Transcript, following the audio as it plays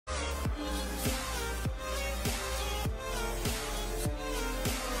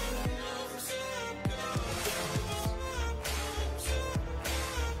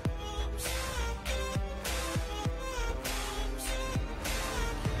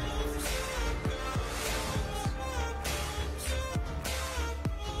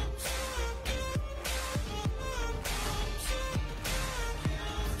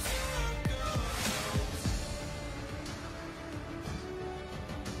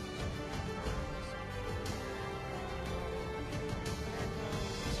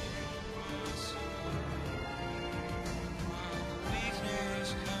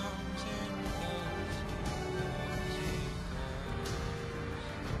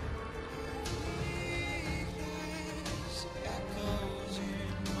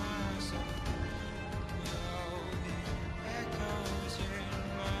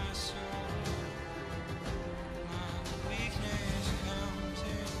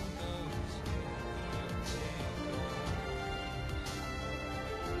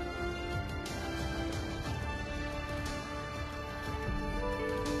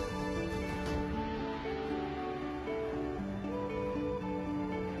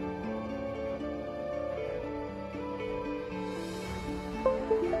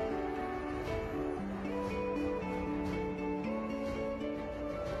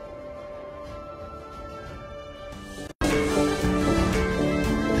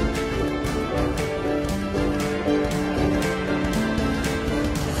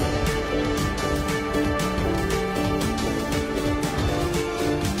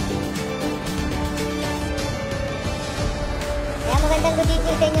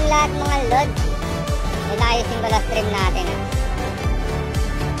lahat mga lods. Inaayusin ko na stream natin.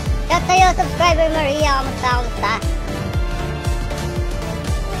 Shout sa'yo, subscriber Maria. Kamusta?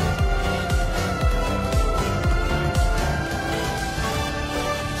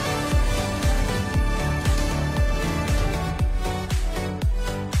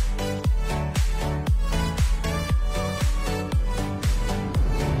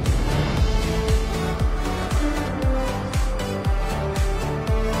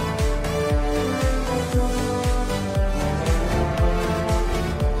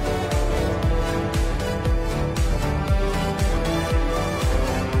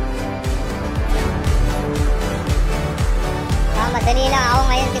 Madali lang ako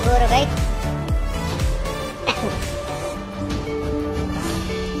ngayon siguro guys.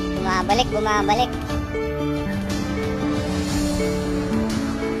 Bumabalik.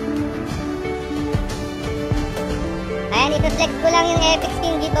 Ayan, ito-flex ko lang yung epic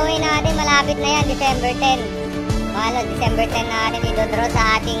skin giveaway natin. Malapit na yan, December 10. December 10 natin idodraw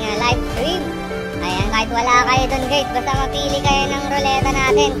sa ating live stream. Ayan, kahit wala kayo dun guys, basta mapili kayo ng ruleta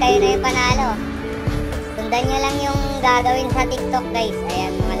natin, kayo na yung panalo. Sundan nyo lang yung gagawin sa TikTok guys.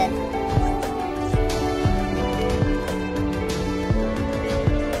 Ayan mga lods.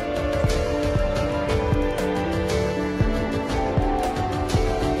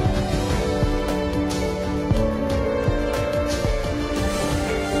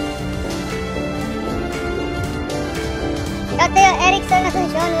 Shout tayo Erickson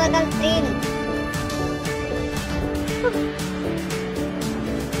Asuncion, welcome stream.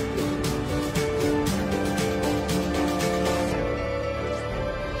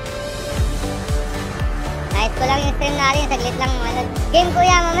 Nice ko lang yung stream natin, saglit lang mga lods. Game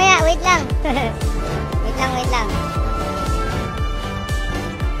kuya mamaya, wait lang. wait lang.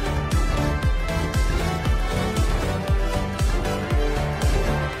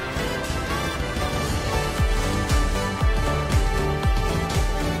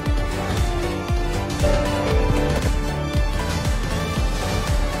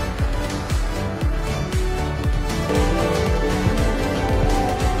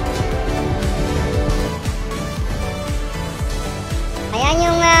 Ayan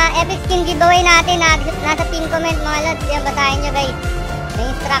yung epic skin giveaway natin. Nasa pin comment mga lods. Yan, basahin nyo guys. May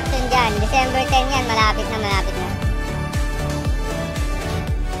instruction dyan. December 10 yan. Malapit na.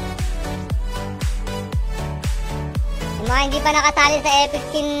 Yung mga hindi pa nakasali sa epic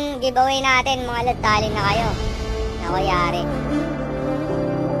skin giveaway natin mga lods, sali na kayo. Ako yari.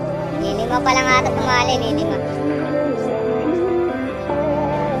 Lilima pa lang ata sumali. Lilima.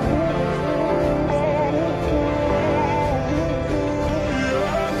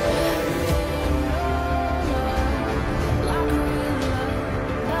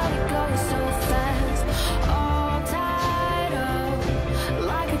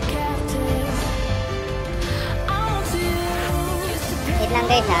 Lang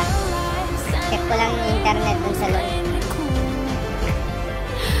guys ha, check ko lang yung internet dun sa loob.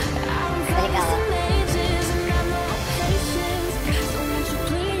 Balik ako.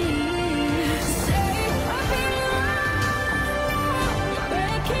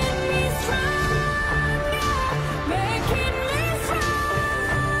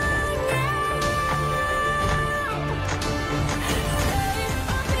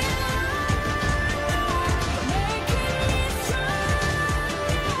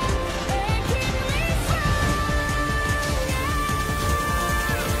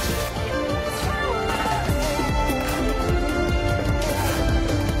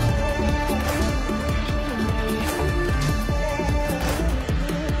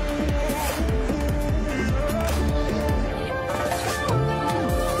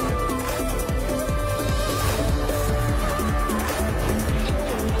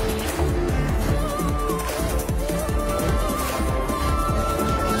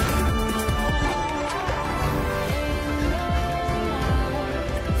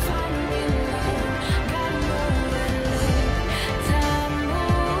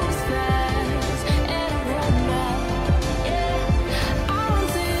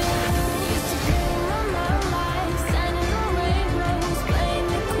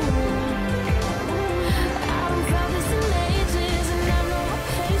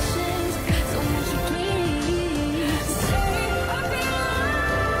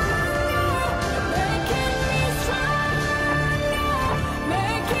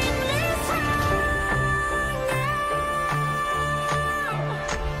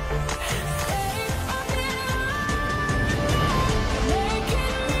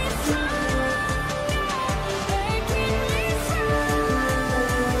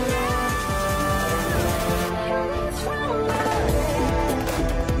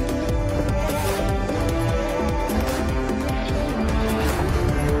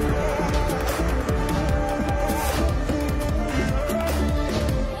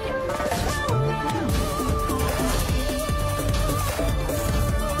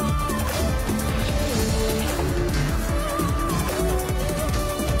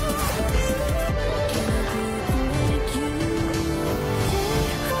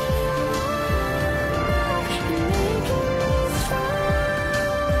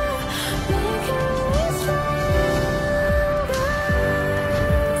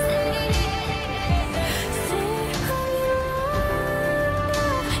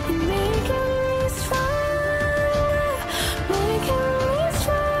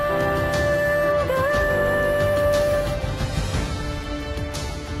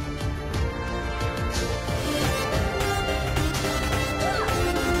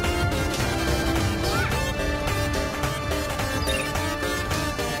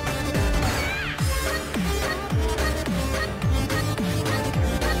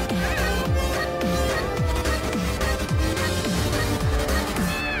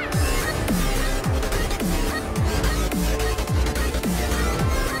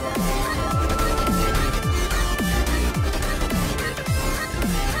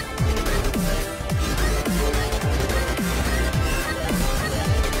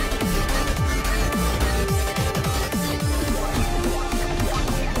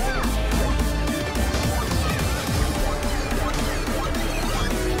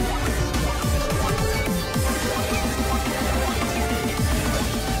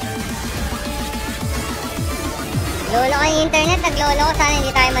 internet, naglolo ko. Sana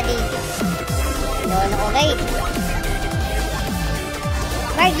hindi tayo madisi. Lolo ko guys.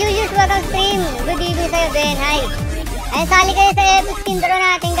 Mark Julius, welcome stream. Good evening sa'yo, Ben. Hi. Ayan, sali kayo sa epic skin draw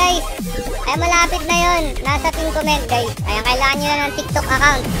natin guys. Ay, malapit na yun. Nasa pin comment guys. Ayan, kailangan nyo na ng TikTok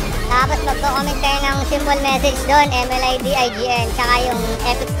account. Tapos magko-comment kayo ng simple message doon, MLID, IGN, tsaka yung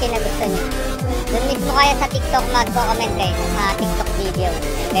epic skin na gusto nyo. Doon mismo kayo sa TikTok magko-comment kayo sa TikTok video.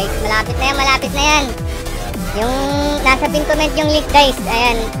 Ayan, guys, malapit na yan. Yung nasa pin comment yung link guys.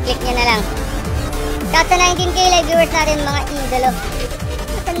 Ayan, click nyo na lang. Kasa 19k live viewers natin mga idolo.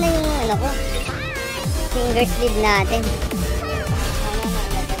 Saan na yung ano ko? Finger sleeve natin.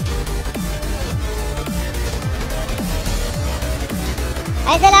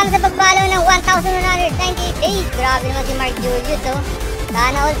 Ay, salamat sa pag-follow ng 1,198 days. Grabe naman si Mark Julius, oh.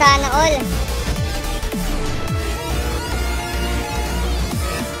 Sana all, sana all.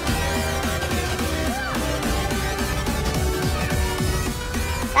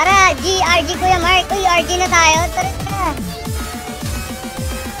 Tara, RG Kuya Mark. Uy, RG na tayo. Tara.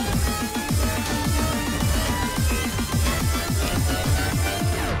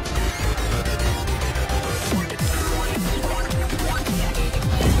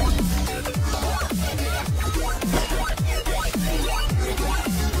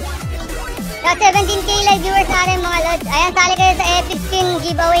 Sa 17k live viewers natin mga lods. Ayan, sali kayo sa epic skin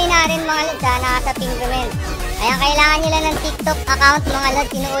giveaway natin mga lods. Nasa pin comment. Ayan, kailangan nyo lang ng TikTok account mga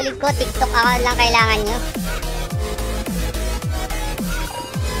lods. Inuulit ko, TikTok account lang kailangan nyo.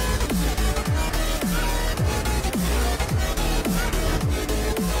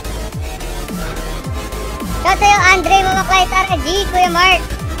 Kasi yung Andre mamaklay, tara G, Kuya Mark.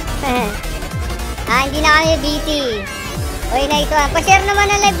 Hindi na kami busy. Uy, na ito. Pa-share naman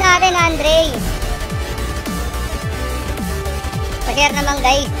ang live natin, Andre. Pa-share naman,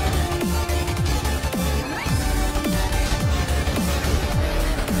 guys.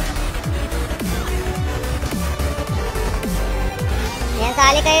 Yan,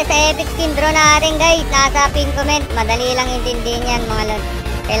 sali kayo sa epic skin draw natin, guys. Nasa pin comment. Madali lang intindihin yan, mga lord.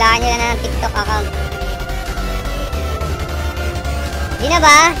 Kailangan nyo na ng TikTok account. Di na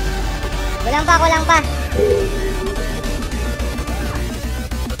ba? Kulang pa.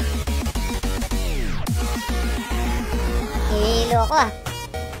 Hilo ko ah.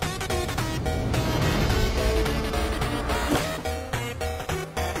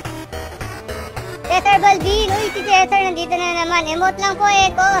 Cesar Balvin. Uy, si Cesar nandito na naman. Emote lang po,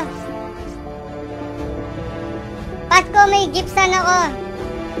 Eko. Pasko, may gift sana ako.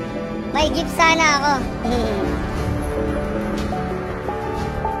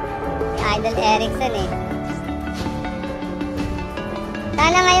 Si Idol Erickson eh.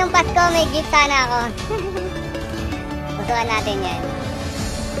 Sana ngayong Pasko may gift sana ako. Pusuan natin yan.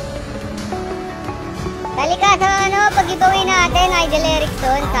 Sali ka sa pag-giveaway natin, Idol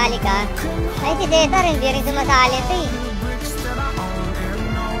Erickson. Sali ka. Ay, si Cesar hindi rin sumasali ito eh.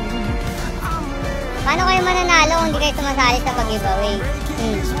 Paano kayo mananalo kung hindi kayo sumasali sa pag-giveaway?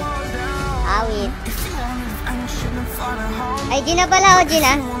 Awit. Ay, Gina pala,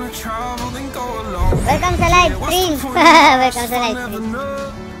 Gina. Welcome sa live stream. Welcome sa live stream.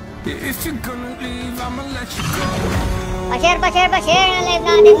 Pa-share ng live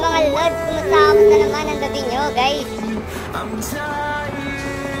natin mga lods. Kumusta na naman ang gabi nyo, guys?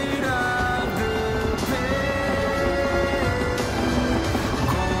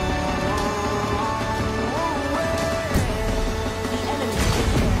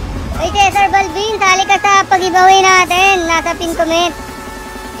 Uy, Cesar Balvin, sali ka sa pag-giveaway natin. Nasa pin comment.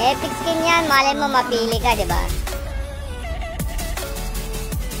 Epic skin yan. Malay mo mapili ka, diba?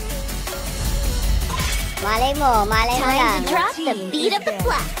 Malay mo lang. Time to drop the beat of the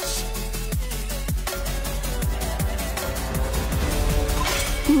flash.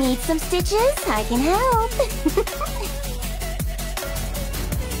 Need some stitches? I can help.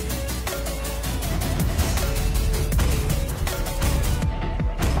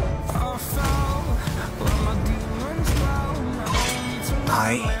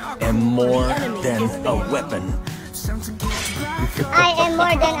 I am more than a weapon. I am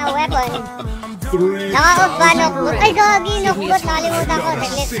more than a weapon. Naka-off ba? Nokbot? Ay, gagi! Nokbot! Nakalimutan ko.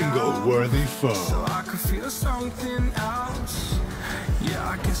 Saglit. Single worthy foe.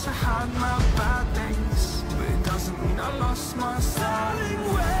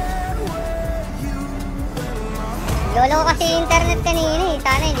 Lolo ko kasi internet kanina eh.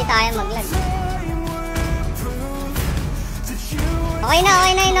 Sana hindi tayo mag-lag. Okay na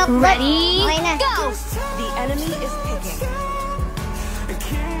yung nokbot. Ready? Okay na. Go! The enemy is picking.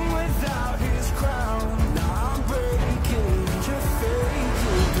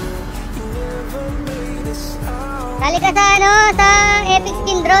 Sali ka sa sa Epic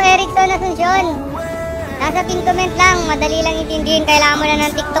Skin Draw, Erickson Asuncion. Nasa pin comment lang, madali lang intindihin, kailangan mo na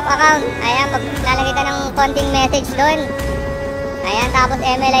ng TikTok account. Ayan, maglalagay ka ng konting message doon. Ayan, tapos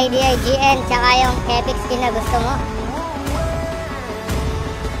MLID, IGN, tsaka yung Epic Skin na gusto mo.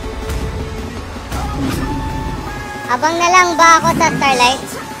 Abang na lang ba ako sa Starlight?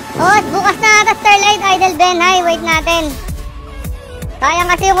 Oh, bukas na ata Starlight, Idol Ben. Hi, wait natin. Sayang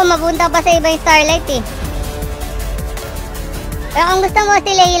kasi kung mapunta pa sa iba yung Starlight eh. Pero kung gusto mo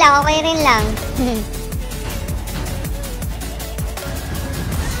si Layla, okay rin lang.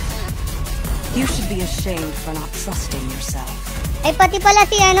 You should be ashamed for not trusting yourself. Ay, pati pala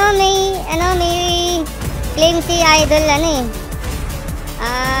si may claim si Idol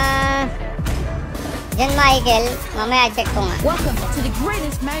Jan Michael. Mamaya check ko nga. Welcome to the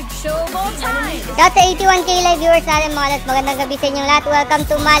greatest mag show of all time. Shout sa 81k live viewers natin mga lads. Magandang gabi sa inyong lahat. Welcome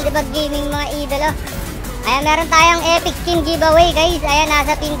to Maldebug Gaming mga idolo. Ayan, meron tayong epic skin giveaway guys. Ayan,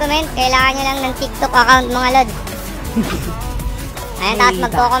 nasa pin comment. Kailangan nyo lang ng TikTok account mga lads. Ayan, tapos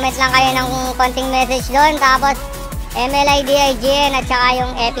magko-comment lang kayo ng konting message doon. Tapos MLID, IGN at saka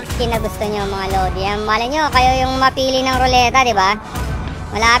yung epic skin na gusto nyo mga lord. Yan, malay nyo, kayo yung mapili ng ruleta, di ba?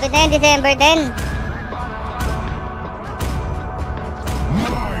 Malapit na yun, December 10.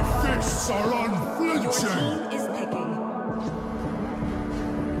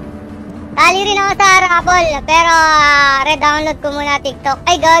 Tali rin ako sa raffle, pero re-download ko muna TikTok.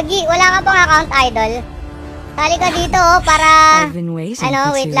 Ay, gagi, wala ka pang account, idol. Tali ka dito, para,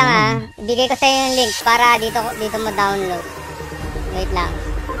 wait lang ibigay ko sa'yo yung link para dito mo download. Wait lang.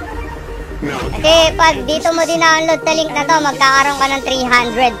 Kasi pag dito mo din-download sa link na to, magkakaroon ka ng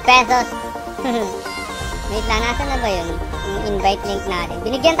 300 pesos. Wait lang, nasa na ba yun? Yung invite link natin.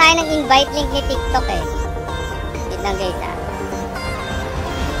 Binigyan tayo ng invite link ni TikTok eh. Wait lang guys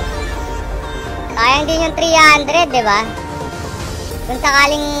Sayang din yung 300, di ba? Kung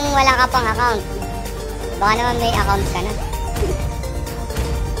sakaling wala ka pang account. Baka naman may account ka na.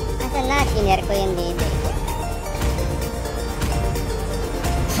 Nasaan na? Kiner ko yung dito.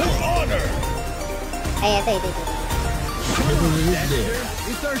 Ay, ito.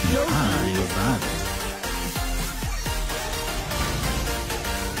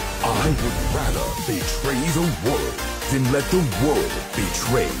 I would rather betray the world than let the world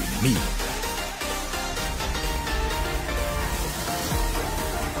betray me.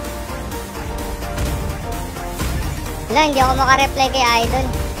 Wala, hindi ako makareply kay Idol.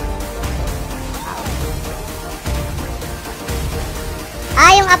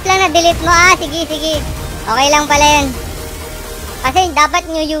 Yung app lang na delete mo. Sige. Okay lang pala yun. Kasi dapat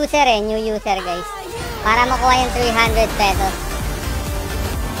new user guys. Para makuha yung 300 pesos.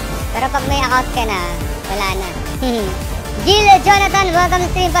 Pero pag may account ka na, wala na. Jill Jonathan, welcome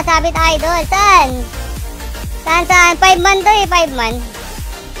to stream Pasabit Idol. Saan? 5 man to 5 man.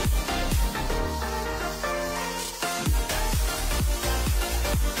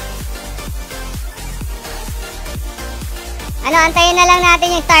 Antayin na lang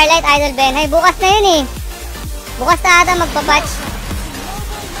natin yung Starlight, Idol Ben. Hay, bukas na yun eh. Bukas na ata magpapatch.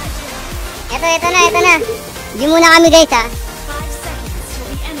 Ito na. Hindi muna kami guys 5 seconds till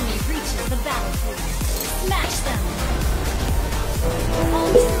the enemy reaches the battlefield. Smash them.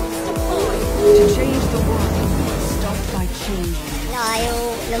 All troops deployed. To change the world, start by changing.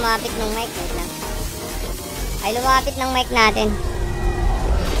 Ayaw lumapit ng mic. Wait lang. Ay, lumapit ng mic natin.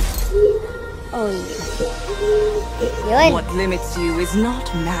 Oh, yun. What limits you is not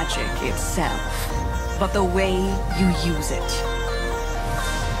magic itself, but the way you use it.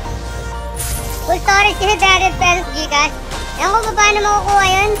 Full storage kasi 300 pesos Gcash. Ewan ko paano makukuha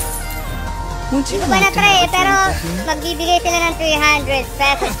yun. Hindi ko pa na-try pero magbibigay sila ng 300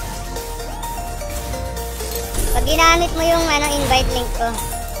 pesos. Pag ginamit mo yung invite link ko.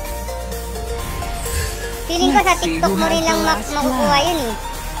 Feeling ko sa TikTok mo rin lang makukuha yun eh.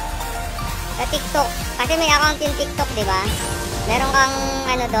 Sa TikTok. Kasi may account yung TikTok, di ba? Meron kang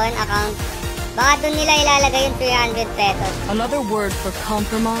doon, account. Baka doon nila ilalagay yung 300 pesos. Another word for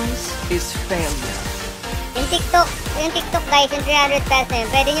compromise is failure. Yung TikTok guys, yung 300 pesos yun,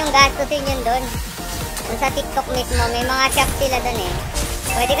 pwede nyong gastusin yun doon. Doon sa TikTok mismo, may mga shop sila doon eh.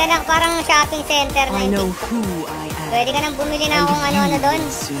 Pwede ka nang parang shopping center na yung TikTok. Pwede ka nang bumili na kung ano-ano doon.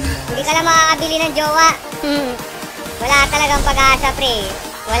 Hindi ka lang makakabili ng jowa. Wala talagang pag-asa pre.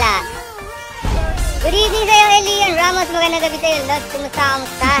 Wala. Good evening sa'yo, Elian Ramos. Magandang gabi sa'yo, Lord.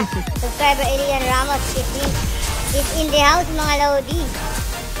 Kumusta? Subscriber Elian Ramos is in the house, mga Lodi.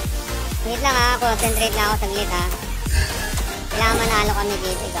 Wait lang concentrate lang ako saglit Kailangan manalo kami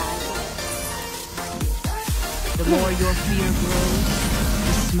dito, guys. The more your fear grows,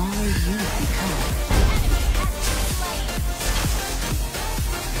 the smaller you become.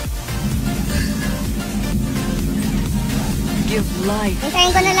 Give life.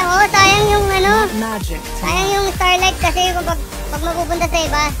 Hintayin ko na lang. Oh, sayang yung ano. Not magic to Sayang life. yung Starlight kasi pag mapupunta sa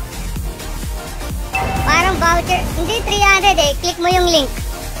iba. Parang voucher. Hindi 300 eh. Click mo yung link.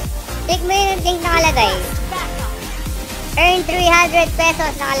 Click mo yung link nakalagay. Earn 300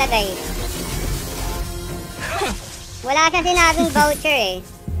 pesos nakalagay. Wala siyang sinabing voucher eh.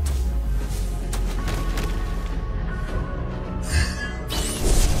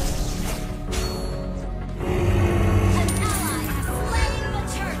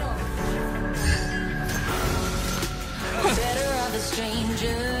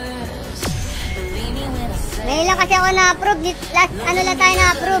 Ngayon lang kasi ako na-approve. Last ano lang tayo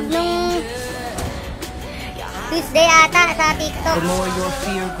na-approve nung Tuesday ata sa TikTok. The more your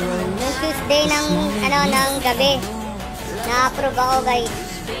fear grows, Nung Tuesday ng ng gabi. Na-approve ako guys.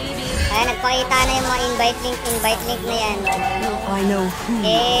 Kaya nagpakita na yung mga invite link na yan. I know who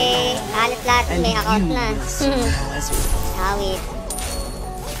Eh, halos lahat and may account you na. will soon know as well. Awit.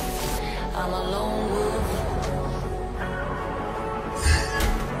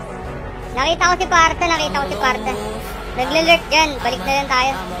 Nakita ko si Parta. Nagle-lurk dyan. Balik na lang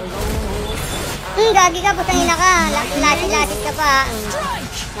tayo. Gagi ka, pusang ina ka. Lasit ka pa.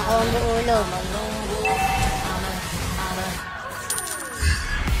 Nakombo ulo.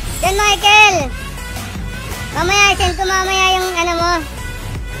 Dyan, Michael! Mamaya, send ko mamaya yung ano mo.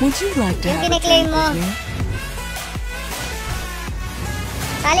 Would you like to Yung have a kiniklaim drink mo. with me?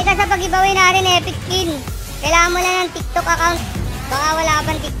 Sali ka sa pag-giveaway natin, Epic Skin. Kailangan mo lang ng TikTok account. Baka wala ka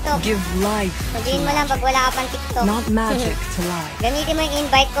pang TikTok. Give life to Sabihin mo lang pag wala ka pang TikTok. not magic to life. Gamitin mo yung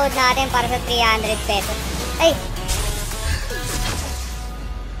invite code natin para sa 300 pesos. Ay!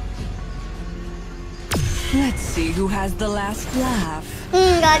 Let's see who has the last laugh.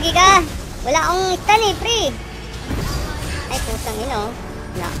 Gagi ka! Wala akong stun eh, pre! Ay, pusang ino.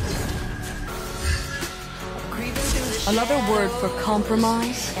 No. Another word for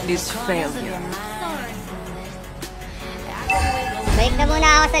compromise is failure. Balik na muna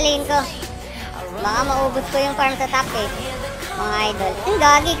ako sa lane ko. Baka maubos ko yung farm sa top eh. Mga idol.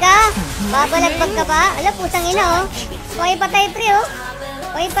 Gagi ka! Babalagbag ka pa? Ala, pusang ina oh. Huwag patay pre oh.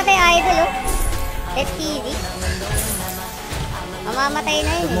 Huwag patay idol oh. Let's easy. Mamamatay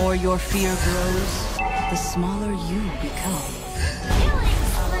na yun The more your fear grows, the smaller you become.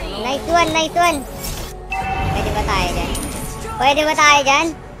 Nice one. Pwede ba tayo dyan?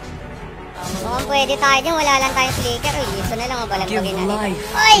 Mukhang pwede tayo dyan. Wala lang tayong flicker. Uy, gusto na lang mabalagbagin Give natin. life.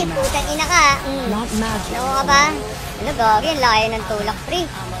 Uy, putang ina ka. Not magic. Naku ka ba? Ano gagi? Ang layo ng tulak, pre.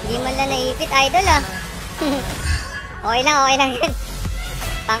 Hindi man lang naipit, idol ah. Okay lang yan.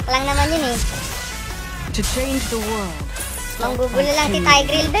 Tank lang naman yun eh. To change the world. Manggugulo lang si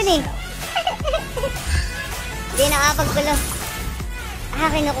Tigril dun eh. Hindi nakapaggulo.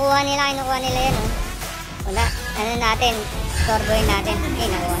 Kinukuha nila yan oh. Wala, ano natin, sorboin natin. Okay,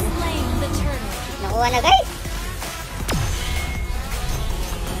 nakuha na. Nakuha na guys.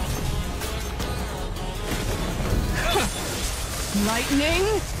 Lightning?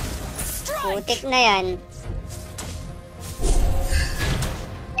 Putik na yan.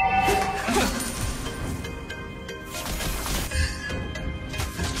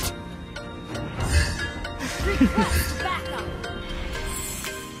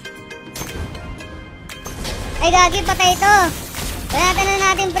 Ay gagi, patay ito. Banatan na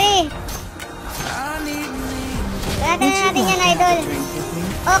natin, pre. Banatan na natin yan, idol.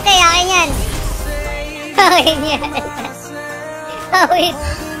 Okay, akin yan. Akin yan. Awit.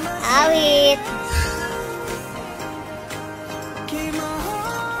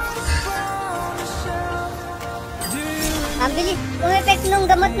 Ang bilis. Umepect nung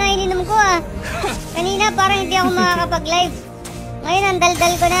gamot na ininom ko ah. Kanina parang hindi ako makakapag-live. Ngayon ang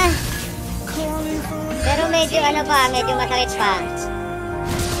daldal ko na. Pero medyo masakit pa.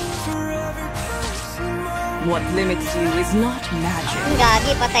 What limits you is not magic. Ang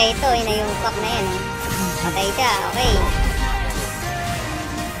gagi, patay ito. Inayupak na yan. Patay siya, okay.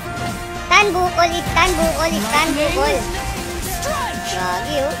 Stun bukol.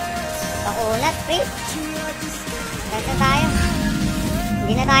 Gagi oh. Pakunat, pre. Kaya tayo.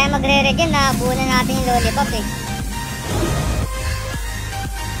 Hindi na tayo magre-regen. Nabunan natin yung lollipop eh.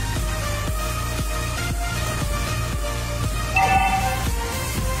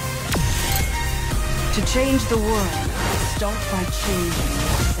 To change the world, start by changing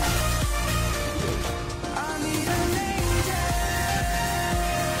yourself.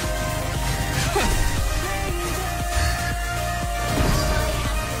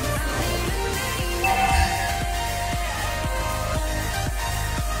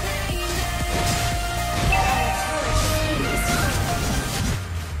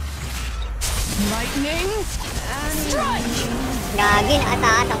 Lightning strike. Gagi,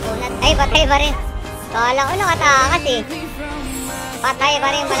 nakatakas ang kunat. Ay, patay pa rin. Kala ko nakatakas eh. Patay pa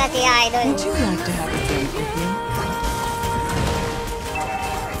rin pala si Idol. Would you like to have a drink with me?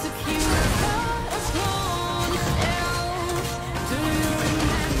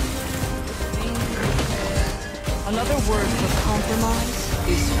 Another word for compromise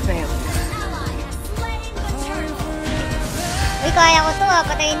is failure. Uy, kaya ko to ah.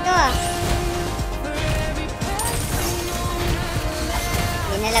 Patayin to ah.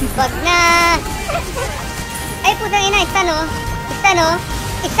 Pinalagbag na. Ay, putang ina. Istan oh. Istan oh.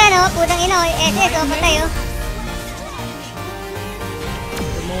 Istan oh. Putang ina oh. SS oh. Patay oh.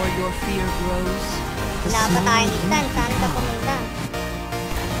 The more your fear grows, the Wala pa smaller tayong you istan. Saan ka pumunta?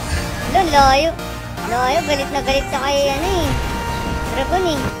 Lo, layo. Layo. Galit na galit sa kay ano eh. Dragon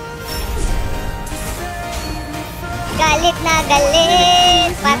eh. Galit na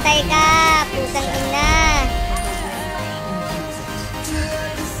galit. Patay ka. Putang ina.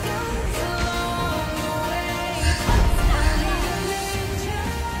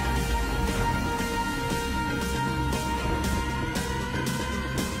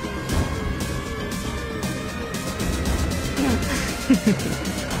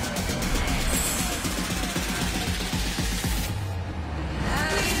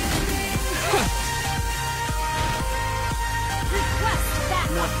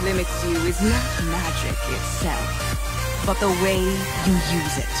 What limits you is not magic itself, but the way you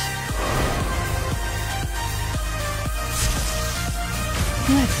use it.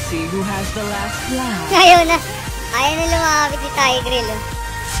 Let's see who has the last laugh. Ayaw na. Ayaw na lumapit si Tigril oh.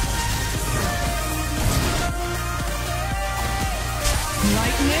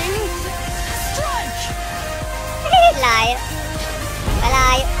 Lightning strike. Layo.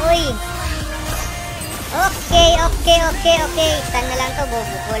 Palayo. Uy. Okay. Istan na lang to.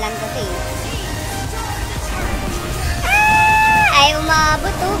 Bubuko lang to eh. Ay,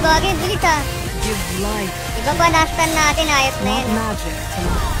 umabot oh. Bagay, bilis ah. Give life, Iba ba nastan natin? Ayos na not yun. magic.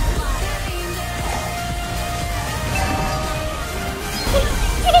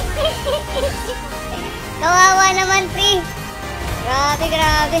 Kawawa naman, pre.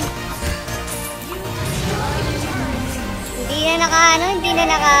 Grabe. Hindi na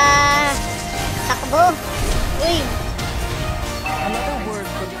naka takbo. Uy, Another word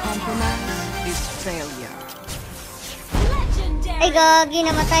for compromise is failure. ay gagi,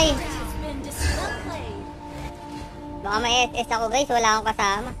 namatay. Has been displayed. Baka may SS ako guys, wala akong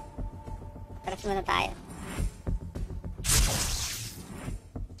kasama. Tras muna tayo.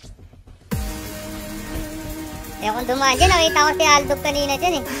 Kaya kung dumaan dyan, nakita ko si Aldog kanina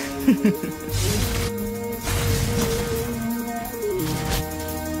dyan eh.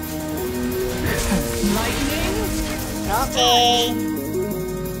 Lightning. Okay.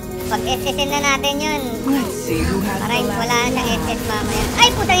 Pag-SS na natin yun. Let's see who has Para the wala last na laugh. SS mamaya. Ay,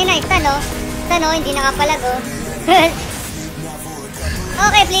 puta yun na, istan oh. Istan oh, hindi nakapalag oh.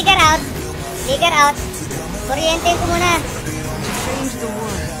 Okay, flicker out. Flicker out. Kuryente ko muna. To change the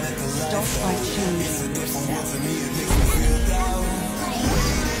world, start by changing yourself.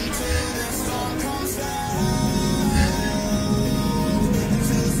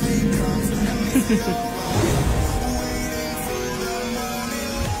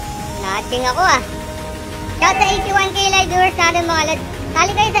 Nating ako ah. Shout sa 81k live viewers natin mga lod.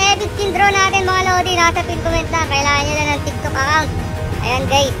 Sali kayo sa epic skin draw natin mga lodi. Nasa pin comment lang. Kailangan nyo lang ng TikTok account. Ayan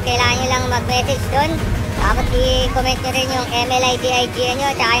guys, kailangan nyo lang mag-message doon. Tapos i-comment nyo rin yung MLID IGN nyo.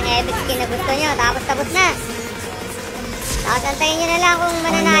 Tsaka yung epic skin na gusto nyo. Tapos na. Tapos antayin nyo na lang kung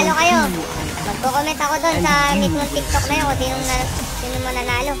mananalo kayo. Magko-comment ako doon sa mismong TikTok na yun kung sino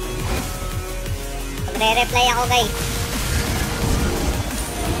mananalo. Magre-reply ako guys.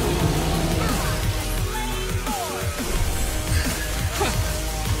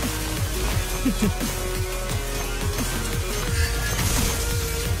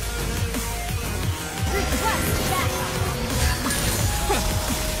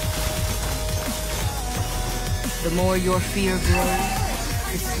 The more your fear grows,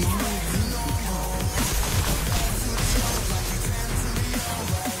 the smaller you become.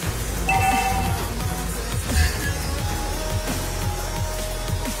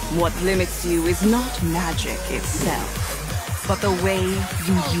 What limits you is not magic itself, but the way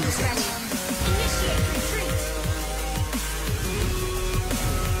you use it. Initiate retreat.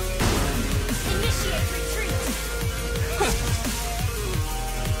 Initiate retreat.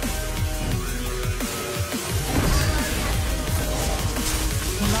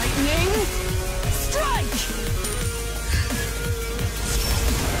 Lightning strike!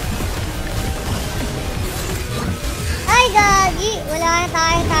 Ay, gagi! Wala na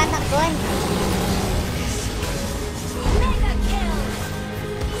tayong tatakbuhan.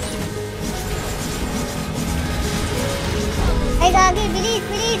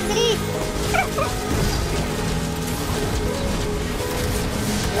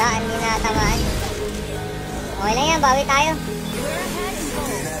 Wala, hindi natamaan. Okay lang yan, bawi tayo.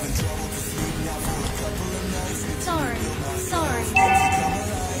 Sorry.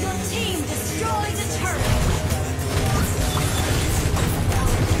 Your team destroyed a turret.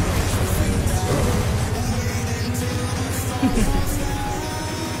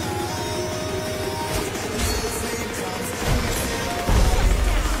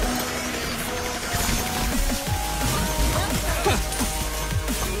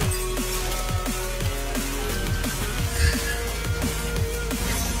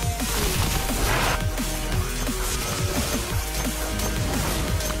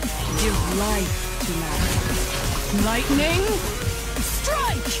 Give life to magic. Lightning,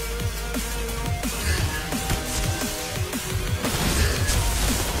 strike!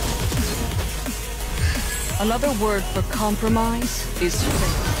 Another word for compromise is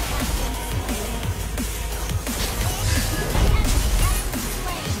failure.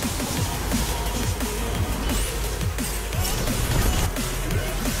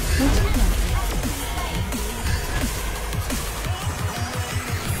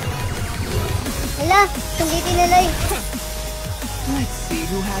 Hala, hindi tinuloy. Let's see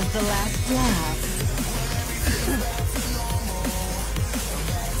who has the last laugh.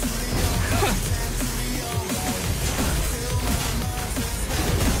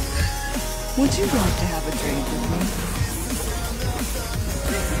 Would you like to have a drink with me?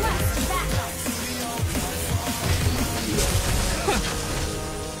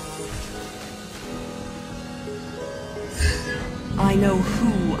 I know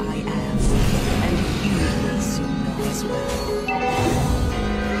who I am, and you will soon know as well.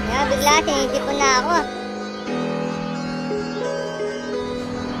 Kaya bigla, sinisipon na ako.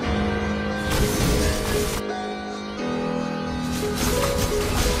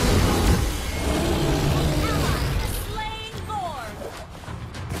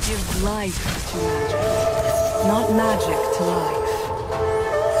 Give life to magic, not magic to life.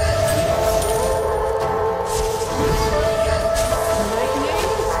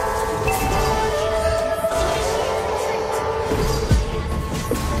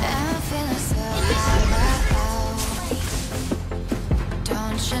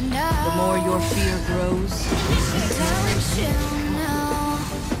 The more your fear grows,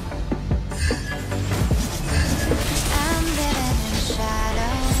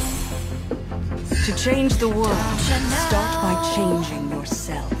 to change the world, start by changing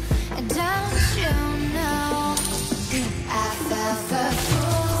yourself.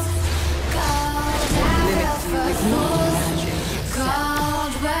 What limits you is not magic itself,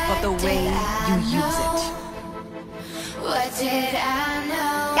 but the way you use it.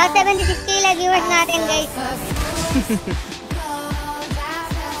 Kaya 76k lang viewers natin, guys.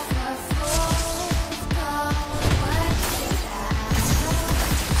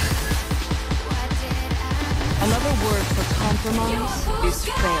 Another word for compromise is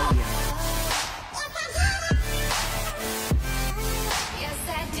failure.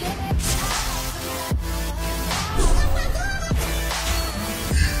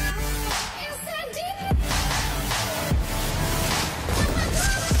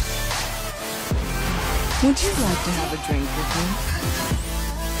 Would you like to have a drink with me?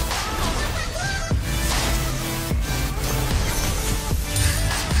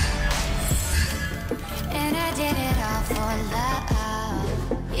 And I did it all for love.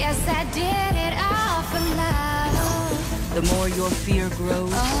 Yes, I did it all for love. The more your fear grows,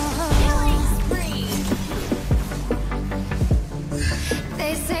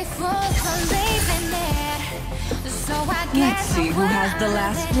 They say fools believe in it, so I guess let's see who has the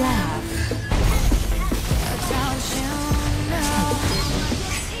last laugh. Don't you know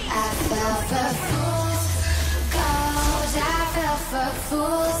I fell for fools, gold, I fell for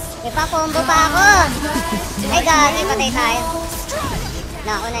fools. Ipa-combo pa ako. Ay, gagi, patay tayo.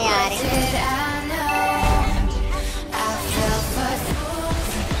 Na ako nangyari. Did I know I fell for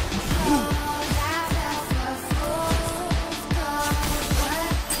fools, gold, I fell for fools, gold.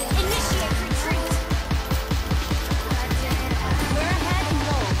 What did Initiate retreat. what did I We're ahead and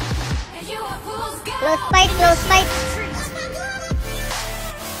low. And you are fools, gold. Close fight, close fight.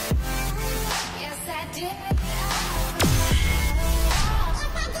 Yes, I did.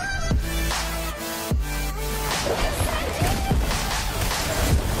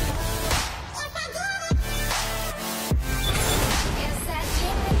 Yes, I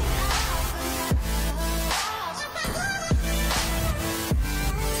did.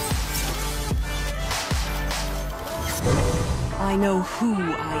 I know who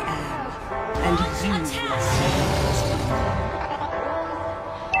I am, and you will see.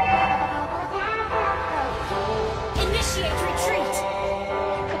 Initiate retreat.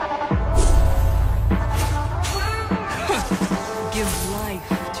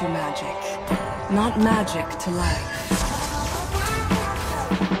 not magic to life.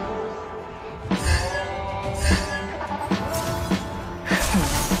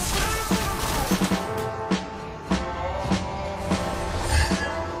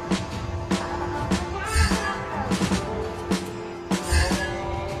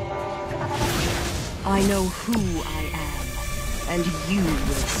 I know who I am, and you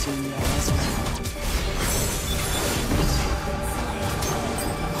will soon know as well.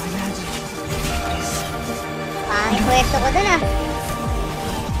 My magic is... Pangit pwesto ko dun ah.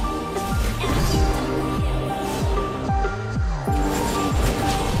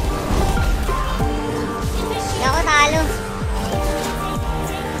 Naku, talo.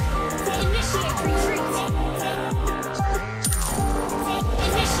 Initiate retreat.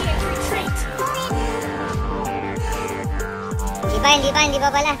 Initiate retreat. Hindi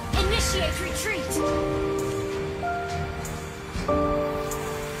pa pala. Initiate retreat.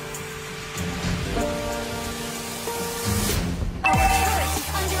 Our turret is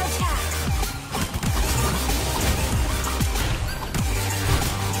under attack.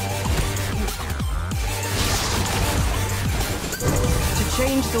 To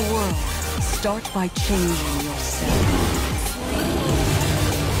change the world, start by changing yourself.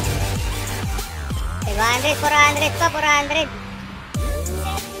 500, 400 pa, 400.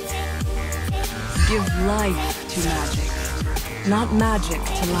 Give life to magic, not magic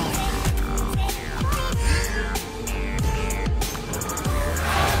to life.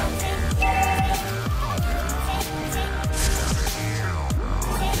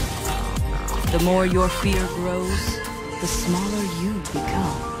 The more your fear grows, the smaller you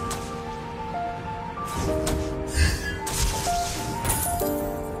become.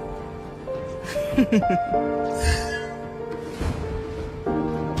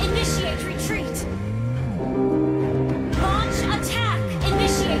 Initiate retreat. Launch attack.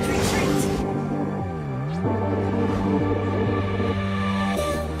 Initiate retreat.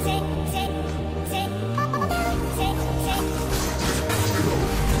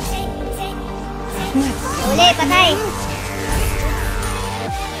 Uli, patay.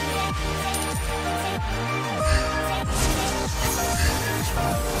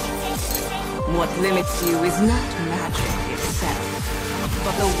 What limits you is not magic itself,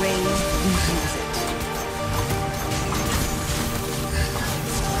 but the way you use it.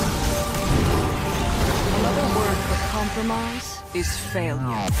 Another word for compromise is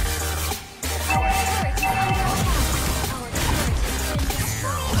failure.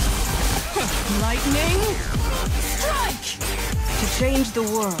 Lightning, strike! To change the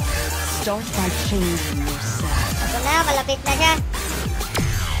world, start by changing yourself. Ito na, malapit na siya.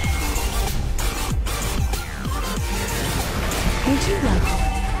 Would you like it?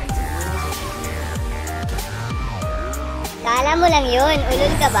 Kala mo lang yun,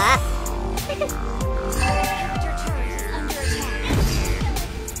 ulul ka ba? Your turret is under attack.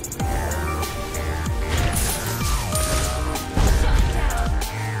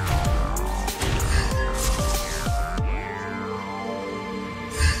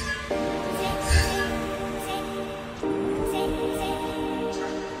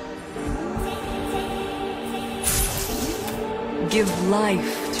 Give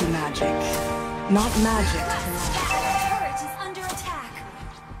life to magic, not magic to life. Our turret is under attack.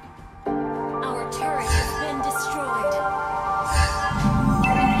 Our turret has been destroyed. Our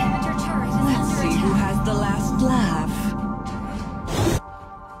inhibitor turret is Let's under see who attack. has the last laugh.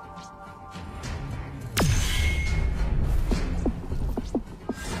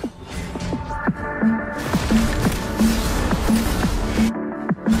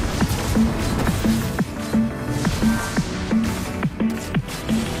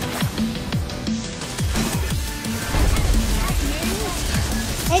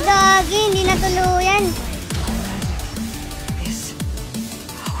 Ay, gagi, hindi natuluyan. Is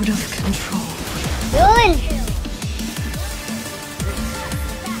out of control. Yun!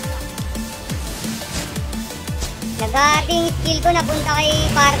 Nag-ating skill ko, napunta kay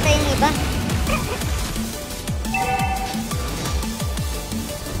Parta yung iba.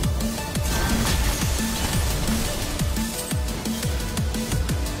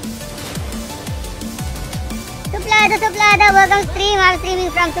 Suplada, welcome stream. I'm streaming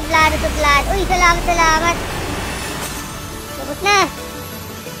from Suplada. Uy, salamat. Tapos na.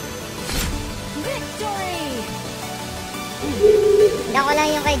 Victory! Hindi ko lang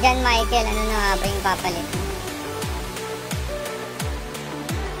yung kay John Michael. Ano na nga ba yung papalit?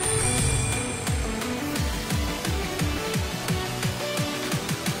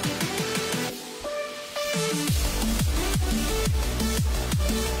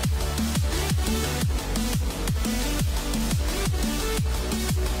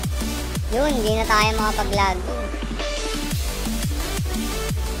 Yun, hindi na tayo makapag-lag.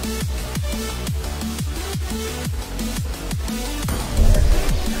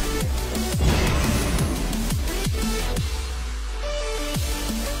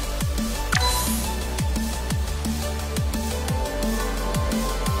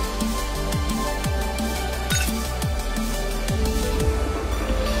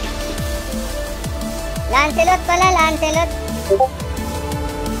 Lancelot pala, Lancelot.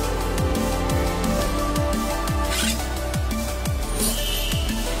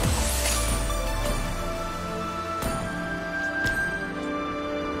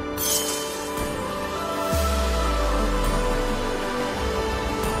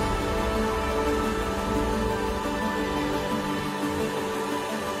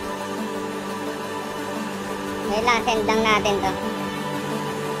 Wait lang, send lang natin to.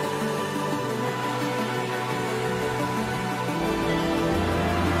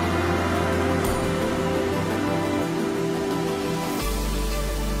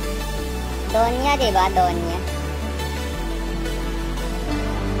 Donya, diba? Donya.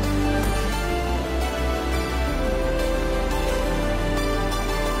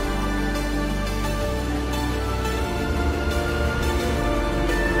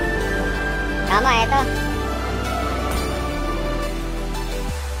 Tama, ito.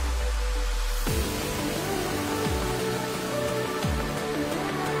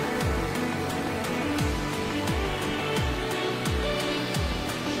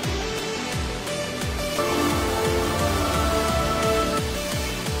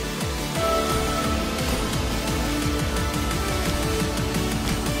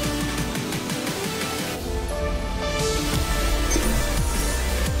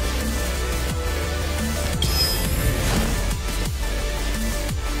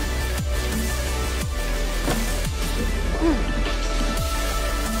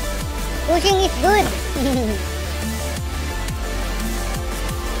 Pushing is good.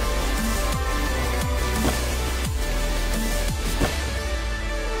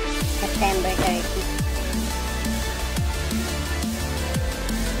 September 30.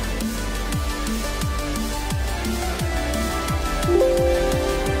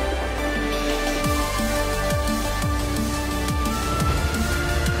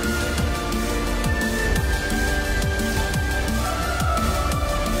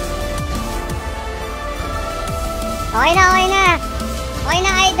 Okay na, okay na. Okay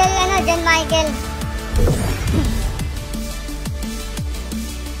na, idol, John Michael.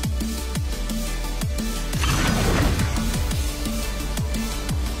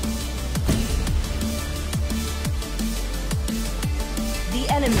 The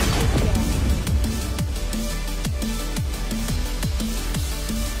enemy is dead.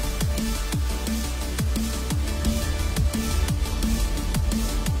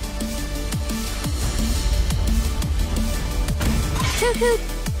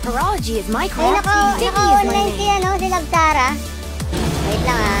 Horology is my Ay, craft. Dicky is my naka-online name. si Labsara. Wait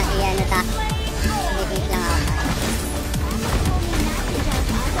lang ha, iyan ta. Wait lang ako.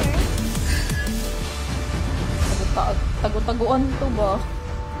 Tago-taguan to ba?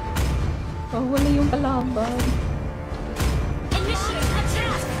 Wala yung kalaban. Initiate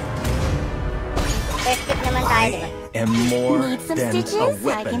attack. First pick naman tayo, diba? Am more Need some than a stitches? I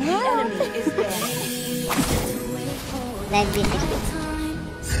weapon. can The help. enemy is dead. Like this.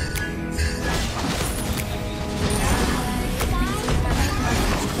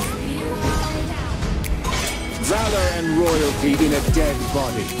 Valor and royalty in a dead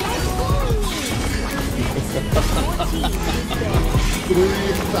body.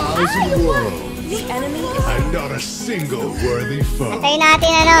 3,000 worlds, The enemy is and not a single worthy foe. Antayin natin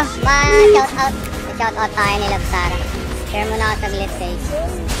ma-shoutout. Shoutout tayo ni Labsara. Share mo na ako saglit, guys.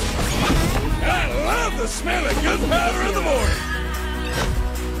 I love the smell of gunpowder in the morning.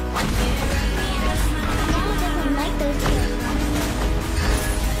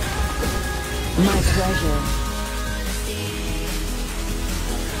 my pleasure.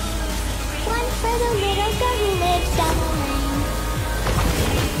 One for the little girl who lives down the lane.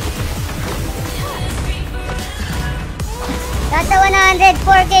 Nasa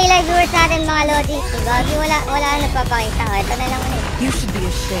 104k live viewers natin, mga Lodi. Gagi, wala nagpapakita. O, ito na lang ulit. You should be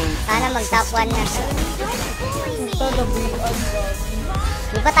ashamed. Sana mag-top 1 na. Talabuan ba?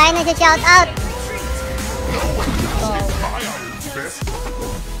 Di pa tayo nag-shoutout.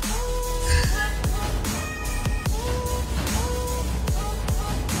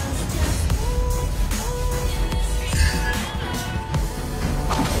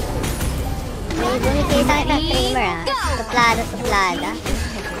 May bumikita kita streamer ah. Suplada.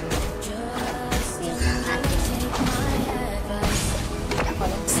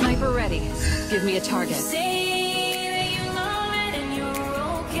 Sniper ready. give me a target.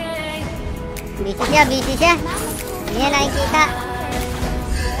 Busy siya. Hindi niya nakikita.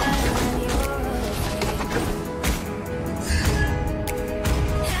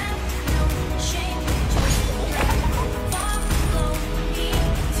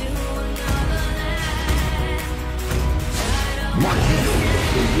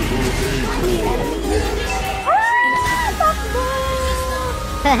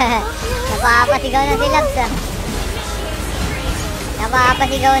 Napapasigaw na si Labs ah.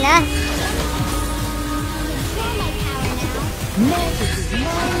 Napapasigaw na.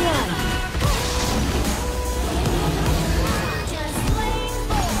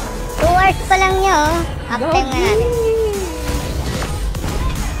 Two hours pa lang nyo. Uptime na natin.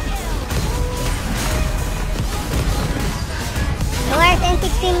 Two hours and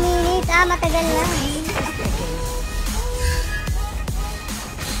 16 minutes. Matagal na.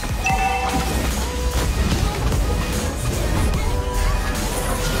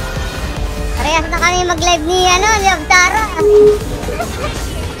 Parehas na kami mag-live ni Tara.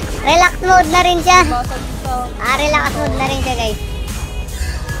 Relax mode na rin siya. Relax mode na rin siya, guys.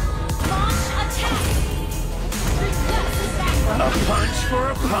 A punch for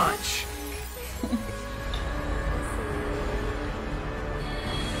a punch.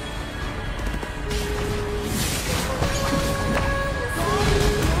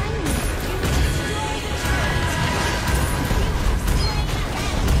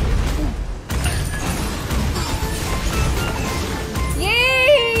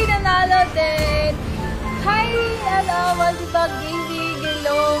 MaldebugPlays gaming.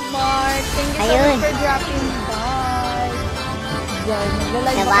 Hello, Mark. Thank you so Ayun. much for dropping by. Diyan,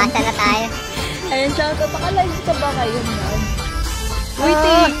 nag-live Nabasa na tayo. Ayun, shoutout. Naka-live ka ba kayo, Mark? Uy, Oo.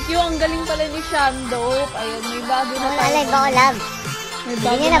 thank you. Ang galing pala ni Shandok. Ayun, may bago na tayo. Live ako, love. May Hindi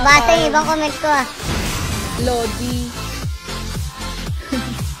bago niya na nabasa tayo. yung ibang comment ko ah. Lodi.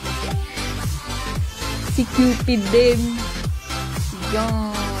 Si Cupid din.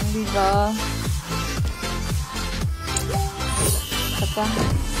 Yan, di ba?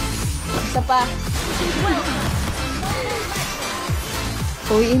 Isa pa.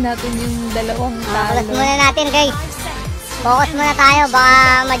 Uwiin natin yung dalawang Focus talo. muna natin, guys. Focus muna tayo. Baka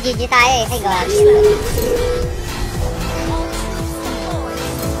mag-GG tayo eh. Ay, gawag.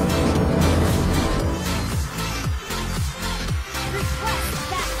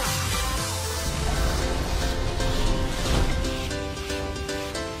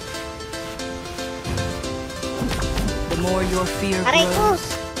 The more your fear Aray ko. grows,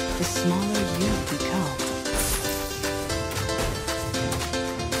 the smaller you become.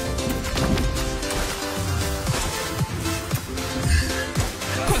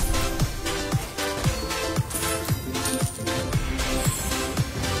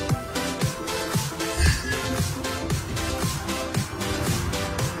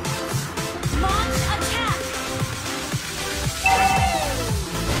 Launch attack!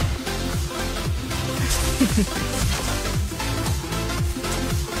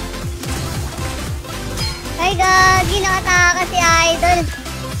 Ay, gagi. Nakataka si Idol.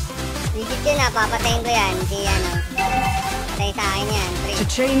 Legit yun ah. Papatayin ko yan. Si patay sa akin yan, pre. To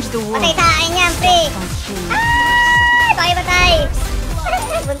change the world, Patay sa akin yan, pre. must change. Ay, pakipatay.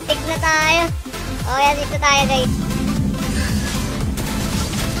 Buntik na tayo. Okay, dito tayo, guys.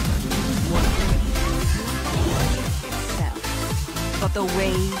 Itself, but the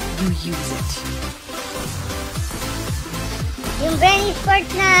way you use it. Yung Brain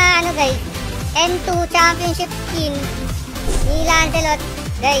Sports na, guys, M2 Championship Team ni Lancelot,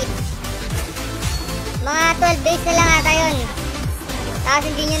 guys. Mga 12 days na lang ata yun. Tapos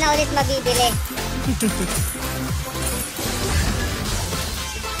hindi nyo na ulit mabibili.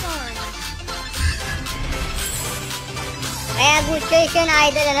 Kaya good choice yun,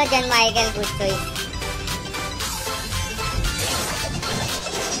 Idol, John Michael, good choice.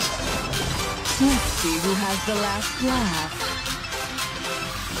 Let's see who has the last laugh.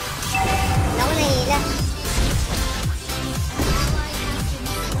 Naku, nahila.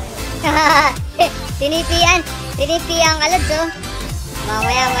 Tinipian kalad, oh.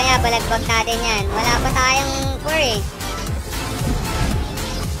 Mamaya, balagbag natin yan. Wala pa tayong core, eh.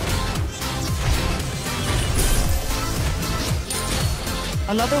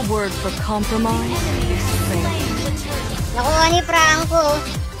 Another word for compromise is failure. Nakuha ni Franco.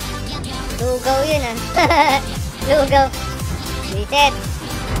 Lugaw yun ah. Lugaw. Reset.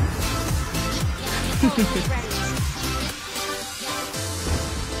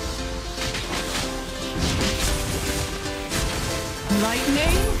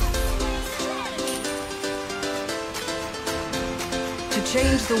 Lightning? To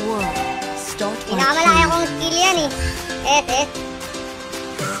change the world, Start by Pinakamalaki changing. akong skill yan eh. SS.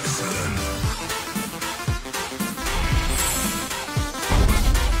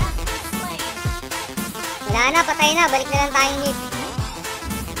 Wala na, patay na. Balik na lang tayong mid.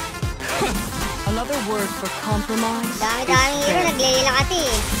 Another word for compromise Dami-daming is hero, fair. naglilila kasi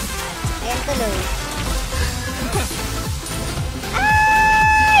eh. Ayan tuloy.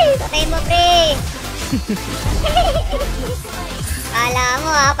 Ay! Patay mo, pre! Kala mo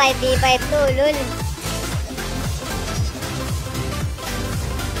ha, 5v5 to, lul.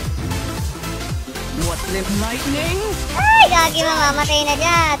 What lightning? Ay, gagi, mamamatay na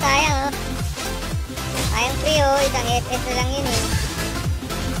dyan. Sayang, oh. Sayang, pre, oh. Isang SS na lang yun, eh.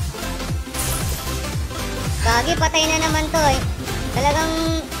 Gagi, patay na naman to, eh. Talagang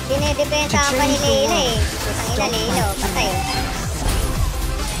dinedepensa pa ni Leila, eh. Putang ina, Leila, oh. Patay, oh.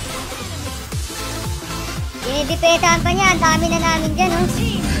 Dinidepensahan pa niya. Ang dami na namin dyan, oh.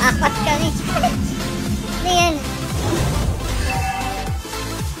 Apat kami. Ano yan?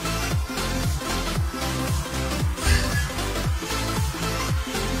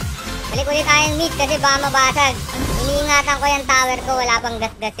 Balik ulit tayong mid kasi baka mabasag. Iniingatan ko yung tower ko. Wala pang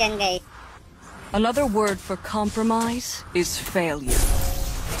gas-gas yan, guys. Another word for compromise is failure.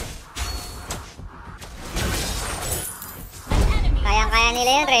 Kayang-kaya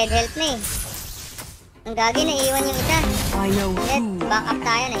nila yun. Red health na eh. Ang gagi, naiiwan yung isa. I know Yes, who back up I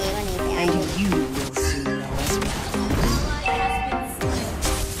tayo. am, Naiiwan eh. Si and Idol. you will soon know as well.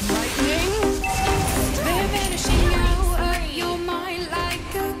 Lightning? They're vanishing out of your mind like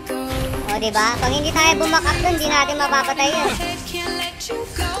a ghost. O, diba? Pag hindi tayo bumak up dun, di natin mapapatay yun. Head can't let you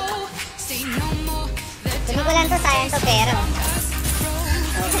go. Say no more. The Sabi ko lang to, sayang to, pero.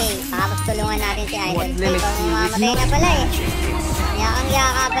 Okay, baka mas tulungan natin si Idol. What Ay, limits ikaw you is mamatay na not pala eh. magic itself,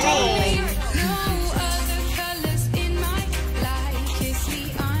 Yakang-yaka pala eh. no other colors in my life. Kiss me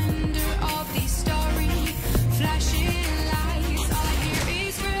under all these starry flashing lights. All I hear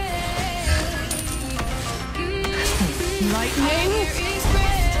is red. Lightning? Is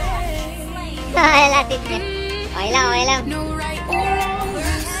red. Ay, latit niya. Okay lang, okay lang. No right or wrong to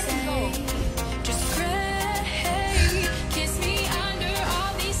say. Just red. Kiss me under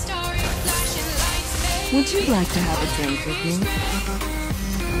all these starry flashing lights. Baby. Would you like to have a drink with me?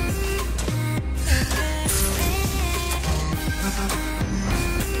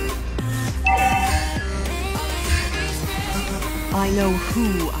 I know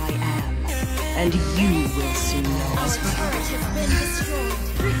who I am, and you will soon know Our as well. turret has been destroyed.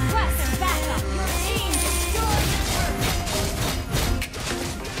 Request backup. Your team destroyed the turret.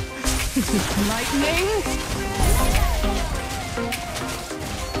 Lightning?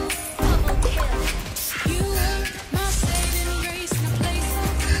 Double kill. You were my saving grace in a place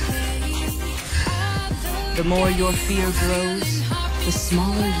of pain. The more your fear grows, the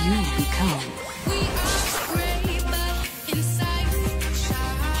smaller you become. We are great, but inside we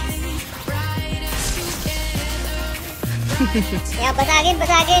shine brighter together. Kaya basagin,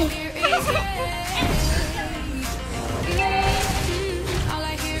 basagin. All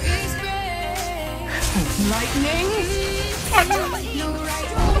I hear is gray. Lightning? No right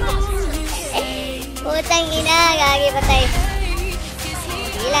or wrong to say. Putang ina, gagi, patay.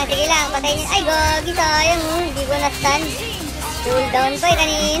 Sige lang, patay niya. Ay, gagi, sayang, oh. Hindi ko na-stun. Cooldown pa eh,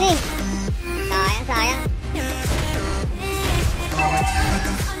 kanina eh. Sayang, sayang.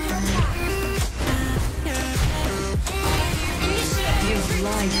 Give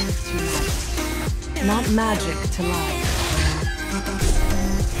life to life, not magic to life.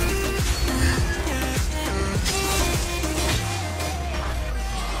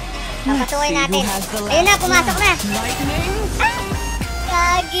 Papasukin see who natin. has the Ayun na, last pumasok na. Lightning?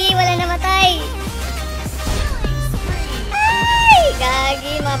 Gagi, wala namatay. Ay,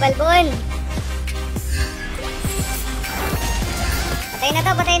 gagi, mga balbon. Patay na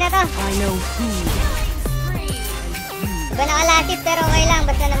to, patay na to. I know who. Iba nakalasit pero okay lang,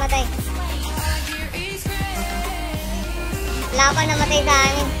 basta namatay. Wala pa namatay sa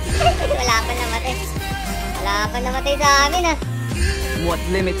amin. Wala pa namatay. Wala pa namatay sa amin ah. What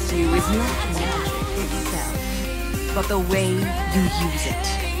limits you is not magic itself, but the way you use it.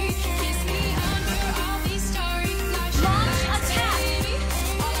 Launch attack.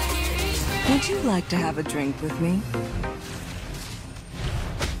 Would you like to have a drink with me?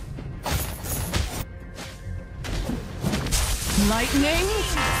 Lightning?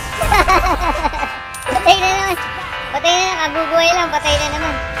 Patay na naman. Patay na, kabubuhay lang. Patay na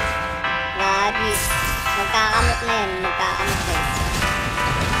naman. Gagi. Magkakamot na yan. Magkakamot na yan.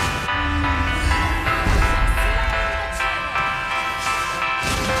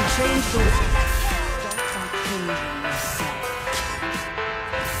 To change the world, start by changing yourself.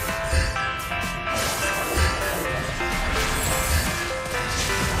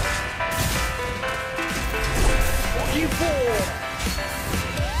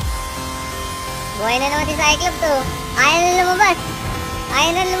 Buhay na naman si Cyclops to. Ayaw na lumabas.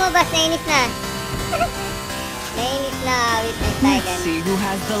 Ayaw na lumabas. Nainis na. Nainis na. Witness tayo Let's dyan. see who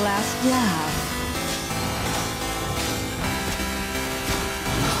has the last laugh.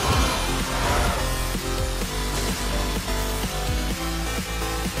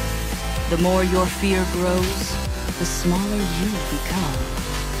 The more your fear grows, the smaller you become.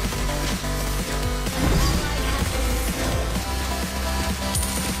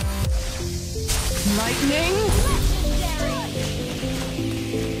 Lightning?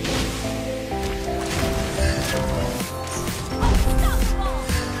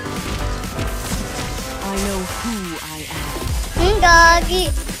 I know who I am. Gagi.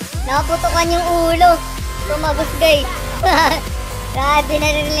 Naputukan yung ulo. Tumagos guys. Grabe na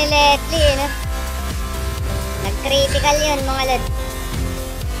rin ni Leslie, no? Nag-critical yun, mga lad.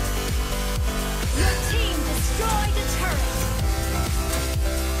 Your team destroyed a turret.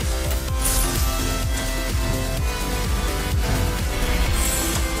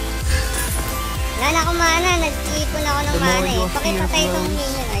 Wala na akong mana. Nag-ipon ako ng The mana more eh. your fear Pakipatay itong grows,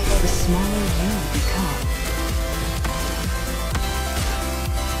 minion, ay. the smaller you become.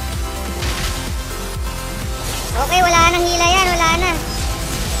 Okay, wala nang hila yan. Wala na.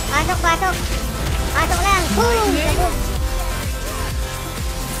 Pasok, pasok. Pasok lang. Boom! Sabog.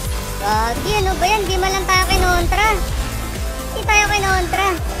 Gagi, ano ba yan? Di man lang tayo kinontra. Di tayo kinontra.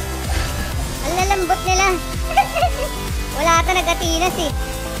 Ang lalambot nila. Wala ata nag-atinas eh.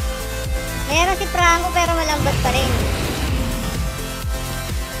 Meron si Franco pero malambot pa rin.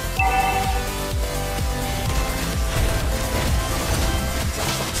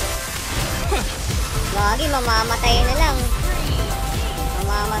 Gagi, mamamatay na lang.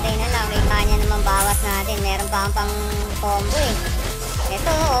 Mamamatay na lang. Kita niya naman bawas natin. Meron pa ang pang combo eh.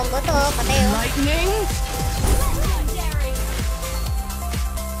 Ito, combo to. Patay oh. Lightning?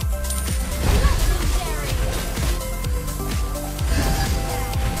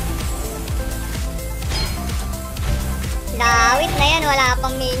 Awit na yan. Wala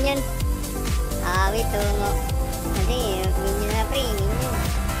pang minion. Awit tungo. Kasi minion na free. Minion.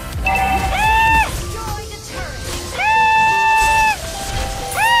 Destroyed a turret.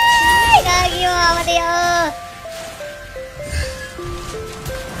 Ay! Gagi, mamamatay ako.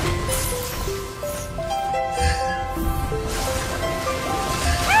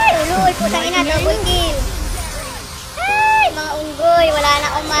 Ay! Ulul! Putang ina. Double kill. Ay! Mga unggoy. Wala na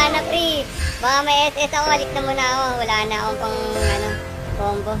akong mana free. Baka may SS ako. Halik na muna ako. Wala na akong pang ano,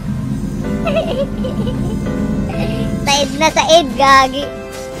 combo. Said na said. Gagi.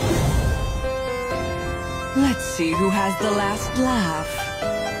 Let's see who has the last laugh.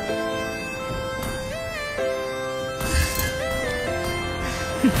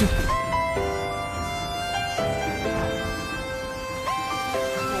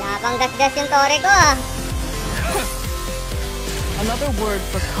 Wala pang gas-gas yung tore ko ah. Another word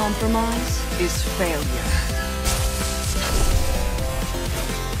for compromise is failure.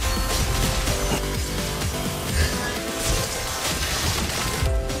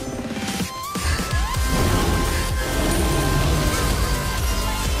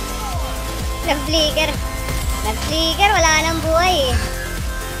 Nag-flicker. Nag-flicker, wala nang buhay eh.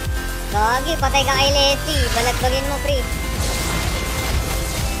 Gagi, patay ka kay Leslie. Balagbagin mo, pre.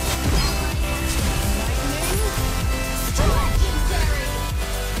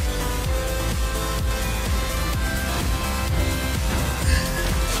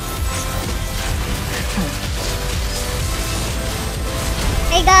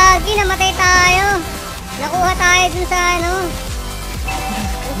 Ay, gagi, namatay tayo. Nakuha tayo dun sa ano.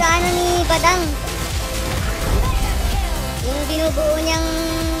 Dun sa ano ni Badang. Yung binubuo niyang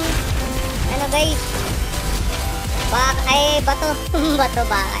ano guys. Ay, bato. Bato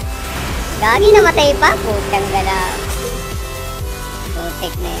bakal. Gagi, namatay pa. Putang gala.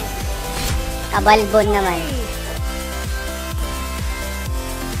 Putik na yan. Kabalbon naman.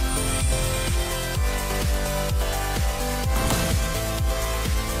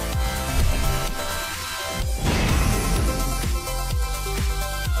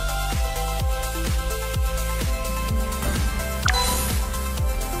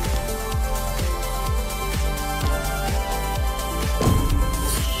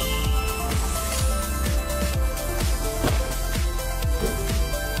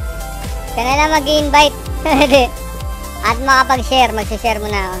 Ka na lang mag-invite. At makapag-share. Mag-share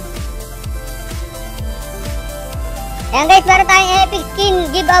mo na ako. Ayan guys, meron tayong epic skin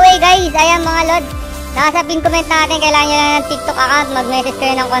giveaway guys. Ayan mga lord. Nasa pin comment natin. Kailangan nyo lang ng TikTok account. Mag-message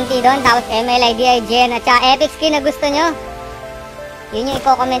kayo ng konti doon. Tapos ML, ID, IGN. At saka epic skin na gusto nyo. Yun yung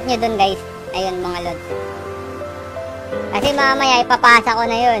i-comment nyo doon guys. Ayun mga lord. Kasi mamaya ipapasa ko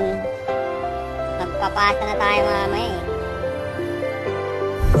na yun. Papasa na tayo mamaya eh.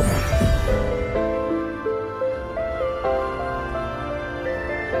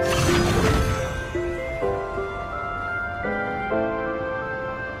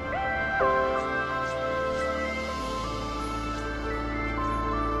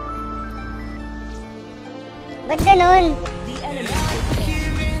 Ba't ganun?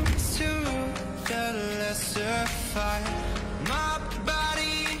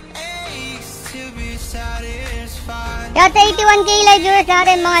 Kaya 81k live viewers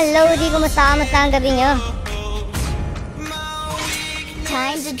natin mga Lodi. Kumusta ang gabi nyo?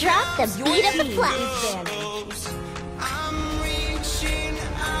 Time to drop the beat of the platform.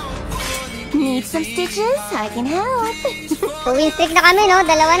 Need some stitches? I can help. 2 wins streak na kami, no?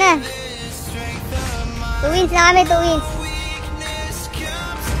 Dalawa na. 2 wins na kami, 2 wins.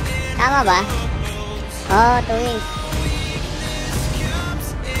 Tama ba? Oo, 2 wins.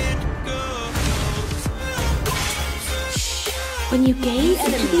 When you gaze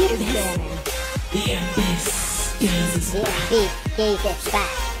into the abyss, Big cases back.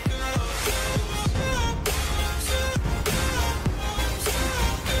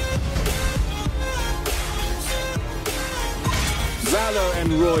 Valor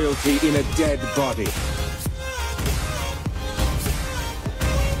and royalty in a dead body.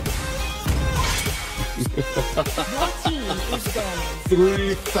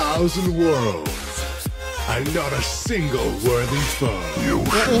 3,000 worlds, and not a single worthy foe.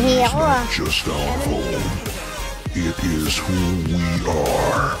 Naiihi ako ah. Just our home. It is who we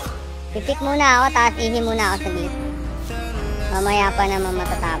are. Pitik muna ako, tapos ihi muna ako sa gate. Mamaya pa naman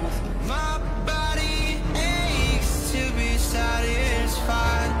matatapos.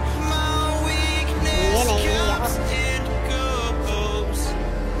 Hindi, naiihi ako.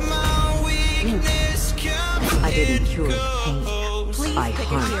 I didn't cure pain. I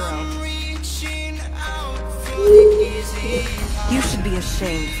harmed. You should be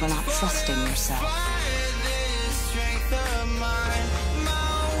ashamed for not trusting yourself.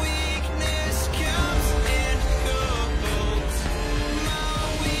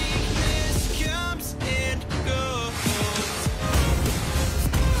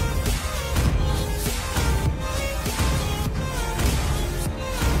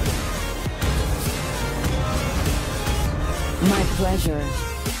 My pleasure.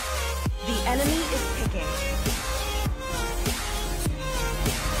 The enemy is picking.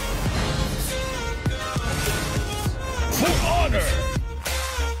 For honor!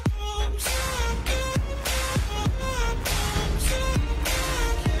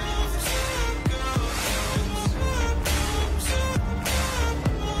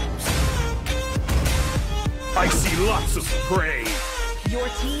 I see lots of prey. Your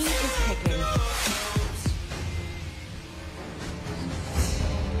team is picking.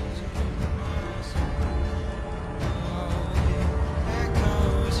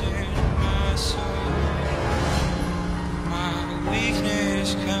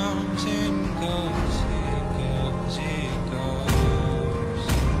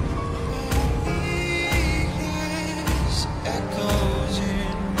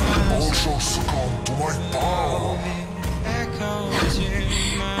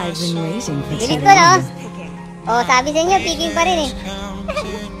 I've been waiting for Bilis so ko, no? long. Oh, sabi sa inyo, picking pa rin eh.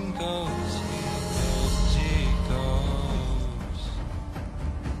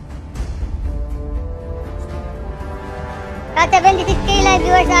 At 76k live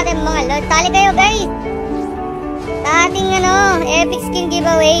viewers natin mga lord. Tali kayo guys! Sa ating epic skin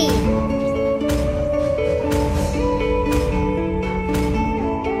giveaway.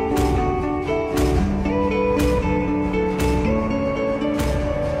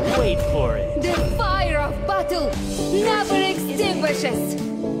 Wait for it. The fire of battle never extinguishes.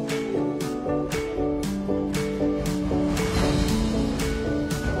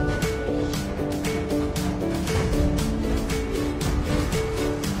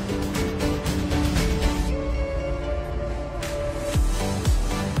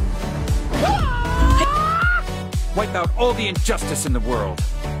 Wipe out all the injustice in the world.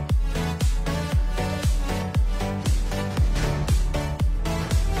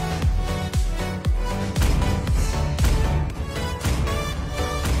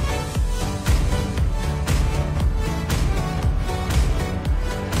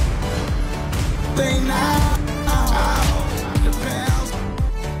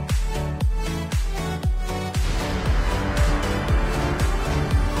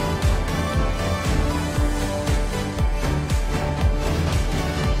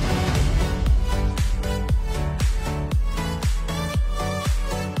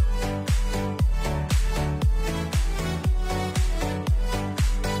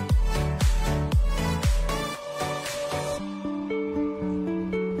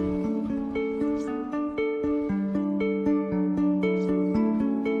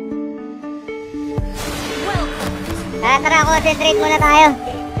 Tara, concentrate muna tayo.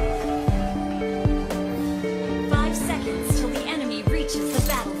 5 seconds till the enemy reaches the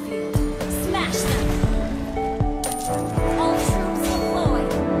battlefield. Smash them! All troops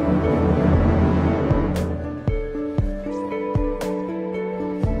deployed!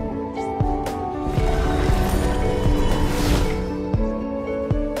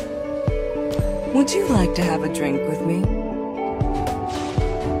 Would you like to have a drink with me?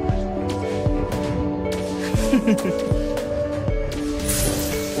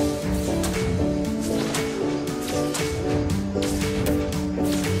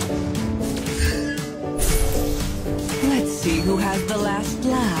 Let's see who has the last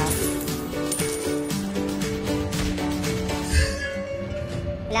laugh.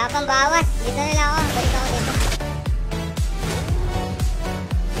 Wala pang bawas. Dito na lang ako. Balik ako dito.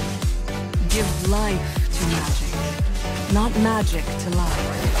 Give life to magic, not magic to life.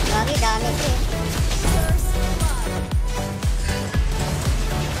 Gagi, dami ko eh.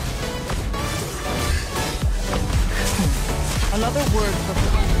 Another word for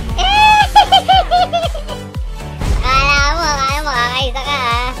Kala mo, kakaisa ka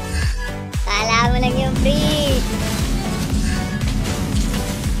ha. Kala mo lang yung free.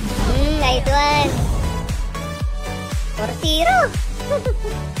 Nice one. 4-0.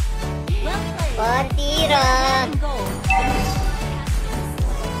 4-0.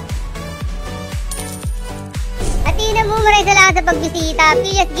 Atina mo, maraming salamat sa pagbisita.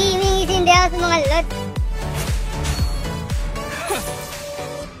 PS Gaming is in the house, mga lot.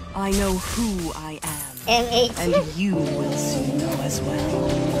 I know who I am, MH. and you will soon know as well.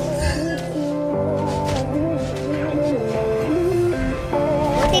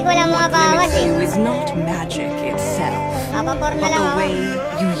 Buti ko lang mga bawas Limits eh. you is not magic itself, Kapapor na but lang the ako. way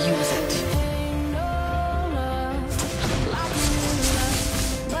you use it.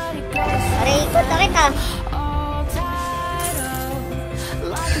 Aray ko, sakit ah.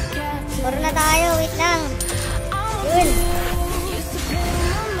 Puro na tayo, wait lang. Yun.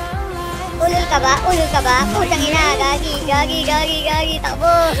 Ulul ka ba? Ulul ka ba? Putang ina, gagi,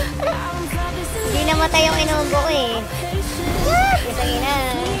 takbo. Hindi namatay yung inubo ko eh. Putang ina.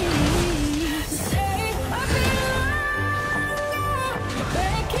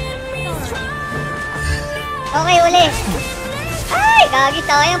 Okay, uli. Ay, gagi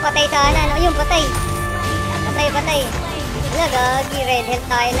tayo, patay sana. Ano yung patay? Patay. Wala, gagi, red health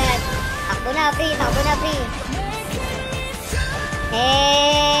tayo na. Takbo na, free.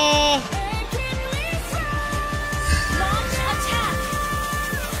 Launch attack!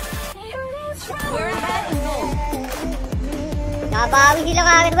 We're ahead in goal. Nakabawi sila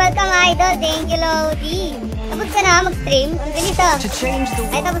kagad. Welcome, idol. Thank you, Lodi. Tapos ka na mag-stream? Ang bilis ah. To change the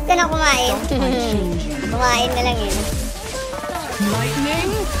Ay, world, tapos ka na kumain. don't I change you? Kumain na lang yun.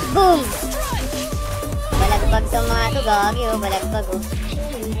 Lightning, Boom! Balagbag sa mga to, gagi oh. Balagbag oh.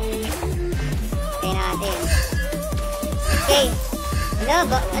 Okay natin. Okay.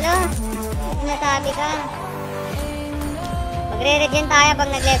 Ano? Sinasabi ka? Magre-regen tayo pag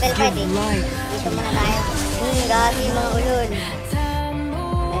nag-level 5 give eh. life. Dito muna tayo. Gagi mga ulol.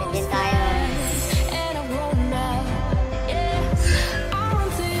 Regen tayo.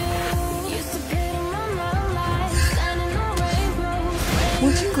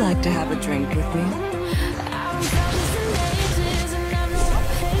 Would you like to have a drink with me?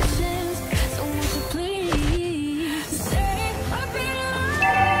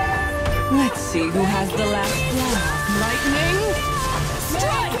 Let's see who has the last laugh. Lightning,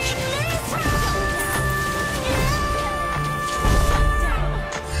 strike!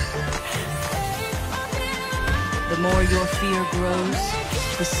 The more your fear grows,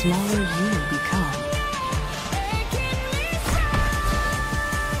 the smaller you become. Yes!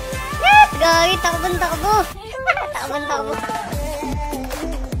 Gagi, takbo. Takbo.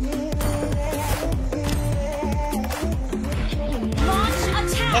 Launch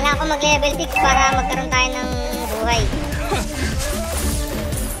attack! Kailangan ko mag-level 6 para magkaroon tayo ng buhay.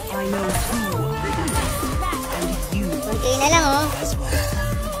 I know who I am, and you Kunti na lang oh. as well.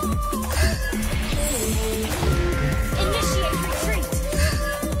 Initiate retreat!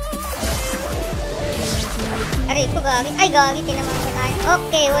 Aray ko, gagi. Ay, gagi. Tinaman ko tayo.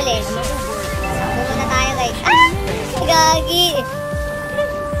 Okay, huli. Takbo muna tayo, guys. Ah! Gagi.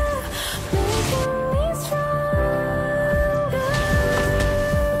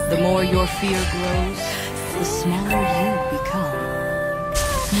 The more your fear grows, the smaller you become.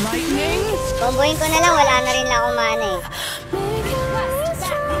 Lightning, Comboin ko na lang. Wala na rin lang akong mana eh. Quest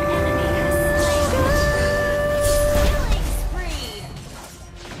back the enemy has slain. Killing spree!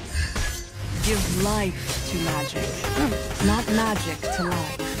 give life to magic, not magic to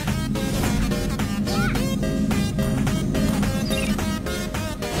life.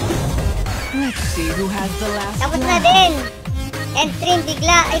 Let's see who has the last Tapos na laugh. din. End stream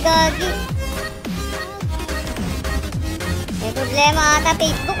bigla. Ay, gagi. May problema ata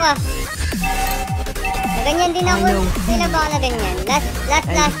Facebook ah. Na ganyan din ako. Sila ba ako na ganyan?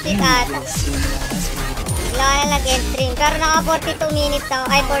 Last week ata. Bigla ka na nag-end stream. Pero naka 42 minutes ako.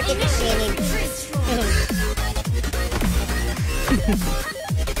 Ay, 46 minutes.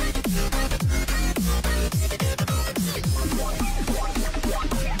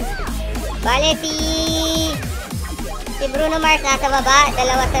 Bale, si Bruno Mars nasa baba,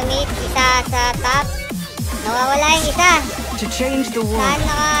 dalawa sa mid, isa sa top. Nawawala yung isa. To change the world, Saan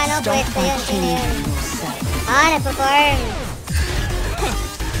naka start pwesto by yun? Sino yun? changing yourself. Nagpa-farm.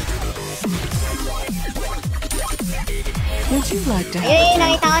 Would you like to have Ayun, a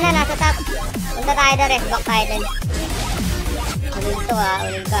nakita ko na, nasa top. Punta tayo doon, rest back tayo doon. Ulul to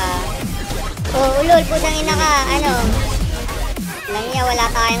ulul ka. Ulul, pusang ina ka, lang niya, wala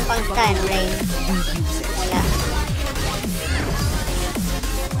tayong pang stun, Rain. Wala.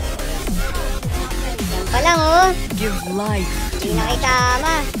 Yan pa lang, give life to Hindi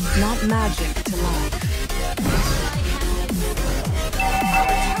nakitama. not magic to life?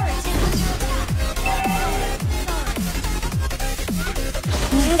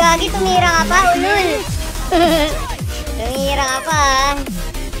 Gagi, tumira ka pa, ulul. Tumira ka pa,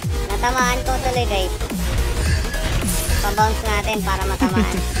 Natamaan ko tuloy, guys. Pa-bounce natin para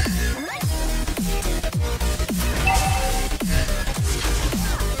matamaan.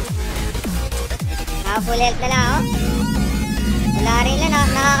 Full health na lang, Wala rin lang,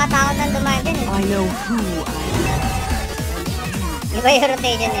 nakakatakot ang dumaan din. I know who I am. Iba yung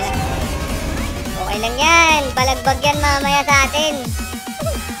rotation nila. Okay lang yan. Balagbag yan mamaya sa atin.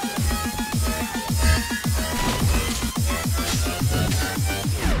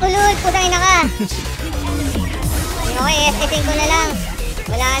 Ulul, putang ina ka. Okay, SSing ko na lang.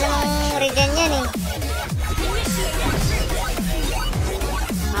 Wala namang regen yan eh.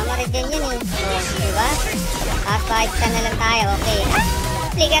 Regen yun diba? Tapos 5 ka na lang tayo, okay.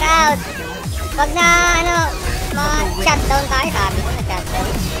 Flicker out! Pag na, shutdown tayo, sabi ko na shutdown.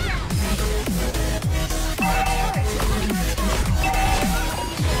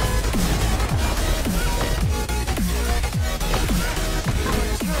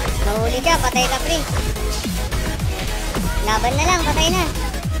 Nahuli ka, patay ka, pre. Laban na lang, patay na.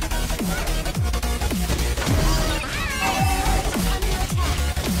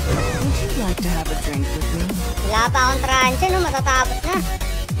 Like to have a drink with me? Wala pa akong transyo, matatapos na.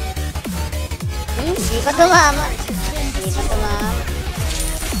 Hindi pa tumama.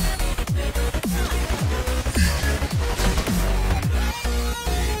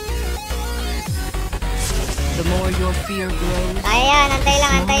 The more your fear grows, Ayan,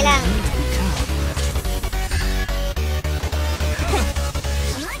 antay lang.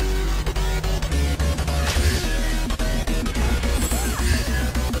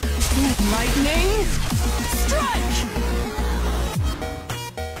 lightning strike.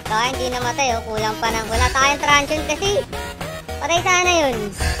 Saka hindi namatay, kulang pa ng wala tayong transyon kasi. Patay sana yun.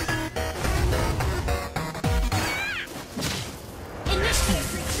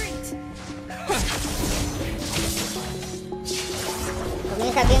 Huwag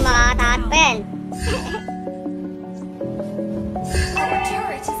niyo sabihin makakatakas pa yan. Our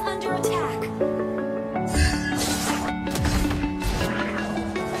turret is under attack.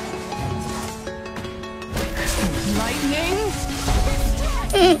 Lightning.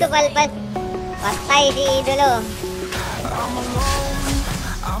 Tupalpas. Patay si idolo.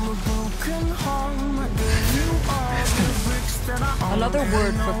 Another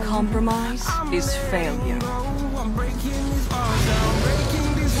word for compromise is failure. Your team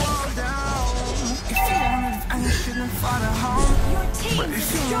destroyed.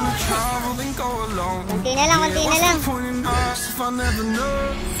 Kunti na lang.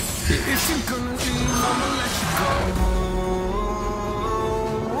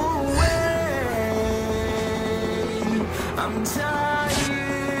 I'm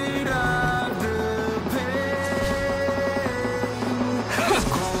tired of the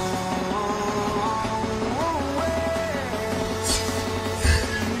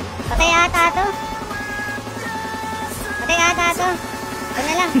Patay ata to. Ito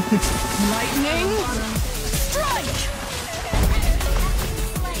na lang. Lightning strike.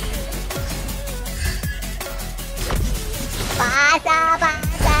 Pasa.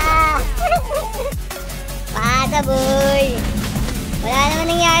 Pasa, boy. Wala naman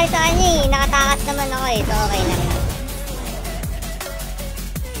nangyari sa kanya eh. Nakatakas naman ako eh. So okay lang.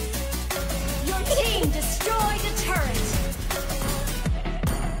 Your team destroyed a turret.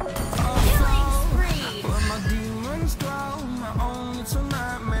 Killing spree. my demons dwell, my only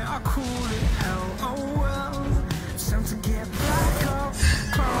tonight, man, I cool it.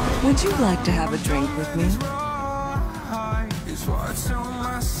 Would you like to have a drink with me? Is what I tell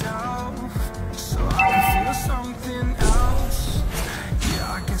myself, so I can feel something else.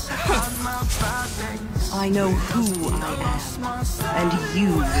 Yeah, I guess I had my bad days. I know who I am, and you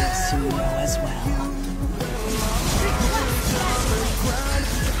will soon know as well.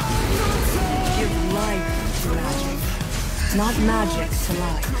 Give life to magic, not magic to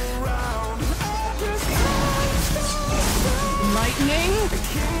life. Lightning,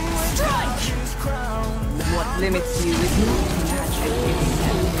 strike! What limits you is not magic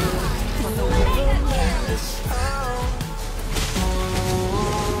itself, but the way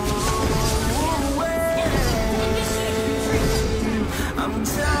I'm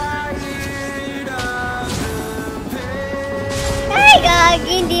tired of the pain. Ay,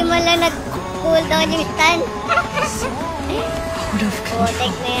 gagi, hindi mo lang nag-cooldown yung stun. out of Putik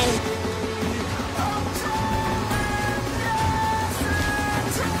control. na yan.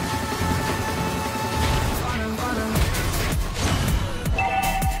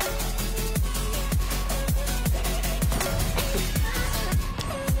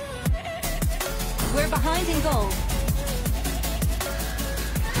 We're behind in gold.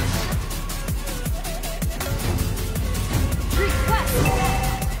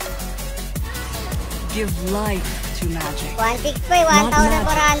 Give life to magic. 1.6 pa eh,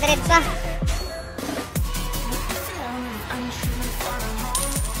 1,400 pa.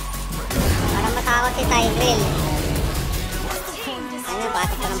 Para matakot si Tyrell. Ano,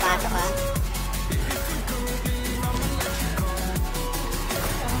 pasok ka ng pasok ha.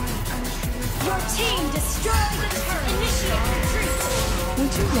 Your team destroyed the turret. Initiate retreat.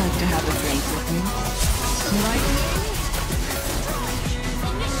 Would you like to have a drink with me?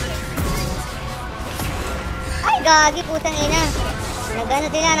 Ay, gagi, putang ina. Nagano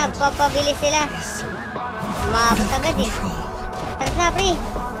sila, nagpapabilis sila. Umabot agad eh. Taras na, pre.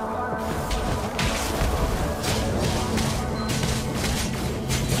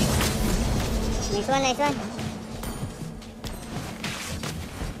 Nice one, nice one.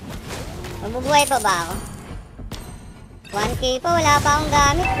 Mabubuhay pa ba ako? 1k pa, wala pa akong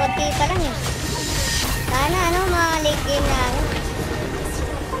gamit. 4k pa lang eh. Sana ano, mga late game na ako.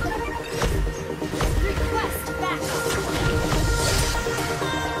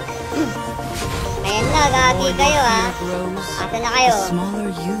 Ayan na, gagi kayo ha. Asa na kayo? The smaller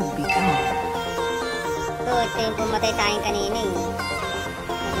you become. Ito yung pumatay sa akin kanina eh.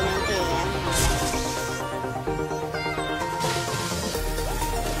 Ano lang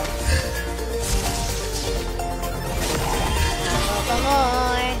Ako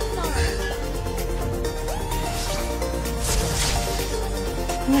more.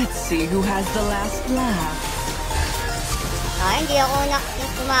 Let's see who has the last laugh. Ah, hindi ako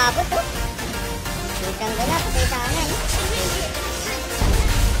umabot oh. Isang ganap, patay sa akin.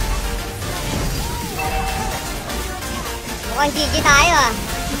 Mukhang GG tayo ah.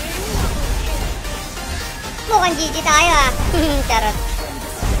 Mukhang GG tayo ah. Charot.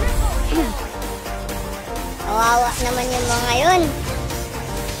 Kawawa naman yung mga yun.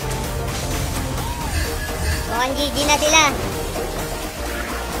 Mukhang GG na sila.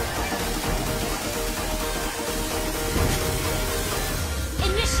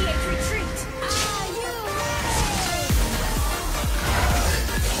 Initiate retreat.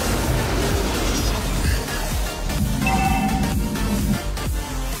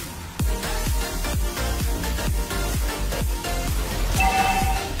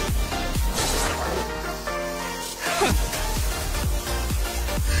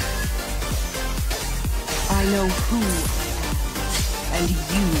 I know who I am, and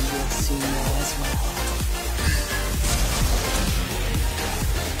you will soon know as well.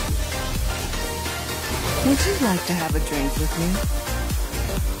 Would you like to have a drink with me?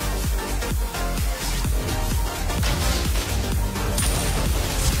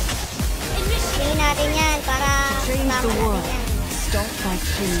 Pili natin yan para Change tama the natin world. yan. Start by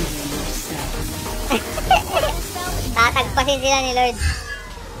changing yourself. Tatagpasin sila ni Lord.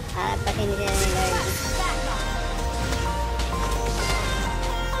 Tatagpasin sila ni Lord.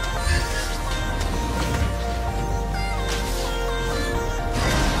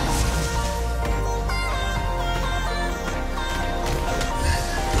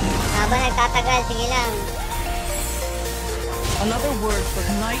 Habang nagtatagal, sige lang. Another word for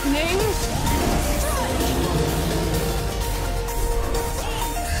lightning?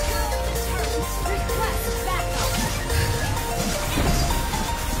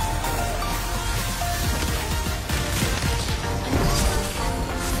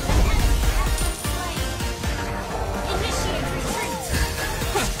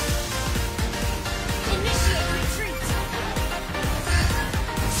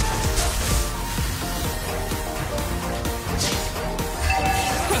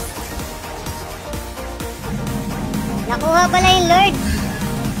 Nakuha pala yung Lord.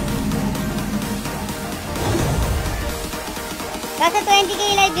 Kasi 20k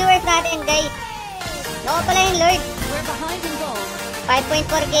live viewers natin, guys. Nakuha pala yung Lord. We're behind in gold.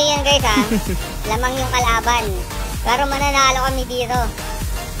 5.4k yan, guys, ha. Lamang yung kalaban. Pero mananalo kami dito.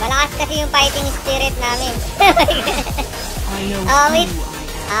 Malakas kasi yung fighting spirit namin. Awit.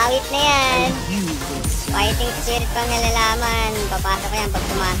 Awit na yan. Fighting spirit pang nalalaman. Papasok yan. Pag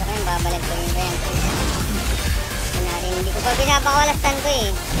pumasok yan, babalik ko yun. Hindi ko pa pinapakawalastan ko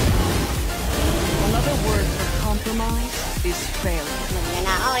eh. Another word for compromise is failure.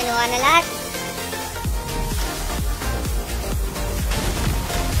 Magnanakaw, kinuha na lahat.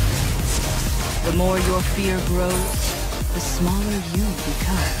 The more your fear grows, the smaller you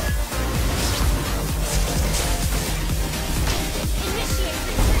become.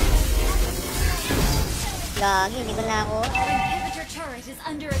 Gagi, hindi ko na ako. Our inhibitor turret is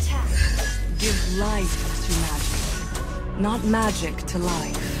under attack. Give life to magic, not magic to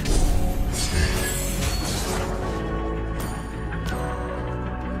life.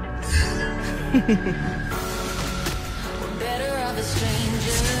 Better of a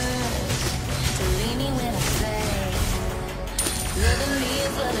stranger to leave me when I say loving me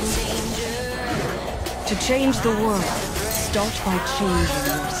is loving danger. To change the world, start by changing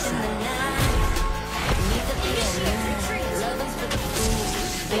yourself.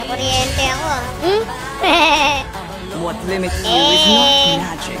 May kuryente ako ah. What limits you is not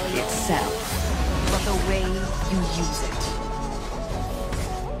magic itself, but the way you use it.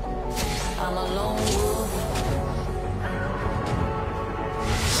 I'm a lone wolf.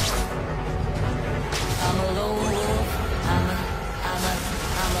 I'm a lone wolf. I'm a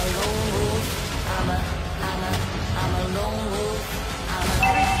lone wolf. I'm a lone wolf. I'm a lone wolf.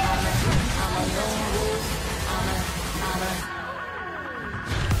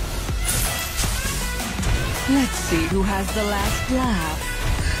 Let's see who has the last laugh.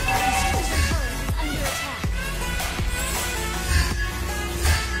 Under attack.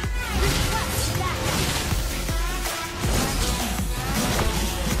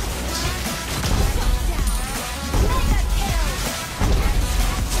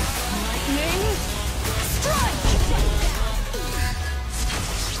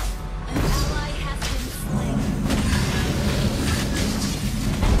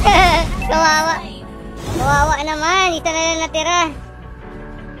 Kawawa. Kawawa naman. Isa na lang natira.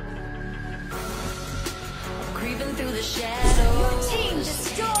 Creeping through the shadows. Team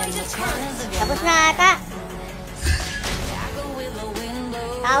destroyed a turret. Tapos na ata.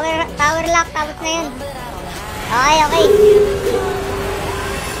 Tower lock. Tapos na yun. Okay, okay.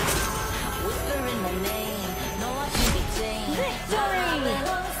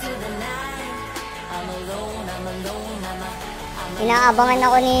 Inaabangan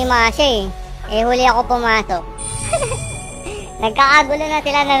ako ni Masha eh. Eh huli ako pumasok. Nagkakagulo na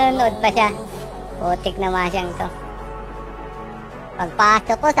sila, nanonood pa siya. Putik na Masyang to.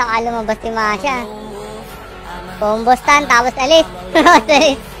 Pagpasok ko, saka lumabas si Masha. Pumbostan, tapos alis.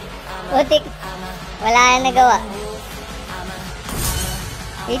 Putik. Wala na nagawa.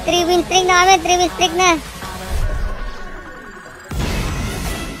 May 3 win streak na kami, 3 win streak na.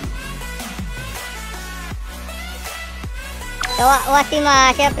 Kawawa si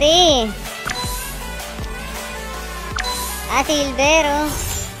Masha, pre. Silver, oh.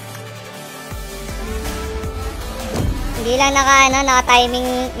 Hindi lang naka-timing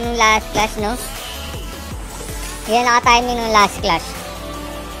nung last clash, no? Hindi lang naka-timing nung last clash.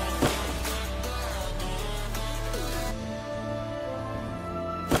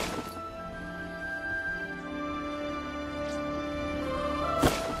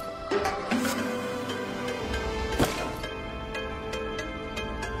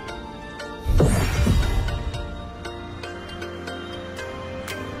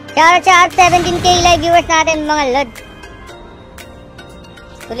 Shout 17k live viewers natin mga lord.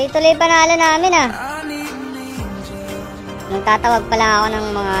 Tuloy-tuloy panalo namin ah. Nung tatawag pala ako ng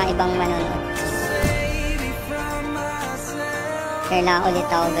mga ibang manonood. Share lang ulit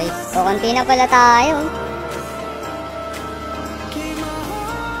ako guys. O konti na pala tayo.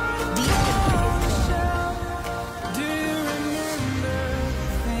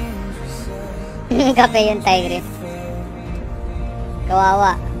 Kape yung Tigris.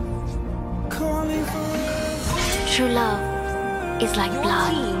 Kawawa. True love is like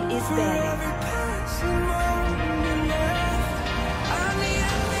blood. Is there?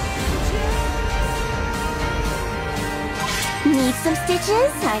 Need some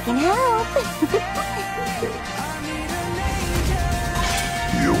stitches? I can help.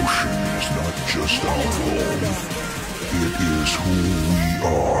 The ocean is not just our home. It is who we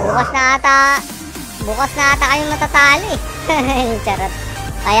are. Bukas na ata. Bukas na ata kayong matatalo eh. Charot.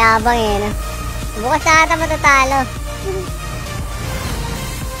 Kayabang eh, no? Bukas na ata matatalo.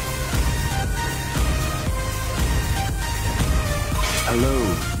 Hello,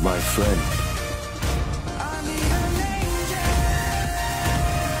 my friend.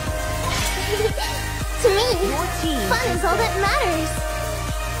 To me, fun is all that matters.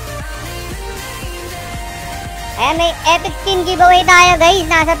 Ayan, may epic skin giveaway tayo guys.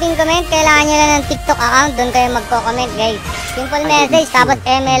 Nasa pin comment. Kailangan nyo lang ng TikTok account. Doon kayo magko-comment guys. Simple message. Tapos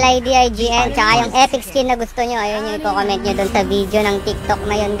MLIDIGN. Tsaka yung epic skin na gusto nyo. Ayun yung i-comment nyo doon sa video ng TikTok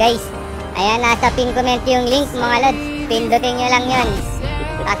na yun guys. Ayan, nasa pin comment yung link mga lods. Pindutin nyo lang yun.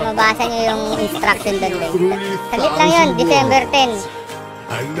 Tapos mabasa nyo yung instruction doon guys. Saglit lang yun. December 10.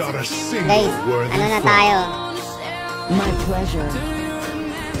 Guys, ano na tayo? My pleasure.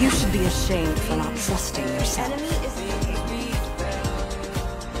 You should be ashamed for not trusting yourself.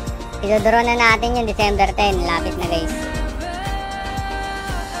 Idodoro na natin yung December 10. Lapit na guys.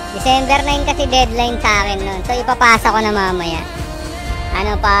 December 9 kasi deadline sa akin nun. So ipapasa ko na mamaya.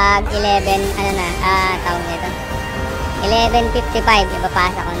 Ano pag 11, ano na, tawag nito. 11:55,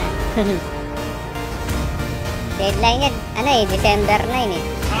 ipapasa ko na. Deadline yan, ano eh, December 9 eh.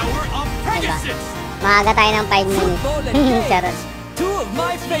 Diba? Maaga tayo ng 5 minutes. Charot. Two of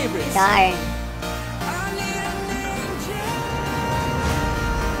my favorites. Char.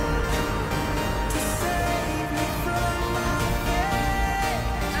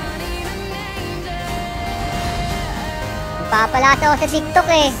 Papalasa ako sa TikTok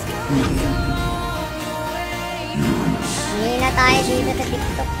eh. Hindi na tayo dito sa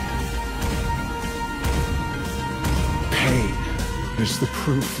TikTok. Pain is the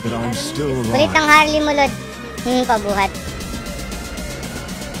proof that I'm still Kulit alive. ng Harley mo, Lord. Pabuhat.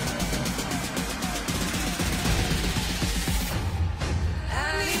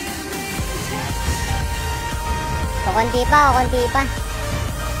 Konti pa, konti pa.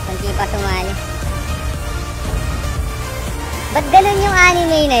 Konti pa sumali. Ba't ganun yung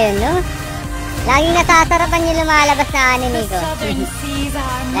anime na yun, no? Laging nasasarapan yung lumalabas na anime ko.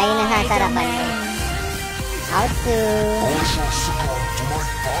 Laging nasasarapan ko. How to...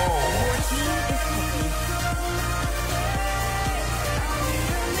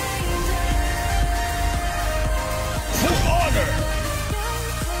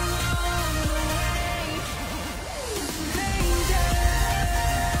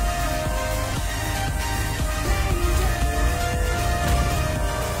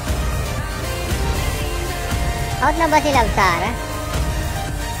 Out na ba si Love Sarah?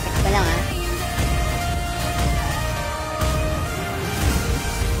 Check ko lang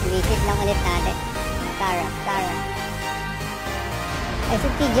Visit lang ulit natin. Sarah. Ay,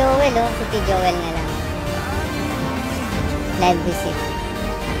 si Joel Si Joel na lang. Live visit.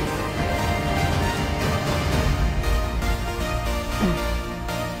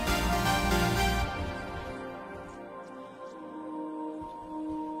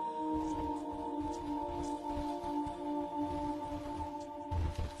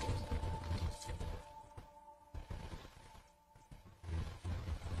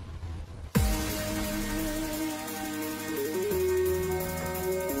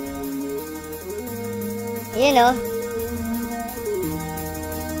 Yun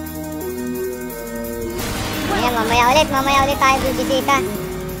Ayan, mamaya ulit tayo bibisita.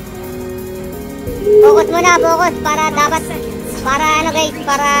 Focus muna, para dapat, para ano guys,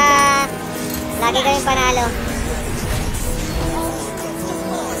 para lagi kayong panalo.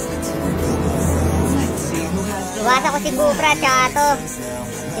 Iwasa ko si Bufra, tsaka to,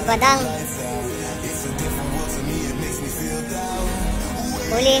 si Badang.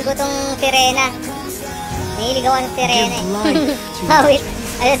 Huliin ko tong sirena. Nahilig ako ng sirena eh. Wait.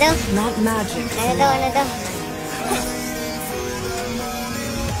 Ano to? Not magic. Ano to?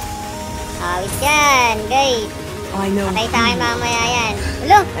 Awit yan, guys. Patay sa akin mamaya yan.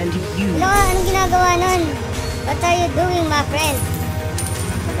 Ulo! Anong ginagawa nun? What are you doing, my friend?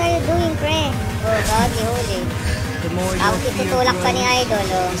 What are you doing, pre? Oh, gagi, huli. Tapos itutulak pa ni Idol,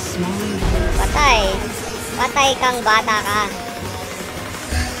 Patay. Patay kang bata ka.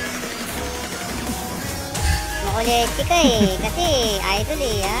 Makuleti ka eh. Kasi Idol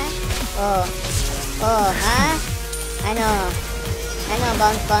eh, ha? Ha? Ano,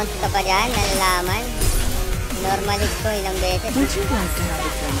 bounce ka pa dyan? Nalalaman? Normalist ko ilang beses. Would you like to have a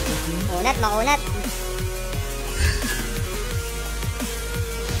drink with me? Makunat.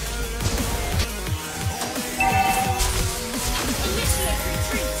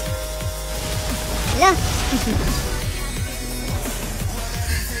 Hala!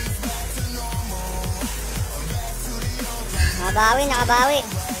 Nakabawi.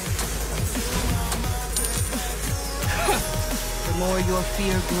 more your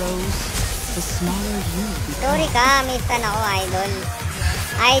fear grows, the smaller you become. Sorry ka, may stan ako, idol.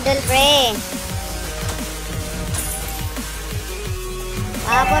 Idol, pre.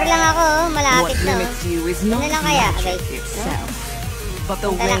 Vapor lang ako, malapit What na. limits you is not Ano lang kaya, magic guys? itself, but the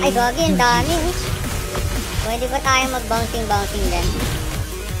way Ay, gagi, ang you dami. use it. Pwede ba tayo mag-bouncing dyan?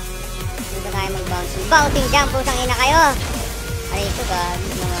 Pwede ba tayo mag-bouncing? Bouncing dyan, pusang ina kayo! Aray ito, gagi,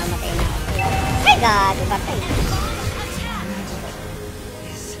 mamamatay na ako. Ay, gagi, patay.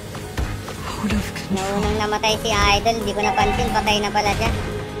 Out of control. Naunang namatay si Idol, hindi ko napansin, patay na pala dyan.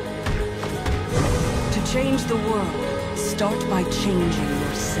 To change the world, start by changing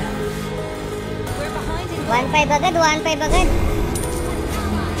yourself. We're behind in 1-5 agad, 1-5 agad.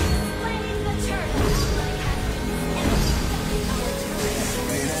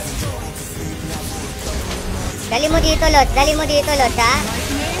 Dali mo dito, Lot, ha?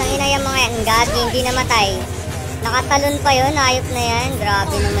 Tangina yung mga yan, gagi, hindi namatay. Nakatalon pa yun, ayop na yan.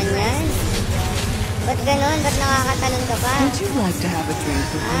 Grabe naman yan. Ba't ganun? Ba't nakakatalon ka pa? Would you like to have a drink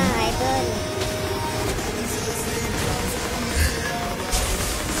with me? Idol.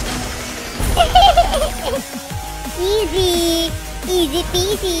 Easy! Easy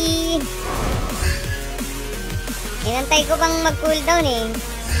peasy! Inantay ko pang mag-cooldown eh.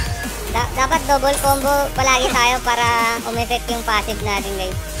 Dapat double combo palagi tayo para umeffect yung passive natin,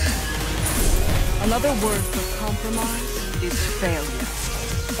 guys. Another word for compromise is failure.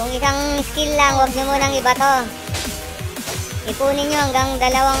 Kung isang skill lang, huwag nyo munang iba to. Ipunin nyo hanggang 2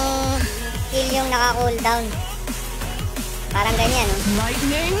 skill yung naka-cooldown. Parang ganyan, no?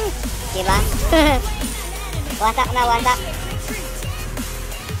 Lightning? Diba? Wasak na, wasak.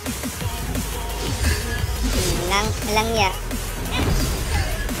 Lang ya.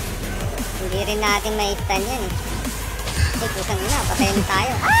 Hindi rin natin ma-stun yan eh. Ay, pusang ina, patayin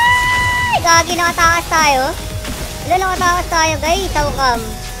tayo. Ay! Gagi, nakatakas tayo. Wala, nakatakas tayo, guys. Tawkam.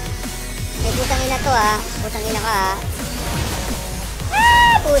 Ay, pusang ina to, ha. Pusang ina ka, ha.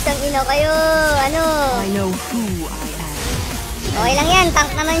 Ah! Pusang ina kayo. Ano? I know who I am. Okay lang yan,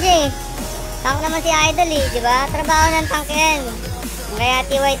 tank naman siya eh. Tank naman si Idol eh, di ba? Trabaho ng tank yan. Kaya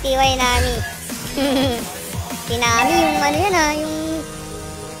tiway-tiway nami. Si Nami, yung ano yan ha,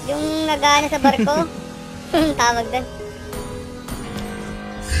 yung nagana sa barko. Tawag doon.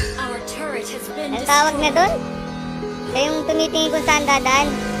 Our turret has been Ang tawag na doon? Siya yung tumitingin kung saan dadaan.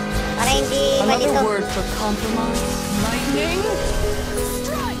 Para hindi Another malito. word for compromise? Lightning?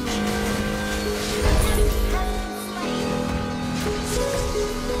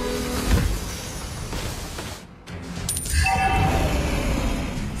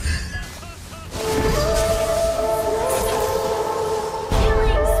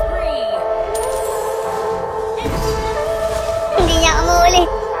 killing spree. Hindi niya ako mauli.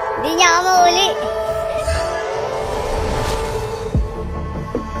 Hindi niya ako mauli.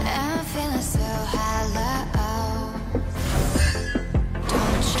 I'm feeling so hollow.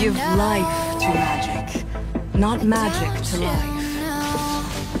 Don't you Give know? life to magic, not magic to life.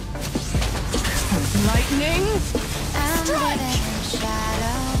 Lightning? I'm living in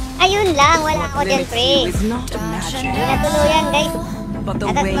shadow. Ayun lang, wala ako What dyan, limits pre. you is not magic, Hindi na tuluyan, guys. but the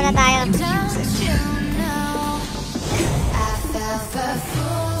Atas way muna tayo. you use Don't it. you know? I fell for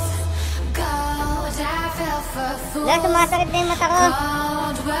fools gold. I fell for fools Wala, sumasakit na yung mata ko.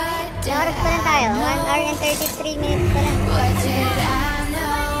 gold. What did Oras pa lang tayo. 1 hour and 33 minutes pa lang. What did I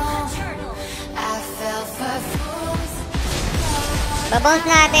know? I fell for fools. Babounce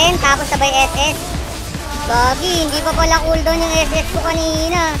natin, tapos sabay SS. Gagi, hindi pa pala cooldown yung SS ko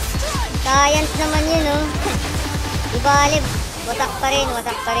kanina. Science naman yun, oh. Di bali, wasak pa rin,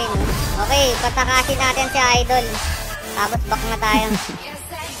 wasak pa rin. Oh. Okay, patakasin natin si Idol. Tapos back na tayo.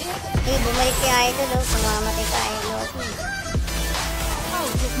 Okay, bumalik si Idol, oh. Pumamatay tayo, Loki.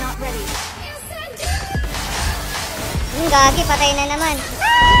 Ult is not ready. Yung gagi, patay na naman.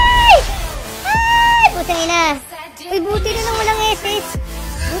 Ay! Ay! Pusang ina. Uy, buti na lang walang SS.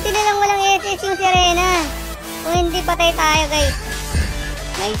 Buti na lang walang SS yung sirena. Kung hindi, patay tayo, guys.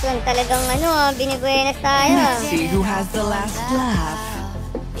 Nice one, talagang ano ah, binibuenas tayo ah. See who has the last laugh.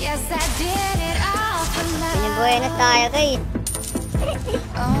 Yes, I did it all for love. Binibuenas tayo, guys.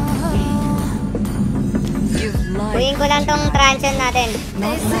 Give life, Buhin ko lang tong transient natin. not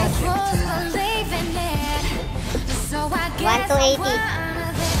They say magic to fools life. believe in it, so I 1 guess to I'm 80. one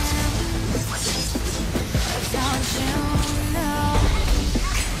of them. Don't you know?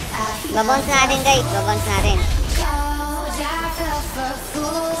 Babounce natin, guys. Babounce natin. Gold, I fell for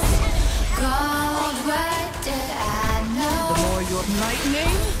fools. Gold, what did I know? The more your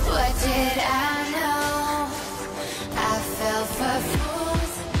lightning, What did I know? I fell for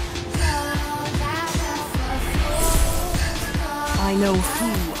fools. Gold, I fell for fools. know who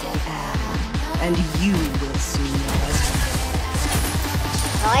I am, and you will soon know as well.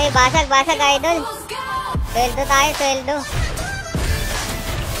 Okay, basag, idol. Sweldo tayo, sweldo.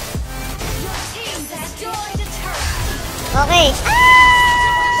 Okay.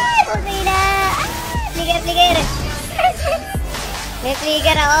 Putay na. Flicker. May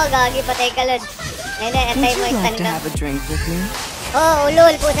flicker ako. Gagi, patay ka, Lord. Would you like to have a drink with me? Oh,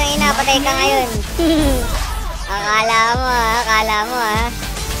 ulol. Pusang ina, patay ka ngayon. Akala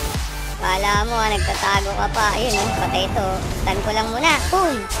mo, nagtatago ka pa. Ayun, patay to. Tan ko lang muna.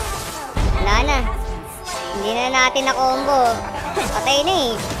 Boom! Wala na. Hindi na natin na combo. Patay na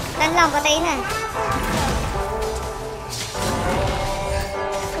eh. Tan lang, patay na.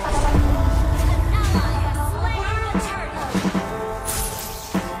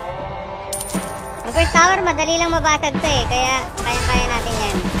 Ang first tower, madali lang mabasag to eh. Kaya, kaya natin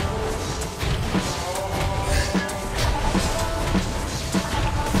yan.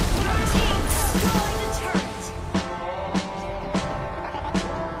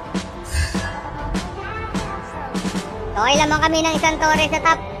 Okay, lamang kami ng isang torre sa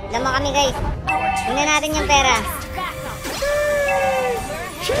top. Lamang kami, guys. Tingnan natin yung pera.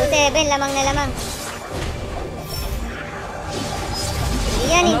 2-7, lamang na lamang.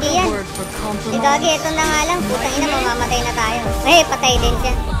 Hindi yan. Si Gagi, ito na nga lang. Putang ina, mamamatay na tayo. Eh, patay din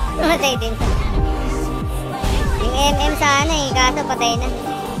siya. Yung MM sana eh, kaso patay na.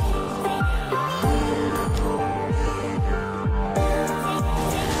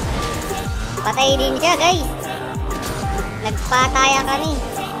 Patay din siya, guys. Nagpatayan kami.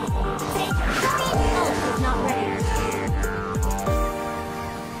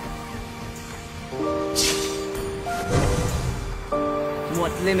 What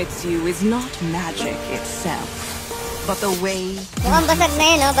limits you is not magic itself, but the way. Mukhang basag na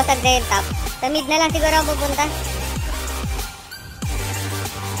yun, oh. Basag na yung top. Sa mid na lang siguro ang pupunta.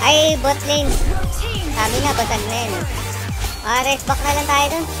 Ay, bot lane. Sabi nga, basag na yun. Rest back na lang tayo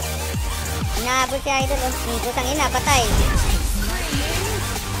dun. Inaabot si idol, oh. Putang ina, patay.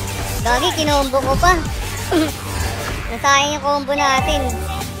 Gagi, kinombo ko pa. Nasayang yung combo natin.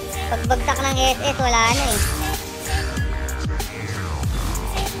 Pagbagsak ng SS, wala na eh.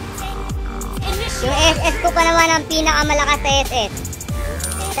 Yung SS ko pa naman ang pinakamalakas sa SS.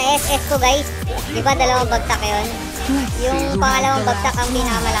 Sa SS ko, guys, di ba dalawang bagsak yun? Yung pangalawang bagsak ang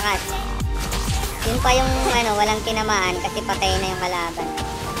pinakamalakas. Yun pa yung walang tinamaan kasi patay na yung kalaban.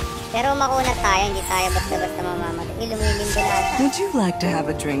 Pero makunat tayo, hindi tayo basta-basta mamamatay. Lumilindol ata. Would you like to have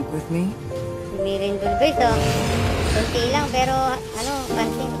a drink with me? Lumilindol, guys, oh. Kunti lang, pero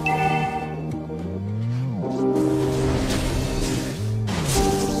pansin.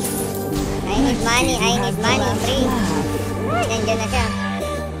 I need money, free. Nandiyan na siya.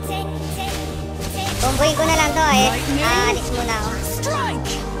 Comboin ko na lang to eh. Alis muna ako.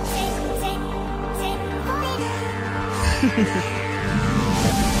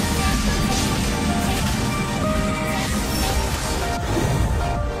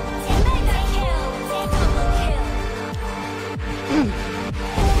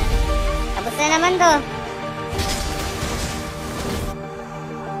 Tapos na naman to.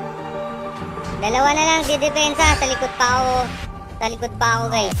 Dalawa na lang didepensa. Sa likod pa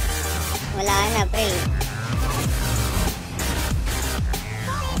ako, guys. Wala na, pre.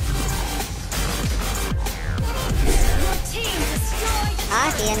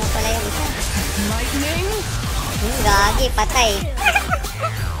 Si ano pala yung isa. Gagi, patay.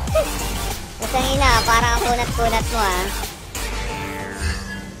 Pusang ina, parang ang kunat-kunat mo, ah.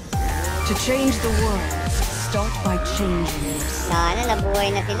 To change the world, start by changing yourself. Nabuhay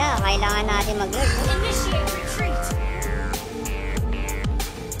na sila. Kailangan natin mag-lurk. Initiate retreat.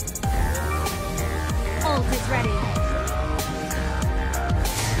 Ult is ready.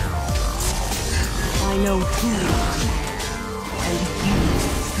 I know who you are, and you.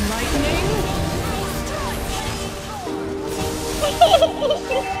 Lightning.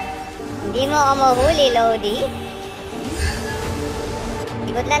 Hindi mo ako mahuli, Lodi.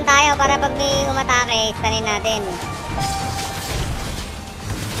 Ikot lang tayo para pag may umatake, stanin natin.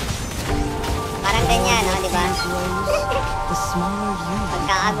 Parang ganyan, no? Diba?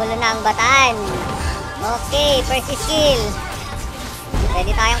 Pagkakagulo na ang bataan. Okay, first skill.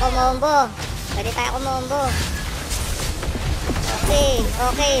 Pwede tayong kumombo.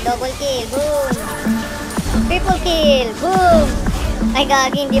 Okay, double kill. Boom. Triple kill. Boom. Ay,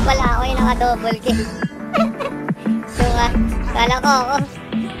 gagi, hindi pala ako yung naka-double kill. So nga, kala ko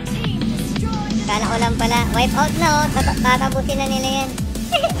lang pala. Wipe out na, oh. Tatapusin na nila yan.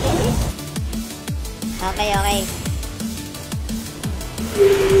 Okay.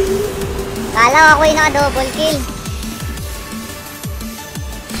 Kala ko ako yung naka-double kill.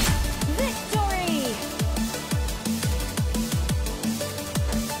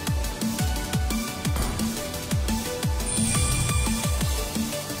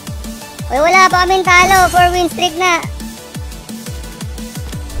 Uy, wala pa kaming talo. 4 win streak na.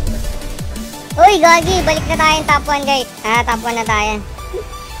 Uy, gagi. Balik na tayong top 1, guys. Top 1 na tayo.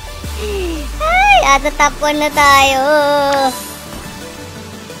 Ay, ato top 1 na tayo.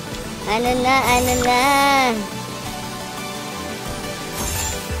 Ano na.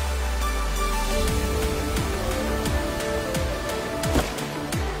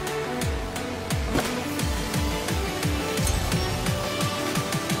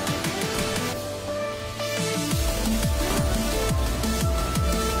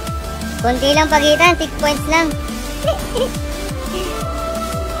 Kunti lang pagitan, 6 points lang.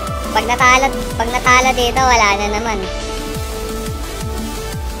 Pag natalo dito, wala na naman.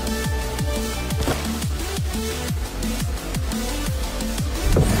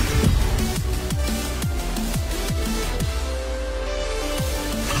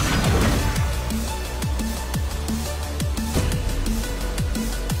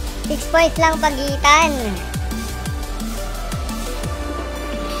 Six points lang pagitan.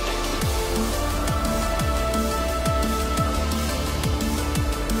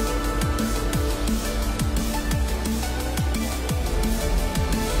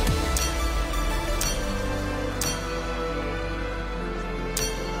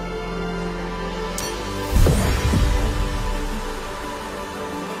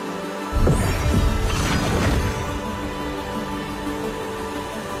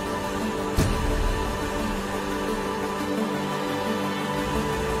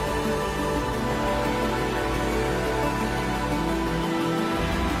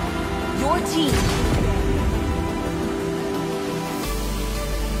 Your team.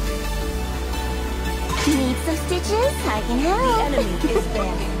 Need some stitches? I can help. The enemy is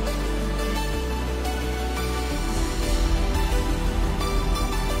banning.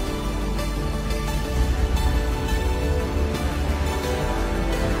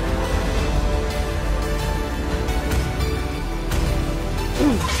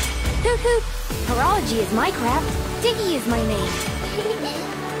 Hoot hoot. Horology is my craft. Diggy is my name.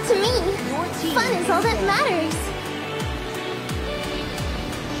 To me, fun is all that matters.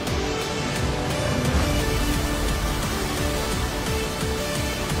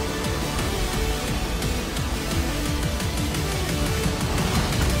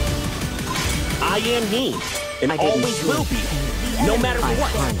 I am me, and always will be, no matter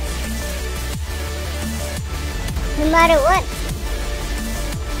what. No matter what.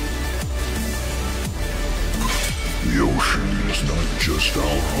 The ocean is not just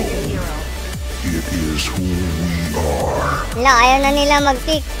our home. It is who we are. Wala, ayaw na nila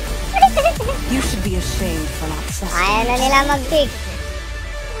mag-pick. You should be ashamed for not trusting. Ayaw na nila mag-pick.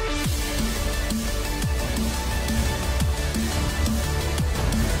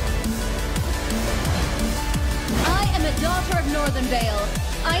 I am a daughter of Northern Vale.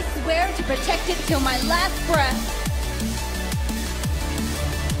 I swear to protect it till my last breath.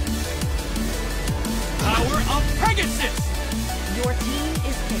 Power of Pegasus! Your team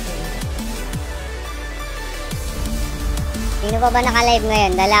is picking. Sino pa ba naka-live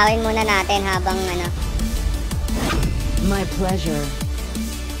ngayon? Dalawin muna natin habang ano. My pleasure.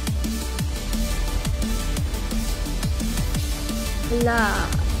 Wala.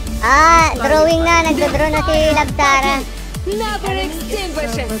 Drawing na. Nagdo-draw na si Labtara. Never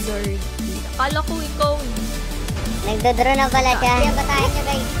extinguishes. Akala ko ikaw. Nagdo-draw na pala siya. Yan, batayan nyo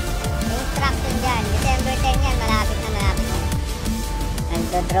guys. Instruction dyan. December 10 yan. Malapit na.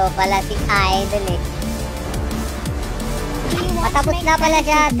 Nagdo-draw pala si Idol eh. Matapos na pala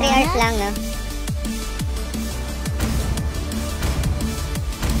siya. 3 hours lang, no?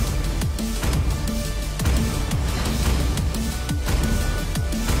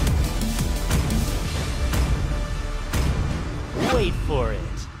 Wait for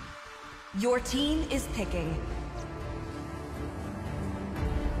it. Your team is picking.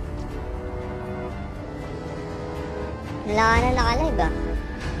 Wala ka na naka-live ah.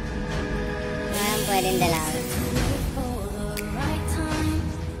 Ngayon pwedeng dalawin.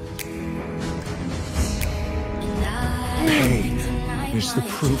 Pain is the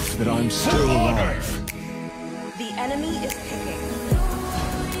proof that I'm still alive. The enemy is picking.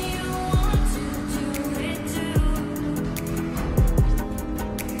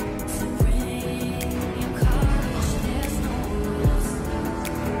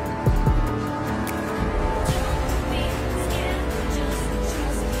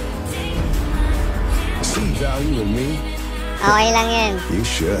 See value in me? Okay lang yan. You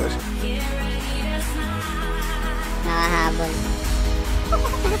should. Nakahabol.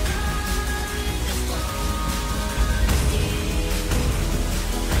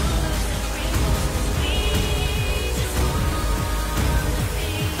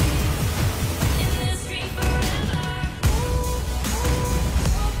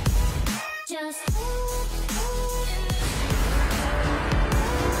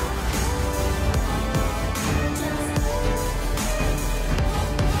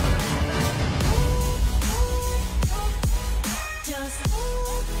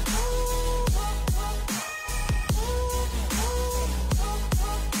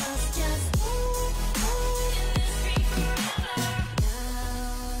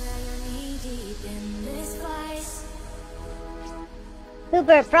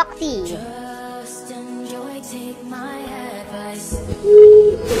 Super Proxy. Just enjoy, take my advice.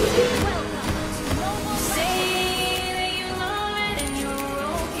 Say that you love it and you're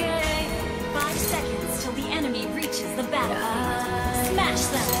okay. 5 seconds till the enemy reaches the battlefield.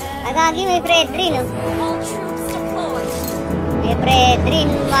 Smash them. Agagi, may Fredrin, no? All troops deployed. May Fredrin,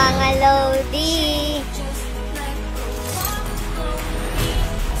 mga Lodi.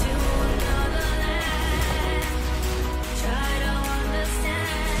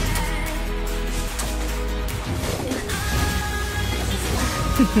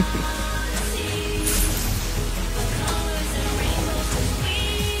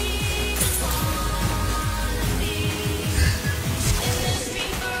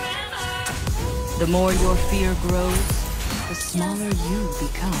 The more your fear grows, the smaller you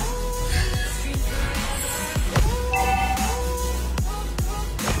become.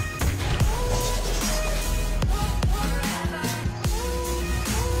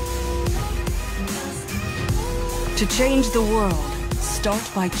 To change the world, start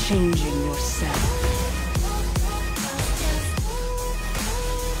by changing yourself.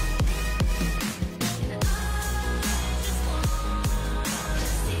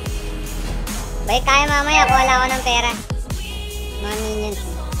 Balik tayo mamaya kung wala ako ng pera. Mga minions.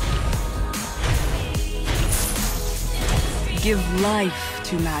 Give life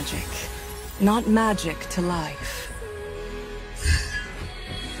to magic, not magic to life.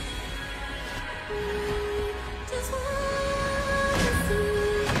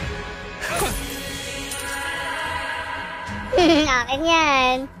 Akin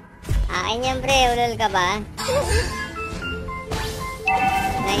yan. Akin yan, pre. Ulol ka ba?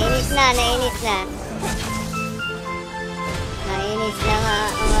 Nainis na, nainis na. Nainis na nga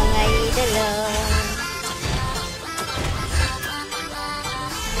ang mga idolo.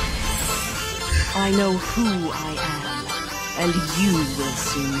 I know who I am, and you will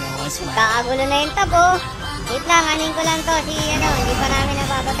soon know as well. Kakagulo na yung tabo. Wait lang, anin ko lang to. Si ano, hindi pa namin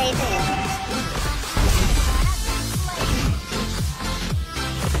napapatay ito eh.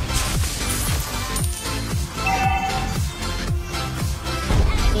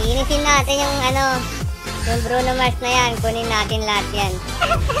 Iinisin natin yung ano, yung Bruno Mars na yan. Kunin natin lahat yan.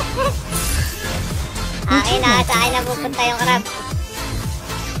 Akin na, sa akin na pupunta yung crab.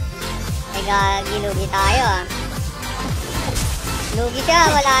 Ay gagi, lugi tayo ah. Lugi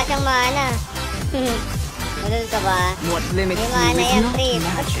siya, wala siyang mana. Ulol ka ba? May mana yan, pre.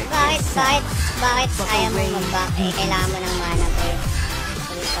 Bakit ayaw mo mag-back? Eh, kailangan mo ng mana, pre.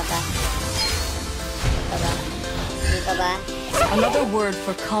 Ulol ka ba? Dito ba? Another word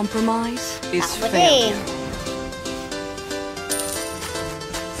for compromise is Takbo failure.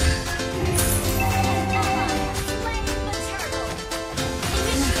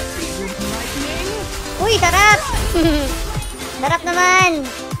 Uy, sarap! Sarap naman!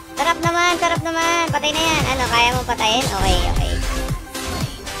 Sarap naman, sarap naman! Patay na yan. Ano, kaya mo patayin? Okay, okay.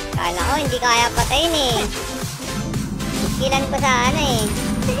 Kala ko, hindi kaya patayin eh. Ilan ko sa ano eh.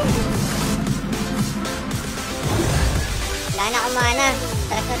 Wala na akong mana.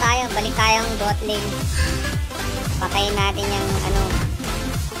 Taras na tayo. Balik tayong bot lane. Patayin natin yung ano,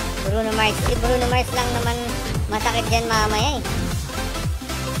 Bruno Mars. Si Bruno Mars lang naman masakit dyan mamaya eh.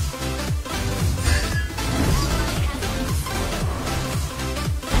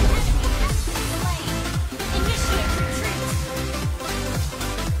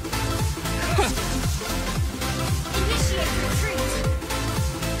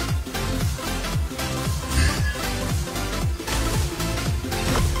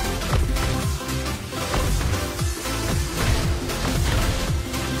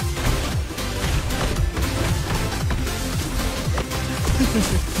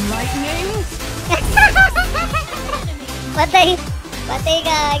 Lightning? Patay! Patay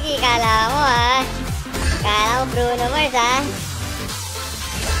gagi! Kala mo ha? Kala mo Bruno Mars ha?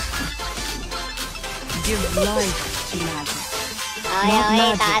 Give life to magic. Okay,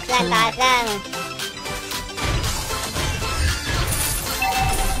 okay. Taas lang, taas lang.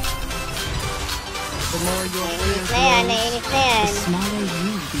 The more your Nainis na yan, nainis na yan. the smaller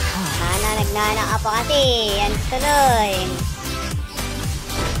you become. Sana nagnana ka pa kasi. Yan tuloy.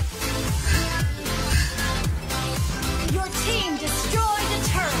 Your team destroyed a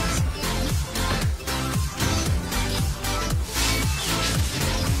turret.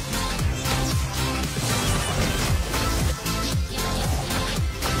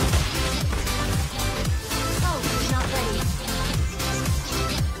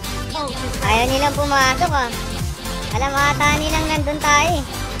 Ayaw nilang pumasok ah. Alam ata nilang nandun tayo eh.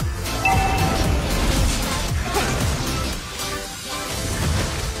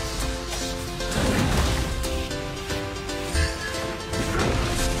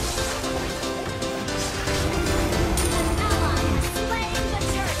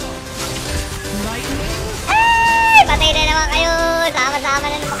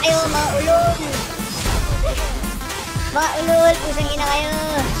 Ba, ulul, pusang ina kayo.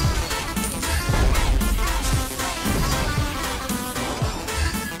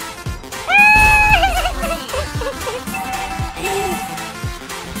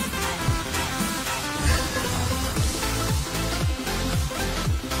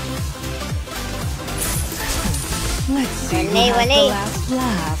 Let's see who has the last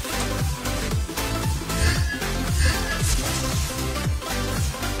laugh.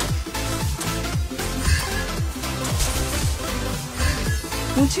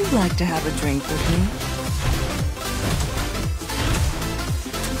 Would you like to have a drink with me?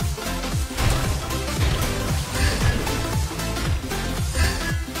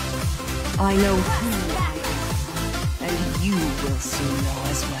 I know who I am, and you will soon know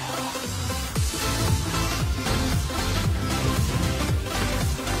as well.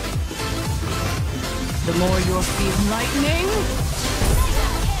 The more your feet lightning,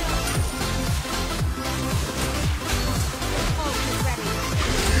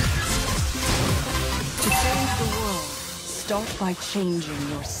 to change the world, start by changing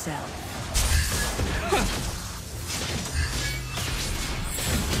yourself.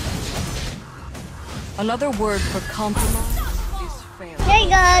 Another word for compromise is fair. Ay,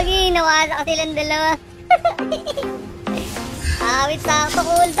 gagi! Nawasak silang dalawa. Awit sakto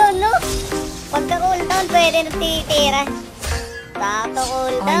cooldown, no? Pagka cooldown, pwede na titira. Sakto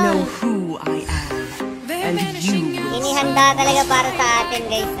cooldown. I know who I am, and you will. Inihanda talaga para sa atin,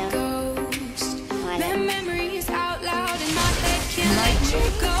 guys, no? Wala.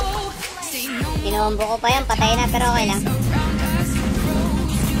 Kinombo ko pa yan, patay na, pero okay lang.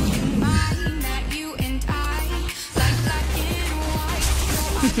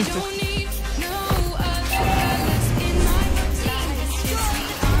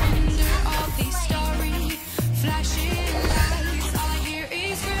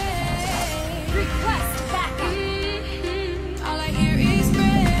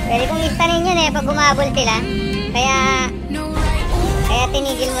 Pwede kong istanin yun pag gumabol sila. Kaya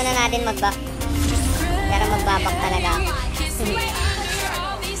tinigil muna natin mag-back. Pero mag-back talaga ako.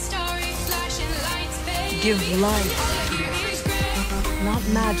 Give life, not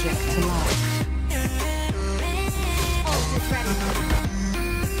magic to life.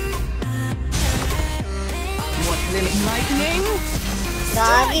 What limit lightning?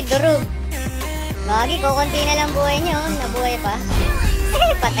 Gagi, durug. Gagi, kukunti na lang buhay nyo. Nabuhay pa.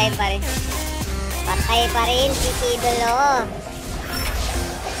 Patay pa rin. Patay pa rin si Idolo.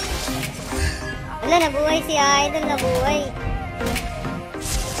 Wala, nabuhay si Idol. Nabuhay.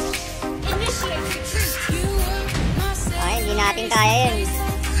 Ay, hindi natin kaya yun.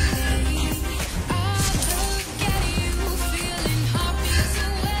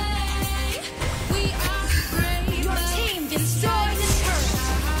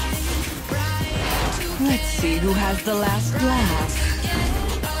 Let's see who has the last laugh.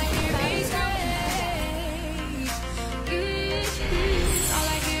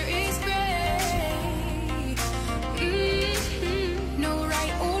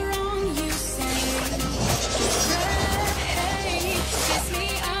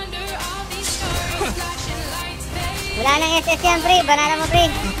 Wala nang SS yan, pre. Banana mo, pre.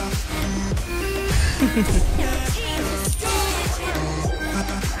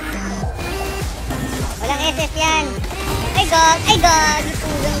 Walang SS yan. Ay, gag. Ay, gag.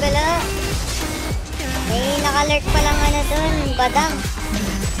 Pulang gala. May naka-alert pa lang ano dun. Badang.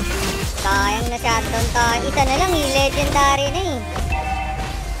 Sayang na shutdown tayo. Isa na lang, legendary na eh.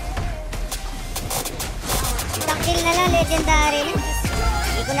 Isang kill na lang, legendary na.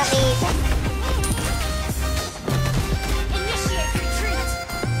 Hindi ko nakita.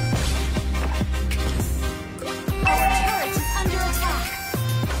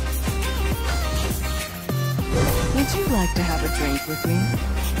 Would you like to have a drink with me?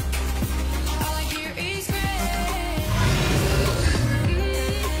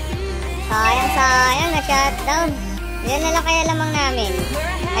 Sayang na shutdown. Yan na lang kaya lamang namin.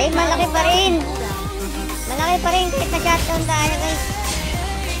 Ay, malaki pa rin. Malaki pa rin kahit na shutdown tayo, guys.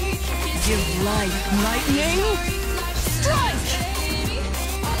 Give life lightning. Strike!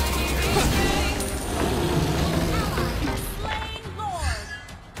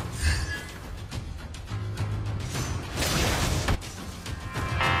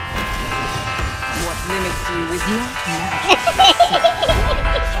 What limits you is not magic.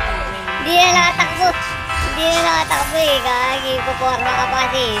 Hindi na nakatakbo. Hindi na nakatakbo eh. Gagi, puporma ka pa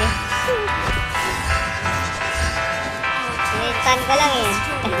kasi eh. Sinistan ko lang eh.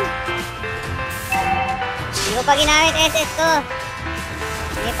 Hindi ko pa ginamit SS ko.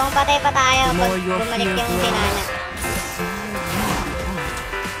 Hindi pang patay pa tayo pag bumalik yung sinana.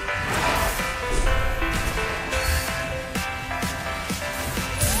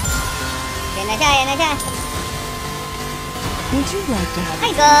 na siya, yan na siya. Would you like to have...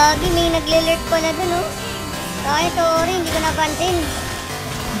 Ay, gagi, may nagle-lurk pala dun, oh. Sorry, hindi ko napansin.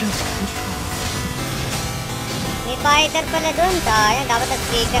 May fighter pala dun. Sayang, dapat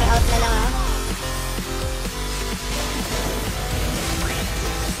nag-flicker out na lang, oh.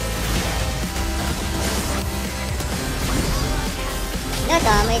 Na,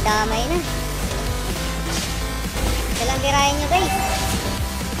 damay-damay na. Ito lang tirahin nyo, guys.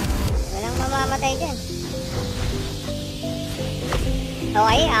 Walang mamamatay dyan.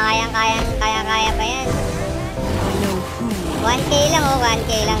 Okay, kaya pa yan. 1k lang, oh.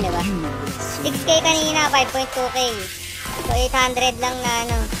 1k lang, diba? 6k kanina, 5.2k. So, 800 lang na,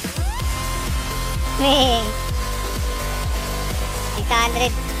 ano.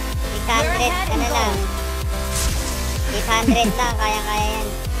 600, ano lang. 800 lang, kaya yan.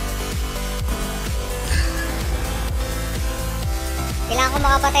 Kailangan ko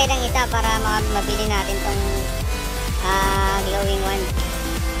makapatay ng isa para mabili natin tong glowing one.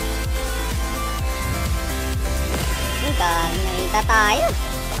 Nakita tayo.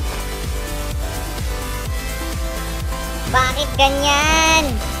 Bakit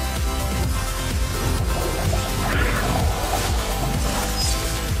ganyan?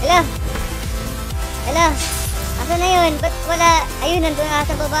 Hello? Asa na yun? Ba't wala? Ayun, nandun nga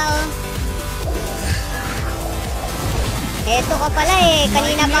sa baba, oh. Eto ka pala, eh.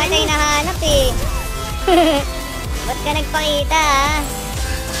 Kanina pa kita hinahanap, eh. Ba't ka nagpakita, ha?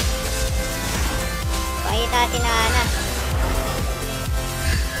 Pakita tinana.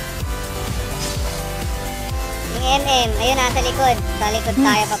 Yung MM, ayun, nasa likod. Sa likod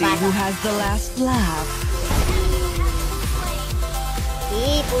tayo papasok. Who has the last laugh?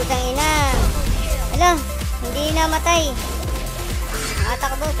 Putang ina. Hala, hindi namatay.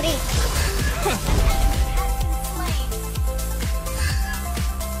 Nakatakbo, pre.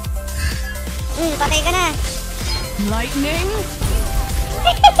 Patay ka na. Lightning?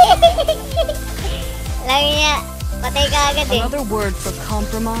 Lagi niya, patay ka agad, eh. Another word for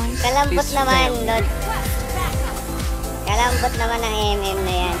compromise. Kalambot naman, Lord. Kalambot naman ang MM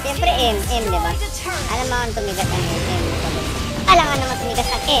na yan. Siyempre MM, diba? Alam mo kung tumigas ang MM. Alam nga naman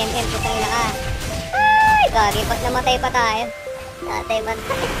tumigas ang MM. Putang ina ka. Ay, gagi. Pag namatay pa tayo. Natay pa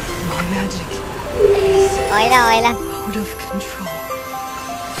tayo. My magic. Okay lang. Out of control.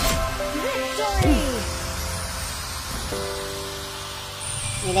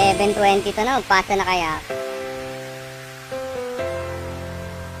 11:20 to na. Magpasa na kaya.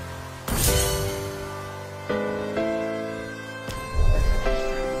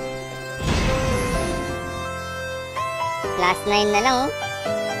 Last 9 na lang, oh.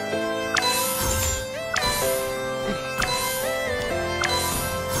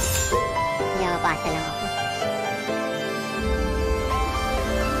 Hindi, mapasa lang ako.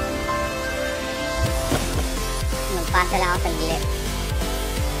 Magpasa lang ako sa gilid.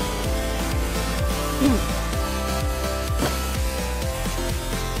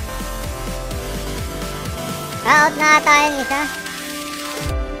 Out na ata yung isa.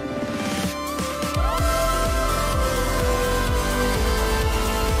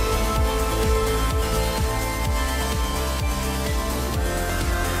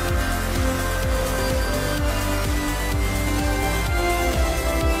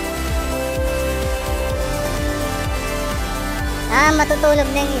 Matutulog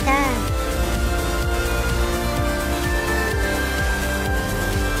na yung isa.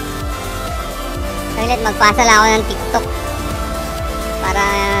 Toilet, magpasa lang ako ng TikTok para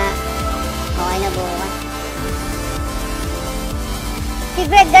okay na bukas. Si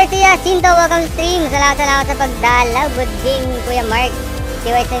Fred Garcia, Cinto, welcome stream. Salamat sa pagdalaw. Good game, Kuya Mark.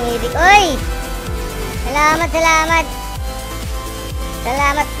 Diway sa music. Oy! Salamat.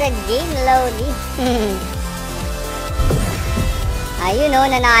 Salamat sa game, Lodi. Ayun, oh,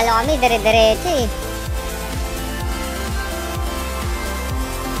 nanalo kami, dire-diretso, eh.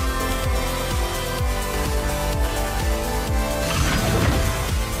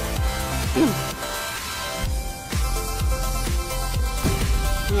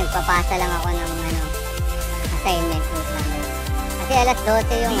 Nagpapasa lang ako ng assignment. Kasi alas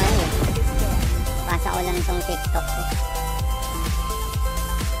 12 yung pasa ko lang itong TikTok.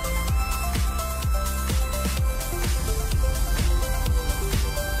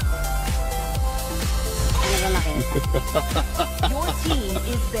 Your team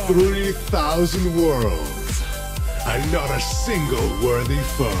is there. 3,000 worlds, and not a single worthy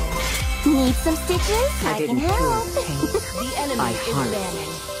foe. Need some stitches? I can help. The enemy is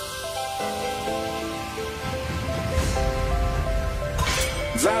banished.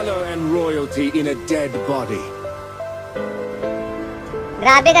 Valor and royalty in a dead body.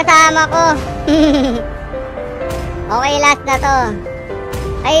 Grabe kasama ko. Okay, last na to.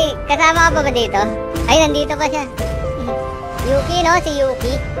 Ay, kasama ka pa ba dito? Ay, nandito pa siya. Yuki, no? Si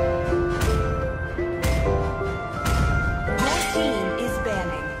Yuki. Your team is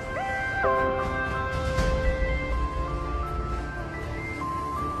banning.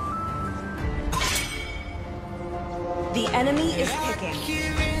 The enemy is picking.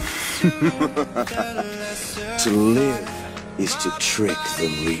 To live is to trick the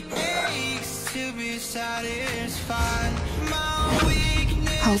Reaper.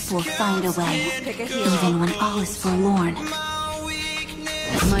 Hope will find a way, even when all is forlorn.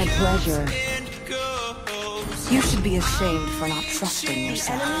 My pleasure. You should be ashamed for not trusting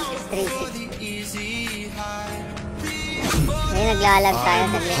yourself. Ay, naglalag tayo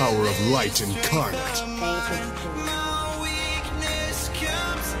sa list. Power of light incarnate.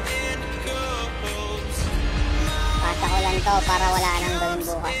 Pasa ko lang to para wala nang gawin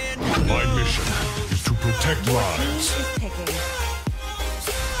bukas. My mission is to protect lives.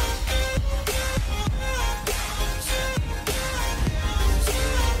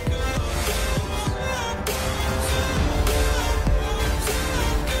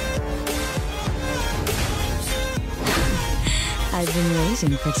 I've been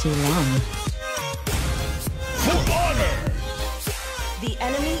waiting for too long. For honor! The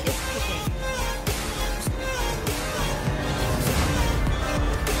enemy is picking.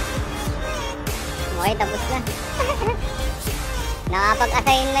 Okay, tapos na.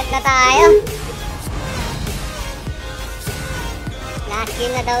 Nakapag-assignment na tayo. Last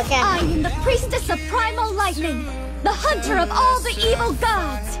kill na daw siya. I am the priestess of primal lightning, the hunter of all the evil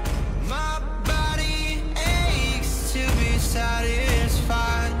gods.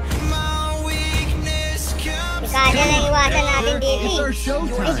 Kaya na iwasan natin dito eh.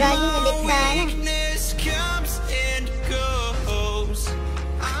 Ay, gagi, ulit sana.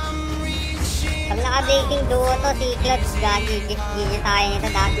 Pag naka-breaking duo to, si Clutch, gagi, gigi tayo nito.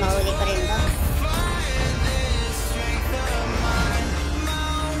 Dapat mahuli ko rin to.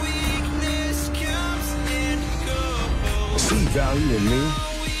 See value in me?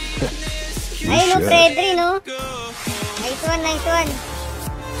 Ay, no, Fredry, no? Nice one, nice one.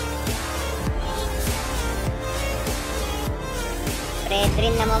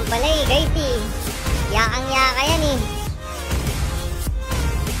 Fredrin naman pala eh, guys eh. Yakang-yaka yan eh.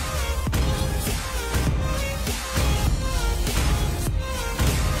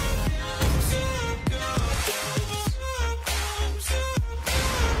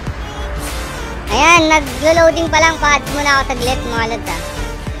 Ayan, nag-loading pa lang. Pads muna ako saglit mga lods ah.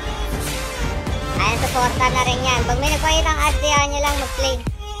 Ayan, supporta na rin yan. Pag may nagpakitang ads, yan nyo lang mag-play.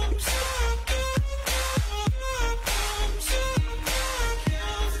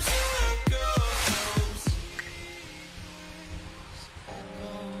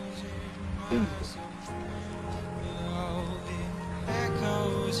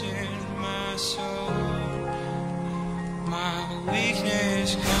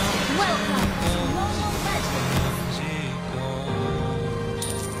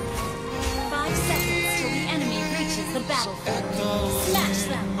 Smash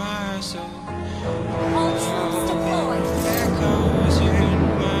them! All troops deployed!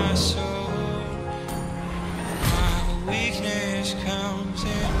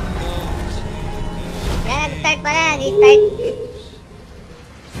 Yan, nag-start pala, nag-start.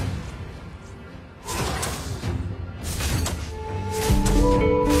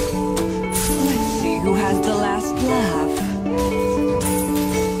 Let's see who has the last laugh.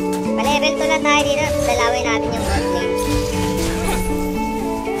 Pa-level 2 lang tayo dito. Dalawin natin yung bot lane.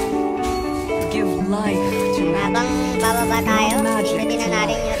 Give life to Habang bababa tayo, Magic. pwede na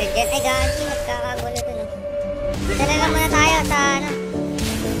natin yung regen. Ay, ganti, nagkakagulo dun. Dito na lang muna tayo sa ano.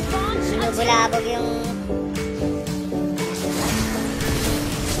 Binubulabog yung...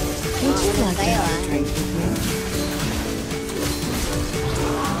 Would you like to kayo, have a drink with me?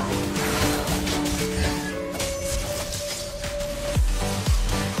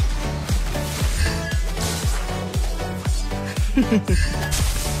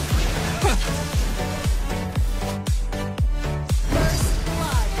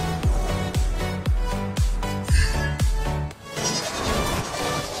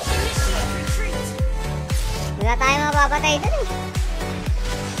 Wala tayo mapapatay dun eh.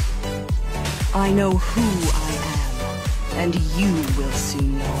 I know who I am, and you will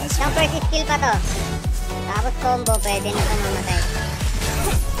soon know as Isang well. first skill pa to. Tapos combo, pwede na ito mamatay.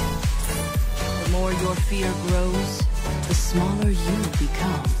 The more your fear grows, the smaller you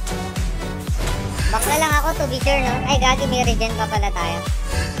become. Bakla lang ako to be sure, no? Ay, gagi, may regen pa pala tayo.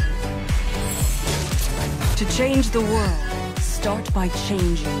 To change the world, Start by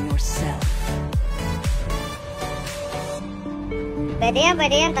changing yourself. Pwede yan.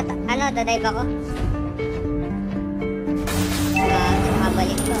 Dadive ako.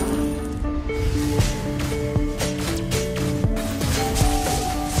 Mabalik ko.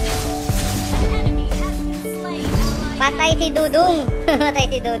 Patay si Dudong.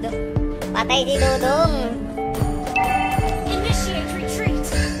 Patay si Dudong. Initiate retreat.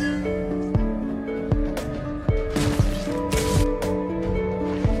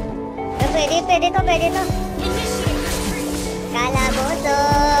 Pwede to. Kalaboso.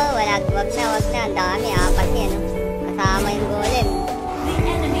 Wag na. Ang dami, apat yan. Kasama yung golem.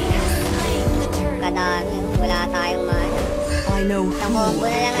 Kadami. Wala tayong mana. I know Nakombo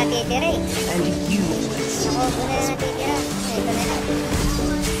na lang natitira eh. and you. Nakombo na lang natitira. Ito na lang.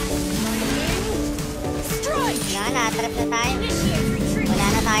 Wala na, atrap na tayo. Wala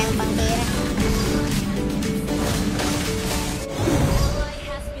na tayong pangtira.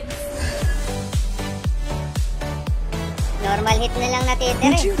 Normal hit na lang natitira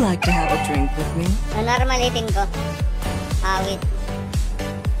Would eh. you like to have a drink with me? Normal hitin ko. Awit.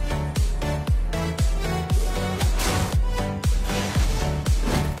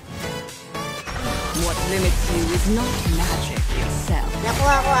 What limits you is not magic itself,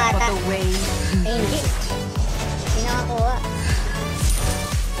 Nakuha ko but ata. the way you Hindi. Hindi nakakuha.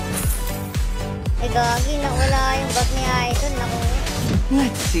 Gagi, nawala yung bag ni Idol. Nakuha.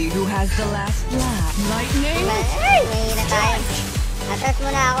 Let's see who has the last laugh. Lightning. Mahina tayo. Atras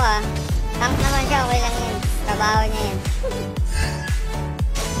muna ako ah. Tank naman siya, okay lang yun. Trabaho niya yun.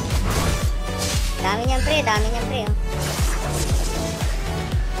 Dami niyang pre oh.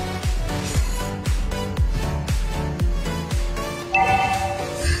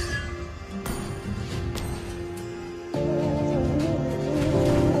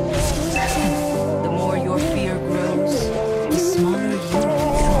 The more your fear grows, the smaller you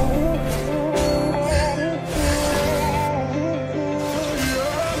become.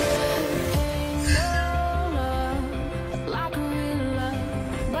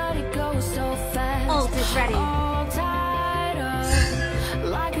 Ult is ready.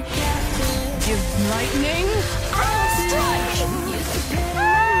 Give lightning.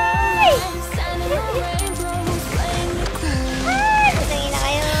 Tingin na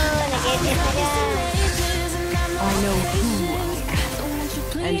kayo. Nag-edit na dyan. I know who I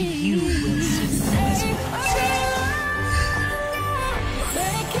am, and you will soon as well.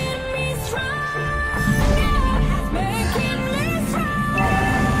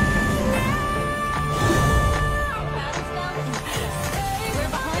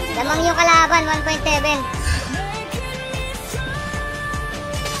 Lamang yung kalaban, 1.7.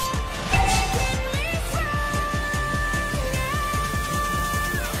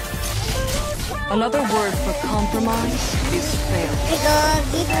 Another word for compromise is failure. Ay,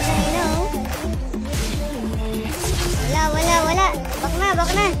 gagi pa sa ino. Wala.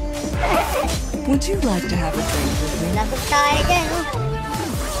 Bak na. Would you like to have a drink with me? Lagot tayo dyan, oh.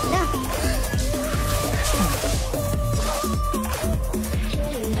 Wala.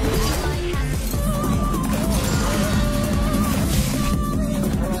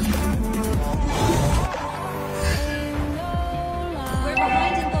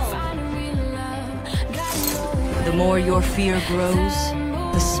 The more your fear grows,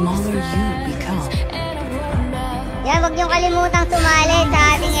 the smaller you become. Yan, huwag niyong kalimutang sumali sa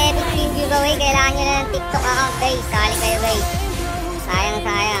ating epic stream giveaway. Kailangan nyo na ng TikTok account, guys. Sali kayo, guys.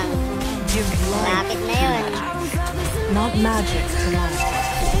 Sayang. Give life Lapit na yun. not magic to life.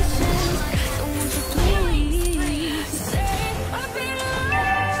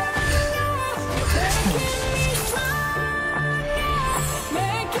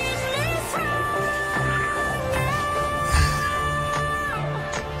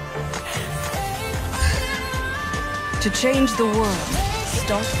 To change the world,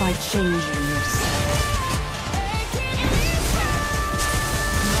 start by changing yourself.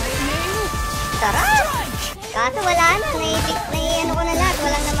 Sarap! Kaso wala na. Nai-ano ko na lahat.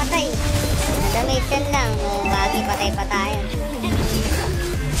 Walang namatay. Nadamitan lang. O, bagi patay pa tayo.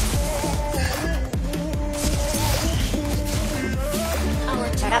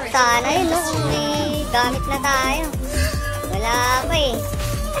 Sarap sana yun, no? Kung may gamit na tayo. Wala pa eh.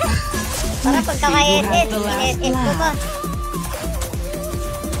 Para pagkaka-SS, in-SS ko pa.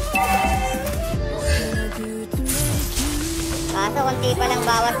 Kaso konti pa lang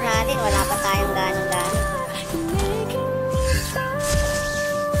bawas natin, wala pa tayong ganong-ganon.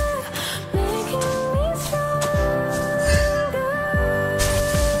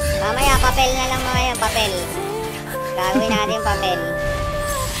 Mamaya, papel na lang mga yan, papel. Gagawin natin papel.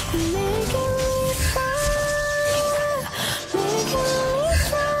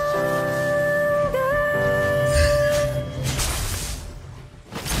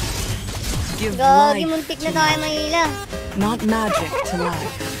 give Gagi, life muntik to na tayo magic, mahila. not magic to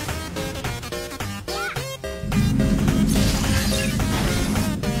life.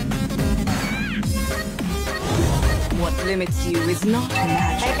 What limits you is not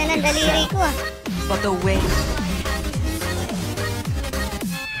magic Balik na ng daliri ko ah. but the way.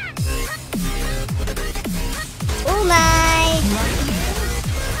 Oh my!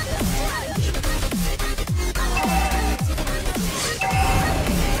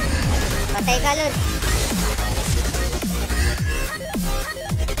 Patay ka, Lord.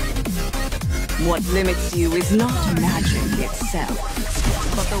 What limits you is not magic itself,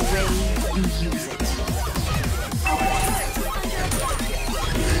 but the way you use it.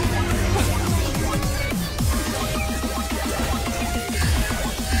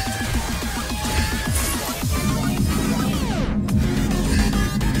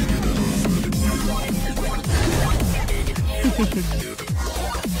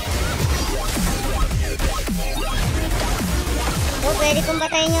 Oh, pwede kong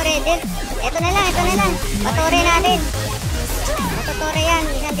batayin yung Red Death. Ito na lang, ito na lang. Matore natin. Matutore yan.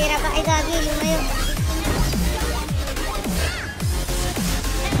 Isang tira pa. Ay, gagi. Lumayo.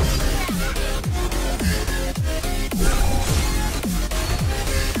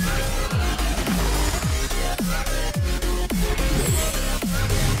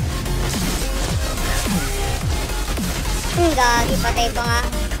 Gagi. Patay pa nga.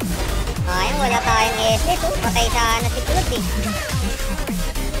 Ayun, wala tayong SS. Oh, patay sana si Kulot eh.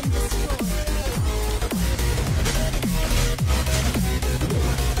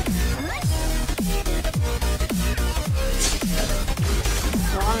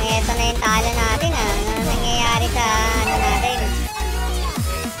 Mukhang eto na yung talo natin ah. Ano nangyayari sa ano natin?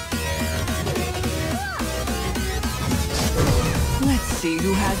 Let's see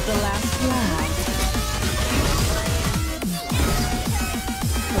who has the last laugh.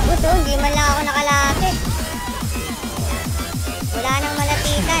 Ubus oh, hindi man lang ako nakalapit. Wala nang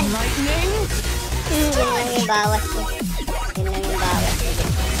malapitan. Yun lang yung bawas ko. Yun lang yung bawas ko.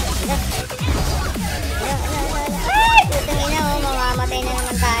 Ay! Putang ina oh, mamamatay na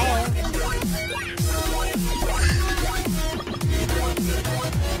naman tayo.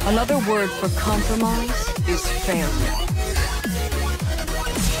 Another word for compromise is failure.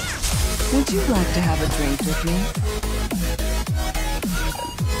 Would you like to have a drink with me?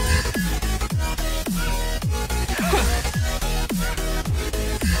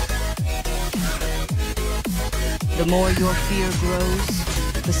 The more your fear grows,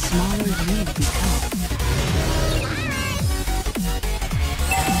 the smaller you become.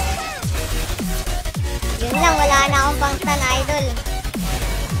 Yun lang, wala na akong pang stun idol.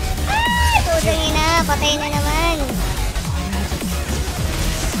 Ay! Putang ina, patay na naman.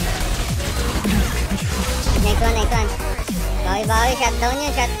 Naikon. Bawi, shutdown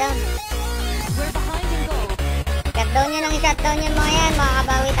yun, shutdown. Shutdown yun ang shutdown yun mga yan,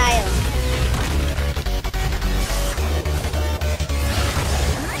 makakabawi tayo.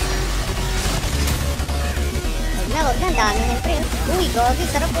 Wag na, dami ng pre. Uy, gagi,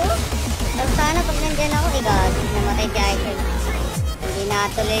 sarap po. Sarap sana pag nandyan ako, gagi, namatay si Idol. Hindi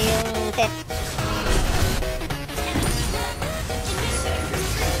natuloy yung set.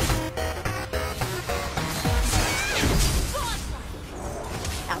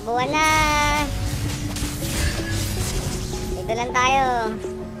 Takbuhan na. Dito lang tayo.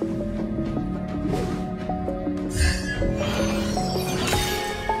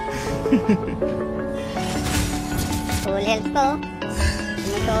 Full health ko.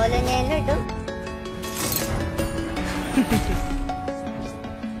 Sumusolo niya yung Lord, oh.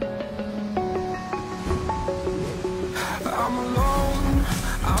 I'm alone,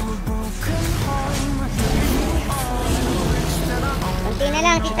 I'm a broken home. Kunti na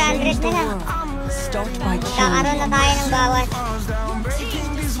lang, 600 na lang. Start by Kakaroon na tayo ng bawas.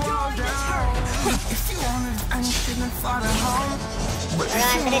 If you want it and you shouldn't fight at home.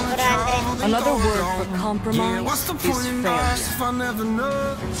 400. Another word for Yeah, compromise what's the is point in us failure. if I never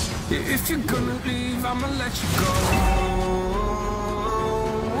know? If you're gonna leave, I'ma let you go.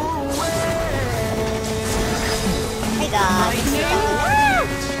 Ay,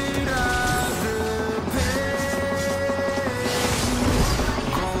 gagi.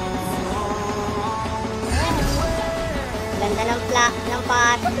 Ganda ng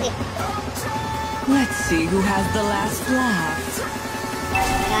patok eh. Let's see who has the last laugh.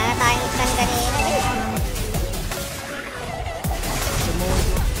 Wala na tayong stun kanina eh.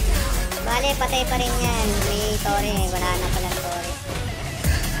 Bale, patay pa rin yan. May Tori eh. Wala na pala Tori.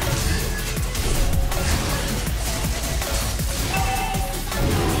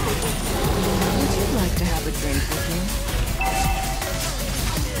 Would you like to have a drink with me?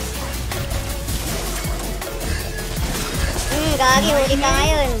 gagi, huli ka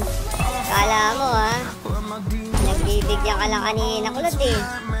ngayon. Kala mo ha, nagbibigyan ka lang kanina kulot eh.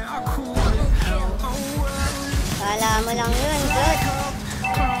 Kala mo lang yun, good.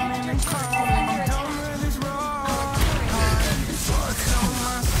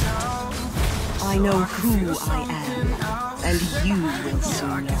 I know who I am, and you will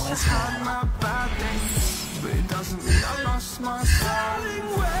soon know as well.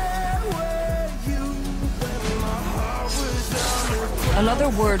 Another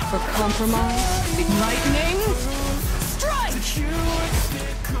word for compromise? Lightning strike!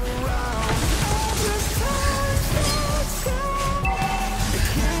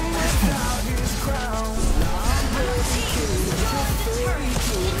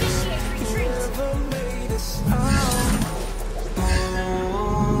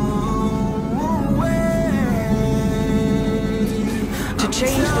 To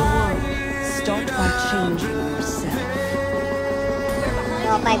change the world, start by changing yourself.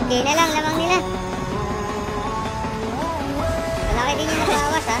 So, 5K na lang, lamang nila. Malaki din yung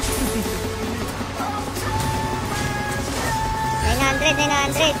nabawas, ha?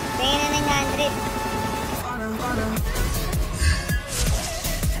 900. Tingin na 900.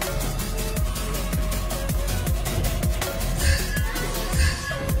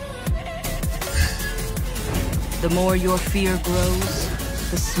 The more your fear grows,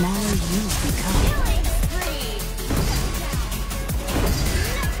 the smaller you become.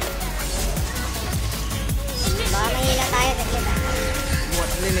 Baka mahila tayo sa kita. What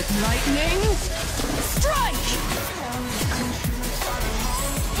limits lightning? Strike!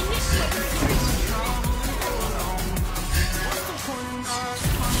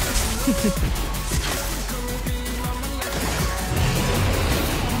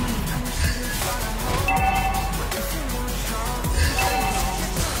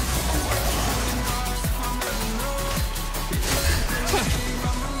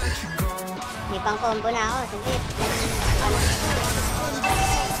 May pang combo na ako, sige.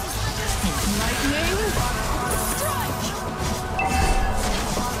 Lightning strike!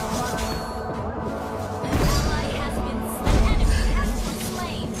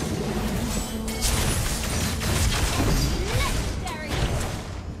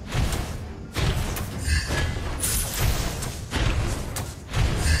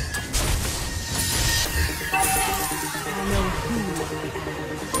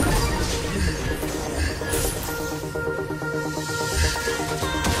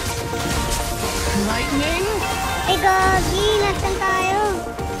 Lightning! Ay, gagi! Nasaan tayo?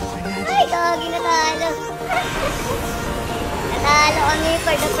 Ay, gagi! Natalo! Natalo kami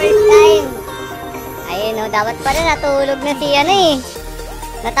for the first time! Ayun o, dapat pala natulog na si ano eh.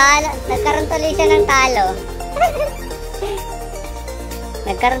 Nagkaroon tuloy siya ng talo.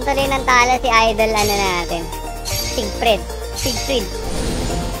 Nagkaroon tuloy ng talo si Idol ano natin. Siegfried.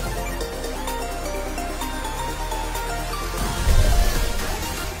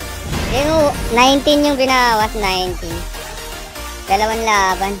 Yung 19 yung binawas, 19. Dalawang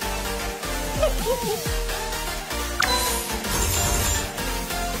laban.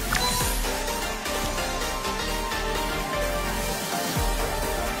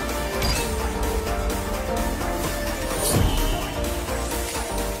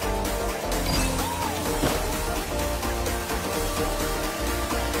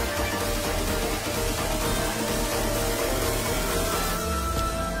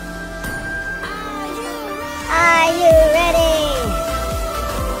 Are you ready?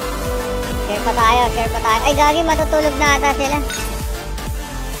 Share pa tayo. Ay, gagi, matutulog na ata sila.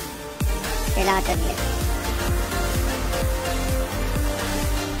 Kailangan tablet.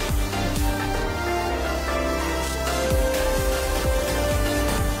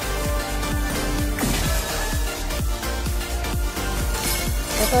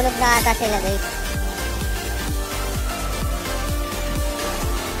 Tutulog na ata sila, guys.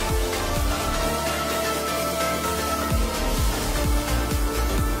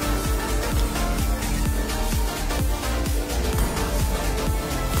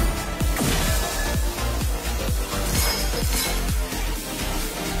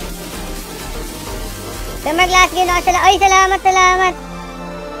 Summer glass game ako sila. Ay, salamat.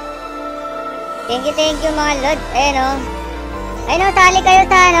 Thank you mga lods. Ayun o, sali kayo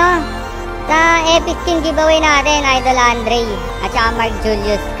sa sa epic skin giveaway natin, Idol Andre at saka Mark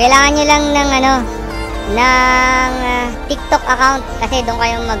Julius. Kailangan nyo lang ng ng TikTok account kasi doon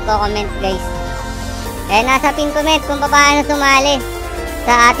kayong magko-comment, guys. Nasa pin comment kung paano sumali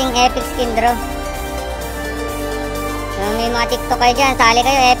sa ating epic skin draw. So, may mga TikTok kayo dyan, sali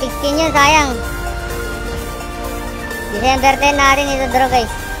kayo, epic skin yun, sayang. December 10 natin ito draw,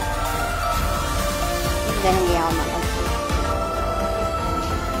 guys. Ganun di ako makapag.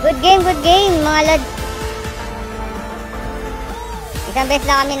 Good game, mga lod. Isang beses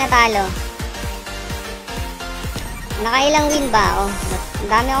lang kami natalo. Nakailang win ba? Oh, ang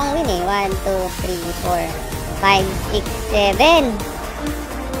dami akong win eh. 1, 2, 3, 4, 5, 6, 7.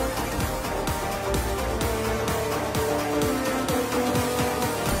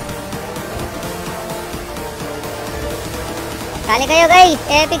 Kali kayo guys,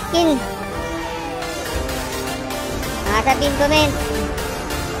 epic skin. Nasa pin comment.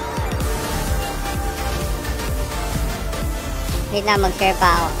 Wait lang, mag-share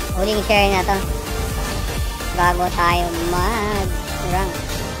pa ako. Huling share na to bago tayo mag-rank.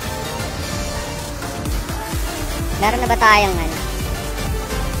 Meron na ba tayong ano?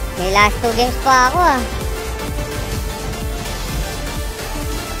 May last 2 games pa ako ah.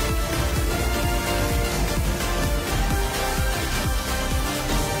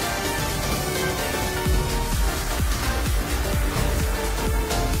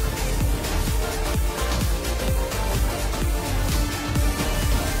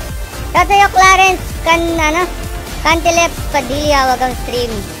 Sa'yo Clarence, Cantilep Padilla, wag ang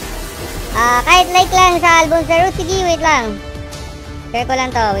stream. Kahit like lang sa album sa root. Sige, wait lang. Share ko lang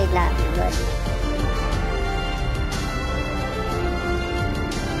to, wait lang. Good.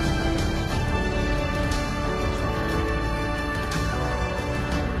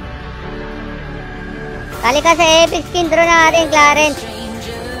 Kali ka sa epic skin draw natin, Clarence.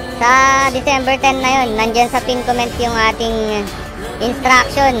 Sa December 10 na yun. Nandyan sa pin comment yung ating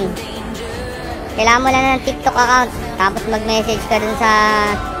instruction. Kailangan mo lang ng TikTok account, tapos mag-message ka dun sa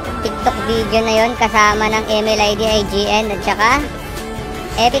TikTok video na yon kasama ng email ID, IGN, at saka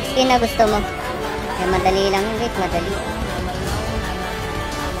epic skin na gusto mo. Kaya madali lang yun guys, madali.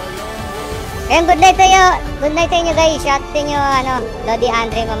 Ayun, good night sa'yo. Good night sa inyo guys. Shout sa inyo, Lodi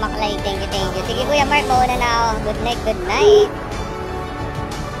Andre Mamaklay. Thank you. Sige Kuya Mark, mauna na ako. Good night.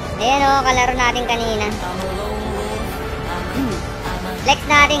 Ayan o, kalaro natin kanina. Flex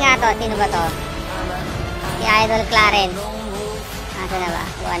natin nga to. Sino ba to? Si Idol Clarence. Nasa na ba?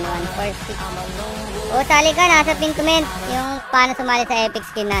 1146. O, sali ka. Nasa pin comment. Yung paano sumali sa epic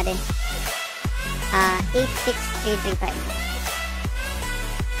skin natin.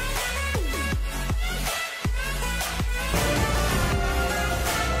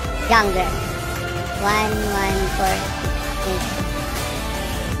 86335. Younger. 1146.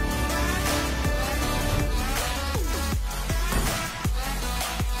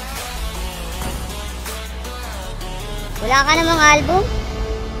 Wala ka namang album?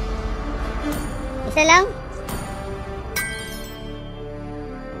 Isa lang?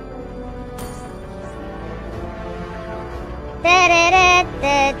 Teret.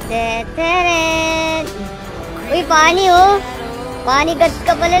 Uy, Pani oh. Pani gods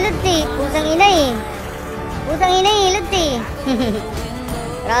ka pala, Lods eh. Pusang ina eh, Lods eh.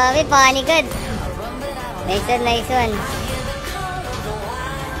 Grabe, Pani gods. Nice one.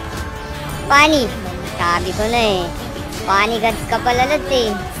 Pani. Sabi ko na eh. Pani gods ka pala, Lods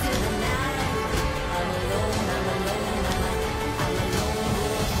eh.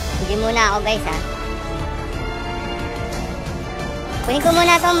 Hindi muna ako guys ha. Kunin ko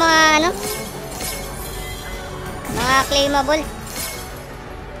muna itong mga mga claimable.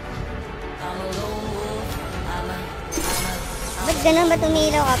 Ba't ganun? Ba't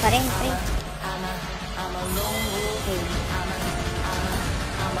umilaw ka pa rin?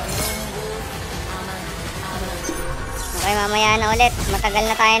 Okay, mamaya na ulit. Matagal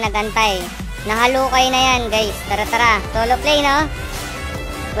na tayo nagantay. Nahalukay na yan, guys. Tara. Solo play, no?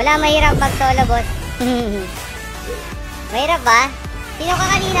 Wala mahirap pag solo, boss. Mahirap ba? Sino ka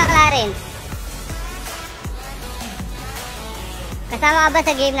kanina, Clarence? Kasama ka ba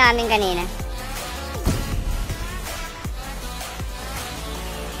sa game namin kanina?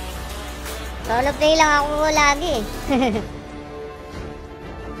 Solo play lang ako lagi.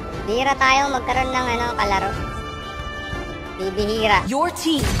 Bihira tayo magkaroon ng kalaro. Bibihira. Your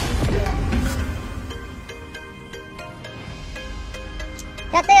team.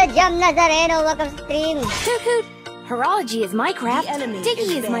 Tatayo Jam Nazareno, welcome stream. Hoot. Horology is my craft.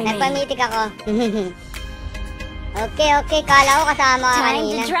 Diggy is my name. Nagpamitik ako. Okay, kala ko kasama ka Time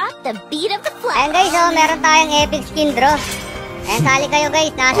kanina. to drop the beat of the flag. Ayan guys, meron tayong epic skin draw. Ayan, sali kayo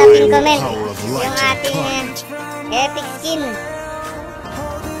guys, nasa pin comment yung ating epic skin.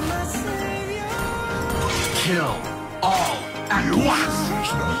 Kill all at once.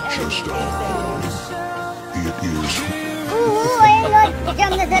 It's not just a home. It is Ayun Lord,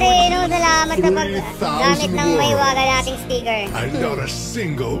 Jam Nazareno, salamat sa paggamit ng mahiwagan nating sticker. and not a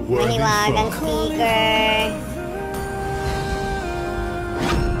single worthy Mahiwagang foe. sticker.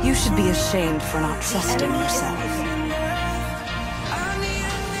 You should be ashamed for not trusting yourself.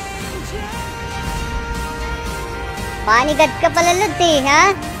 Panigad ka pala, Lod, eh, ha?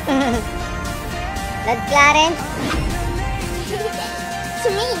 Lod Clarence? To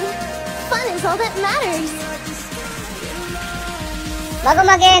me, fun is all that matters. Bago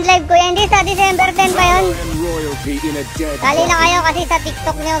mag-end live ko, hindi sa December 10 pa yun. Royalty in a dead Dali na kayo kasi sa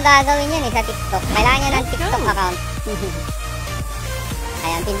TikTok nyo gagawin yun eh, sa TikTok. Kailangan nyo ng TikTok account.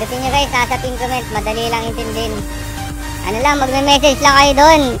 Ayan, pindutin nyo guys, nasa pin comment, madali lang intindihin. Ano lang, magme-message lang kayo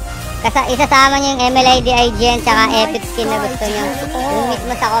doon. Isasama nyo yung MLID, IGN, tsaka epic skin na gusto nyo. Yung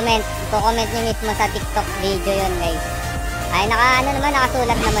mismo sa comment, comment nyo mismo sa TikTok video yun guys. Ay,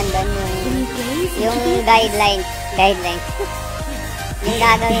 nakasulat naman doon yung guidelines. Yung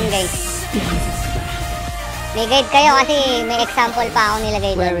gagawin guys. May guide kayo kasi may example pa ako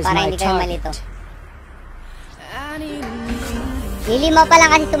nilagay doon para hindi kayo malito. Lilima pa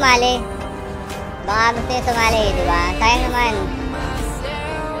lang kasi sumali. Baka gusto nyo sumali, di ba? Sayang naman.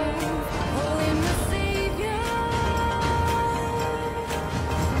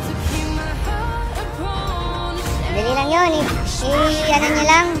 Dali lang yun. Ano nyo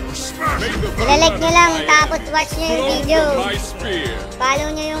lang. Ilalike nyo lang. Tapos watch nyo yung video. Follow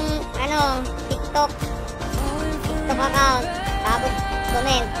nyo yung TikTok account. Tapos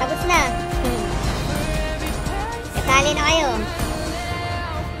comment. Tapos na. Kasali na kayo.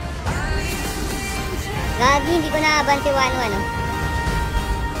 Gagi, hindi ko naaban si Wano ano.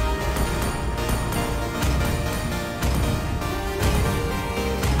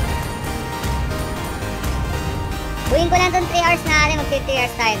 Buhin ko lang itong 3 hours na rin. Mag-3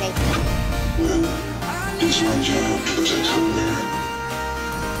 hours tayo guys.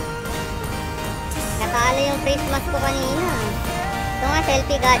 Natalo yung Christmas ko kanina. Ito nga,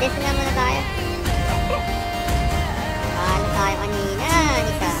 selfie goddess na muna tayo. Natalo tayo kanina.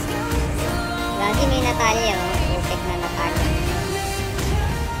 Isa. Lagi may Natalia. Perfect na Natalia.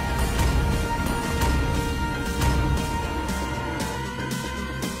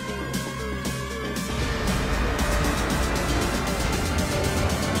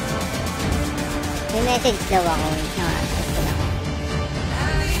 May message daw ako.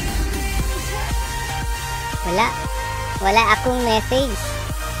 Wala akong message.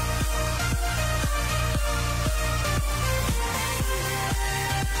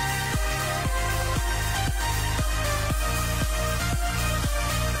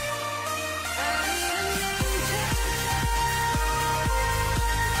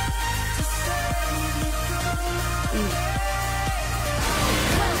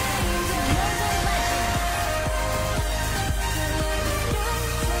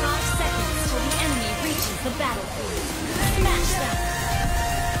 The battlefield. Smash them.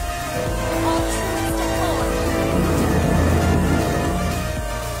 All troops deployed.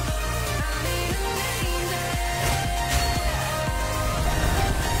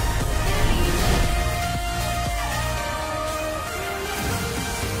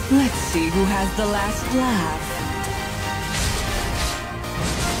 Let's see who has the last laugh.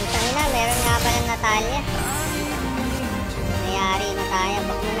 Isang ina, meron nga pa ng Natalia. Nayari na tayo.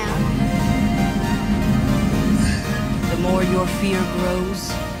 Bak mo na. The more your fear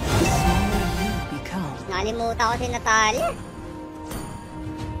grows, the smaller you become. Nalimutan ko si Natalia.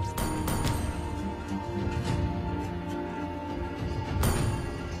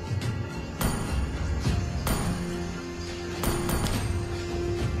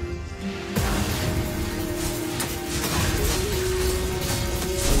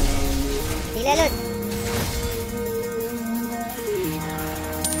 Hilalot.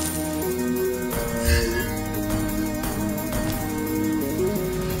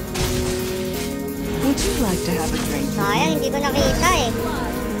 Would you like to have a drink? Sayang, hindi ko nakita eh.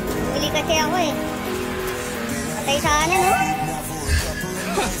 Bumili kasi ako eh. Patay sana, no?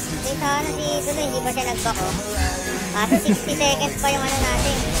 Patay sana si Tulo, hindi pa siya nagpako. Kaso 60 seconds pa yung ano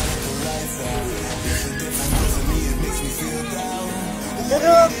natin.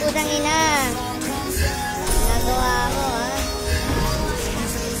 Durog, putang ina. Nagawa mo, ha?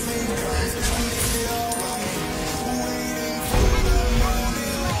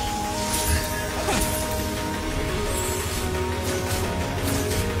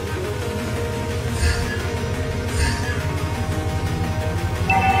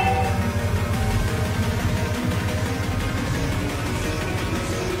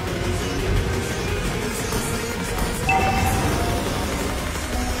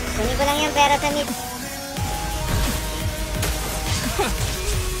 Kunin ko lang yung pera sa mid.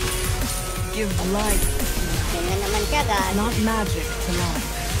 Give life. Ganyan naman siya, guys. Not magic to life.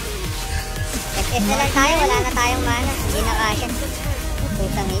 SS na lang tayo, wala na tayong mana. Hindi na kasya.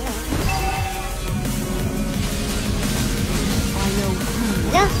 Putang ino. I know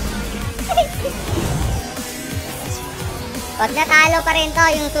who. Ano? Pag natalo pa rin to,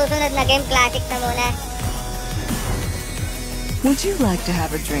 yung susunod na game, classic na muna. Would you like to have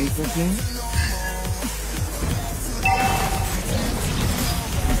a drink with me?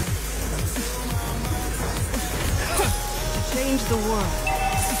 Change the world.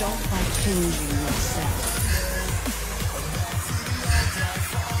 Start by changing yourself.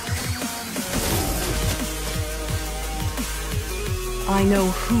 I know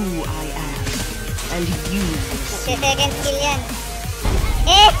who I am, and you will see. Second skill yan.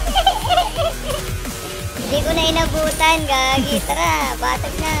 Eh! Hindi ko na inabutan, gagi. Tara,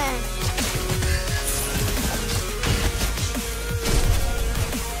 batag na.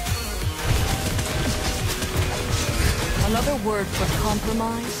 Another word for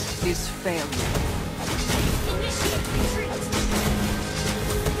compromise is failure.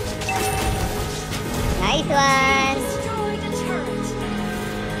 Nice one!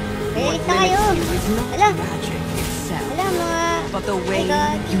 Bilis na kayo! Hala! Hala mga... But the way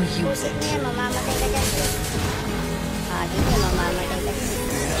you use it. Mamamatay ka dyan. Dito mamamatay ka dyan.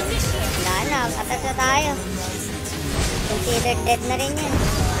 Wala na, atas na tayo. Considered dead na rin yan.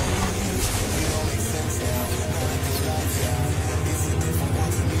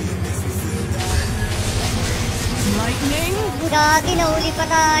 Lightning? Gagi, nahuli pa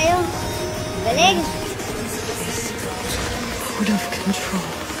tayo. Galing. Out of control.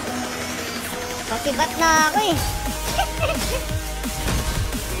 Pakibat na ako eh.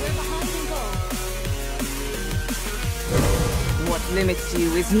 What limits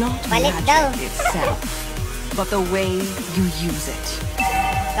you is not Balik daw. magic itself, but the way you use it.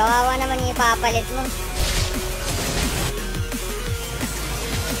 Kawawa naman yung ipapalit mo.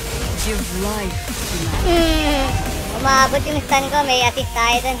 Give life to magic. Umabot yung stun ko, may assist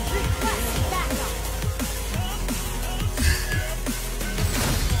tayo dun.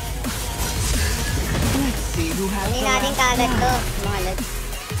 Hindi natin kagad to, mga lods.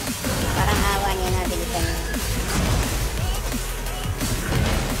 Parang awa niya na, bilisan niya.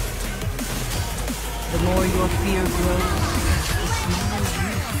 The more your fear grows, the smaller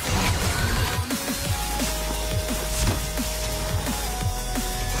you become.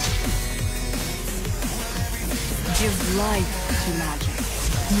 Give life to magic.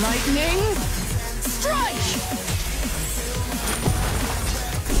 Lightning, strike!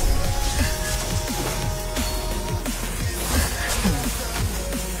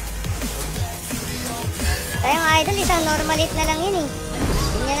 Tayong idol, isang normalit na lang yun eh.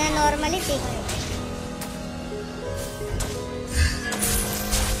 Hindi na normalit eh.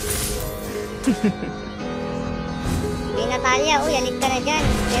 Hey Natalia, uy, alit ka na dyan.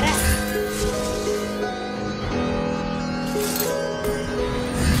 Tira.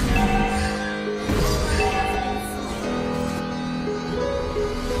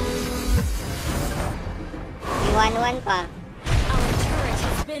 May 1-1 pa. Our turret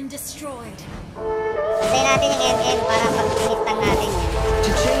has been destroyed. Patay natin yung MM para pag-initang natin yan.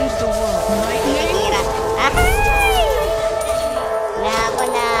 To change the world, lightning. Tira. Ahay! Nako,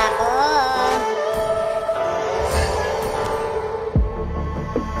 nako.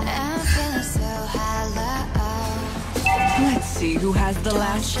 Let's see who has the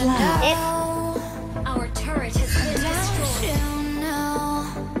last laugh. Our turret has been destroyed.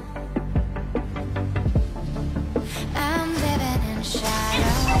 I'm living in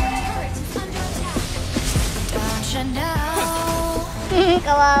shadow. Don't you know?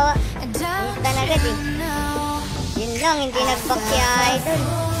 Kawawa. Insta na agad eh. Yun lang, hindi nag-back si Idol.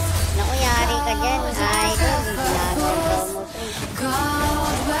 Naku, yari ka dyan, Idol. Ginagawa mo ito.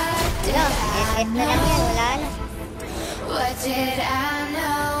 Wala, SS na lang yan, wala na. What did I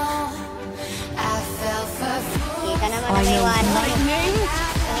know? I fell for Kita naman na may 1-1 eh.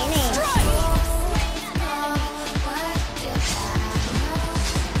 Tangina eh.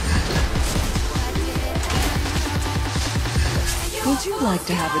 Would you like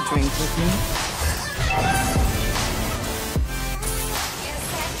to have a drink with me?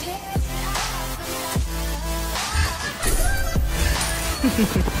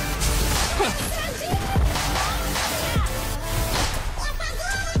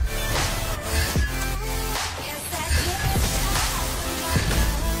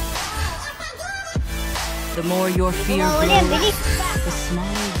 The more your fear grows, the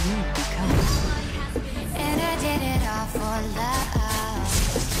smaller you become. And I did it all for love.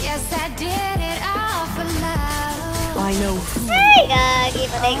 Yes, I did it all for love. I know who Ay, gagi,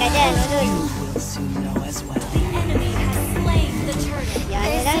 patay ka dyan. you will soon know as well. Enemy has slain the turret.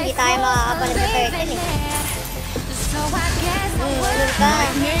 Yan lang, hindi tayo makakapalag sa turtle eh. So I guess I Ulul ka.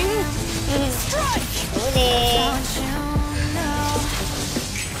 Uli. Don't you know?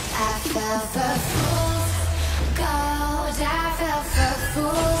 I fell for fools. Go down.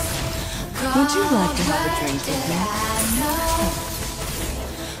 Would you like to have a drink with me?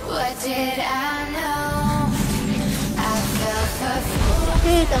 What did I know? I fell for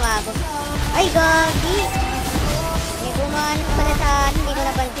Tumabog. Ay, gagi! May gumano pala sa atin, hindi ko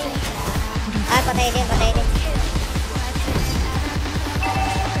napansin. Ah, patay din, patay din.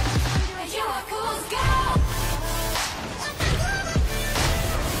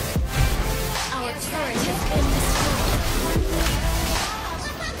 Our turret has been destroyed.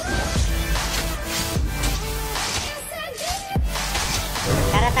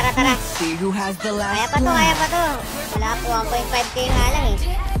 Tara, tara, tara. See who has the Kaya last pa to, laugh. kaya pa to. Wala po, 1.5k nga lang eh.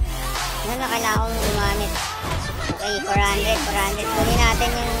 Ano na kailangan kong gumamit. Okay, 400. Kunin natin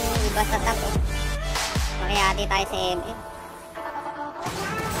yung iba sa top. Oh. Makiyati tayo sa MF.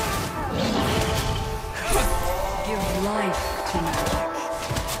 Give life to magic.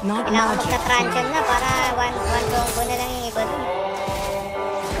 Not Kailangan magic. magka-transion na para one combo na lang yung iba dun.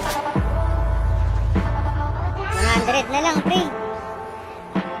 100 na lang, pre.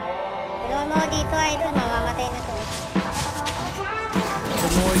 Tulungan mo dito, idol. Mamamatay na to. The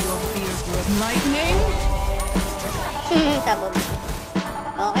more your fear grows. Lightning? Sabog.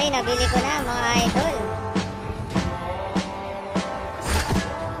 Okay, nabili ko na, mga idol.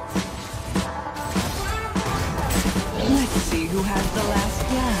 Let's see who has the last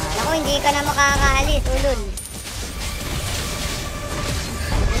laugh. Naku, hindi ka na makakaalis, ulul.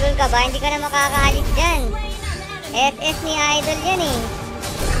 Ulul ka ba? Hindi ka na makakaalis dyan. SS ni idol yan eh.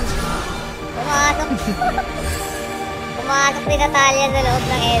 Pumasok. Pumasok si Natalia sa loob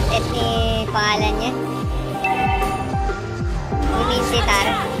ng SS ni pangalan niya. Yung si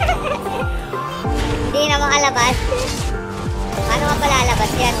Tara. Hindi na makalabas. Paano ka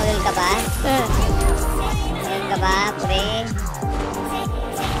palalabas yan? Ulul ka ba? Ulul ka ba, pre?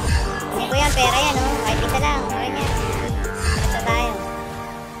 Hindi ko yan, pera yan, oh. Kahit isa lang. Okay yan. Ito tayo.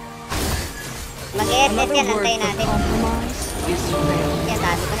 Mag-SS yan, antayin natin. Yan,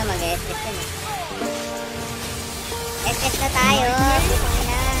 sabi ko na mag-SS yan. SS na tayo. Putang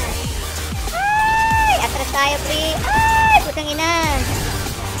ina. Ay! Atras tayo, pre. Ay! Putang ina.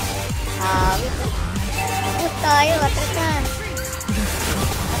 Push tayo. Atras na.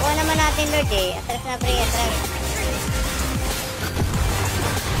 Nakuha naman natin, Lord eh. Atras na, pre. Atras.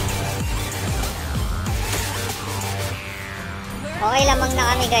 Okay, lamang na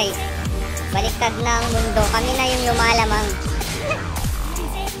kami, guys. Baliktad na ang mundo. Kami na yung lumalamang.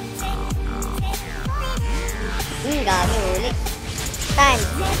 Gabi ulit. Tan.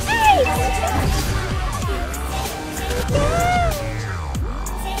 Ay!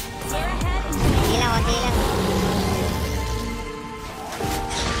 Konti lang, konti lang.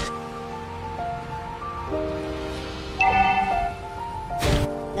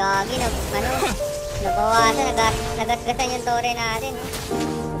 Gagi, nabawasan, nagasgasan yung tore natin.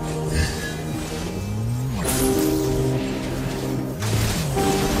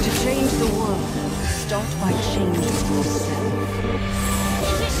 To change the world, start by changing yourself.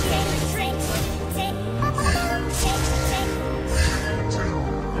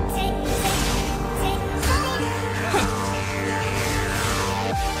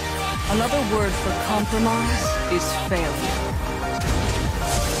 Another word for compromise is failure.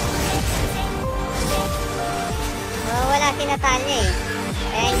 Wala si Natalia eh.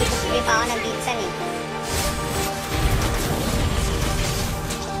 Kaya hindi pa ako nag-beatsan eh.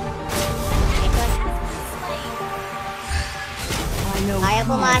 Kaya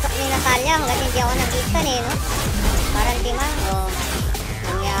pumasok ni Natalia hanggang hindi ako nag-beatsan eh, no? Parang di ma. Oh.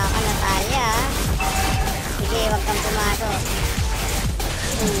 Kanya ka, Natalia. Sige, wag kang pumasok.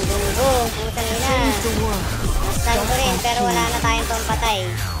 Bung, putang ina. Nastan ko rin, pero wala na tayong pampatay.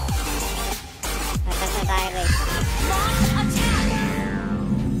 Natas na tayo, guys.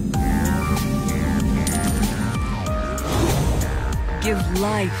 Give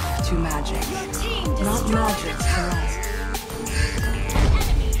life to magic, not magic to life.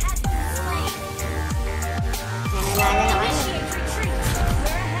 Nanalo na kayo.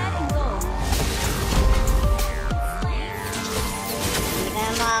 Hindi ka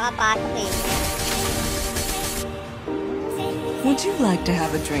na makakapasok eh. Would you like to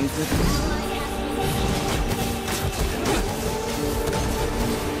have a drink with me?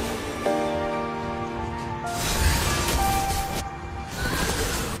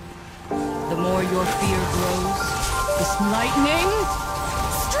 The more your fear grows, this lightning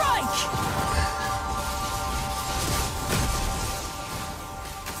strike!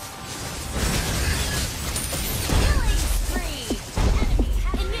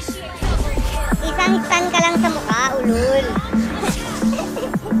 Isang stun ka lang sa mukha, ulul.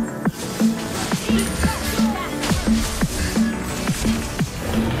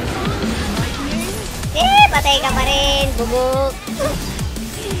 patay ka pa rin, bubuk.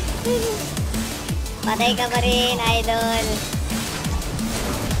 Patay ka pa rin, idol.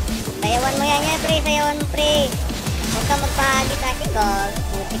 Sayawan mo yan, pre. Sayawan mo, pre. Huwag ka magpahagi sa akin, gog.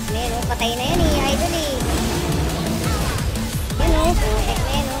 Putik na yun, patay na yan, idol, Yun, putik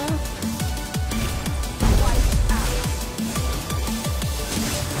na yan,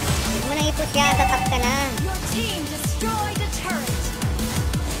 Huwag mo nang i-push yan, tatak ka na. Your team destroyed a turret.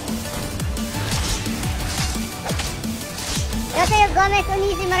 Kasi yung Gomez,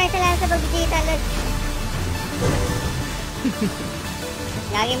 Unisi, maraming salamat sa pagbisita, Lord.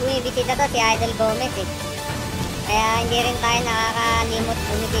 Laging bumibisita to si Idol Gomez, Kaya hindi rin tayo nakakalimot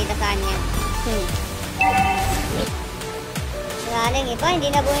bumisita sa kanya. Galing iba, hindi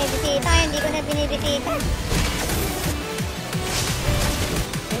na bumibisita, hindi ko na binibisita.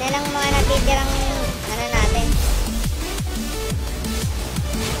 Yun na lang mga natitirang ano natin.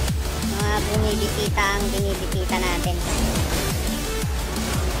 Mga bumibisita ang binibisita natin.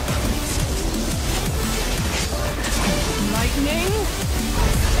 Lightning?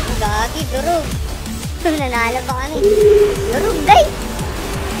 Gagi, durog. Nanalo pa kami. Durog, guys.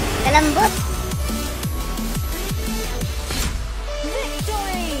 Kalambot.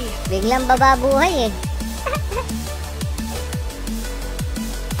 Victory! Biglang bababuhay,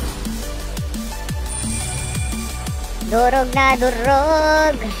 Durog na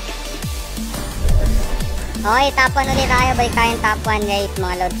durog. Okay, top 1 ulit tayo. Balik tayong top 1, guys,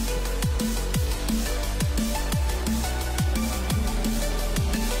 mga lods.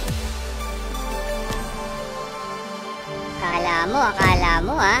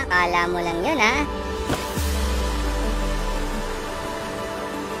 Akala mo lang yun,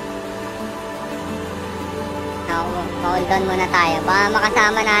 Hold on muna tayo. Baka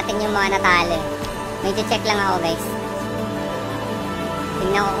makasama natin yung mga natalo. Medyo check lang ako, guys.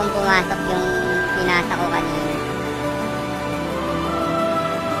 Tingnan ko kung pumasok yung pinasa ko kanina.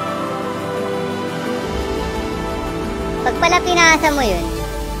 Pag pala pinasa mo yun,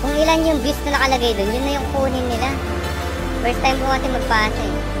 kung ilan yung views na nakalagay dun, yun na yung kunin nila. First time ko kasi magpasa,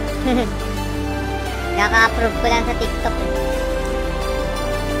 Naka-approve ko lang sa TikTok,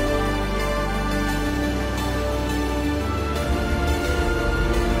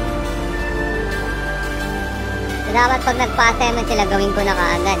 So, dapat pag nagpa-assignment sila, gawin ko na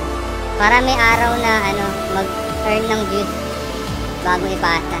kaagad. Para may araw na, mag-earn ng views bago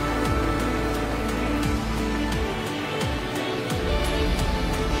ipasa.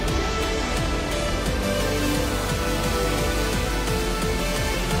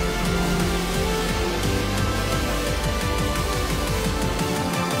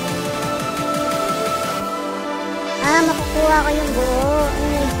 Makukuha ko yung buo.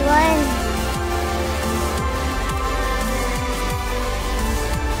 Nice one.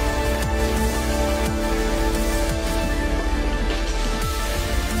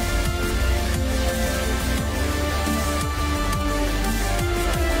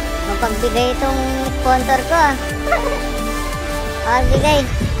 Mapagbigay itong sponsor ko, Bigay.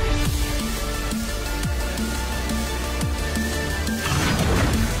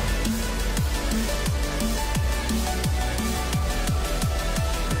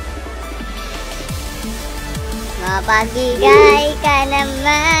 Mapagigay ka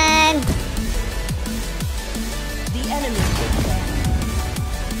naman. The enemy.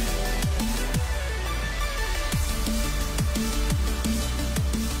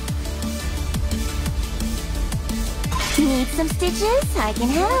 Need some stitches? I can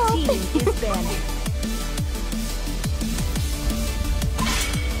help.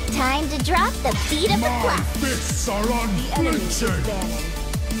 Time to drop the beat of the clock. Fists are unflinching.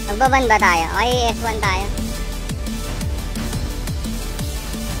 Magbaban ba tayo? Okay, S1 tayo.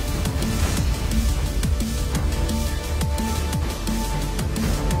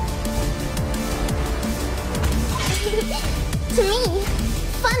 To me,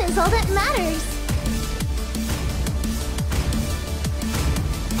 fun is all that matters.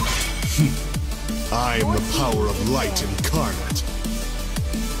 I am the power of light incarnate.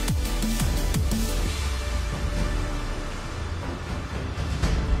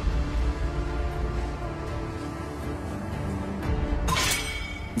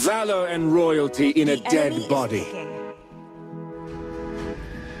 Valor and royalty in a dead body.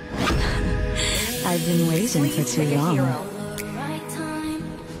 I've been waiting for too long.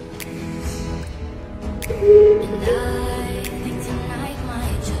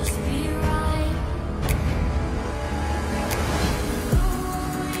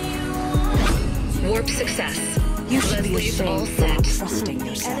 Warp success. You should be ashamed for not trusting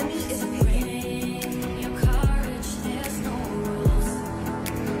yourself.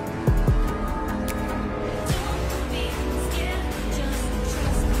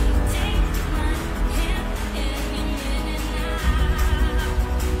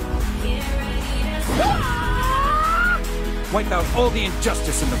 wipe out all the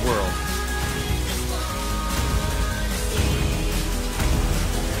injustice in the world.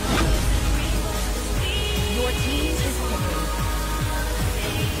 Your team is picking.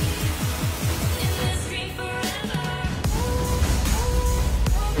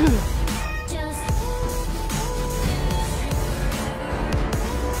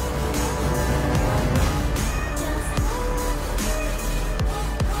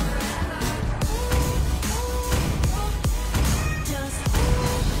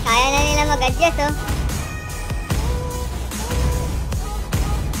 Kaya na nila mag-adjust, oh.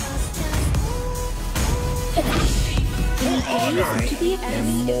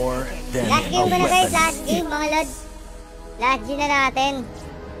 And more than Last a game ko na guys, weapon. last game mga lods. Last game na natin.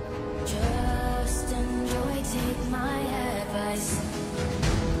 Just enjoy, take my advice.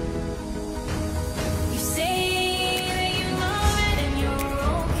 You say that you love it and you're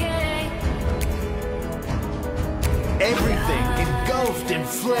okay. Everything engulfed in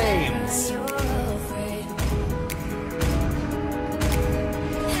flames.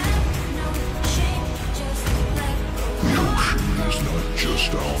 Is not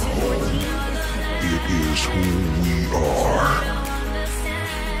just our home, it is who we are.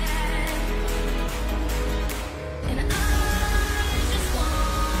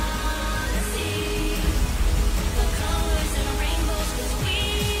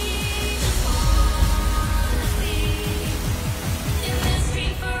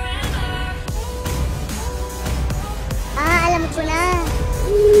 Alam ko na.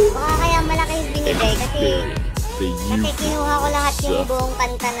 Baka kaya malaki yung binigay kasi kinuha ko lahat yung buong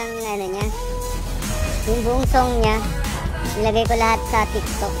kanta ng ano niya. Yung buong song niya. Nilagay ko lahat sa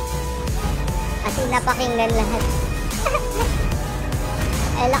TikTok. Kasi napakinggan lahat.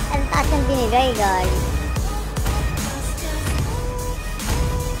 Ang taas yung binigay, guys.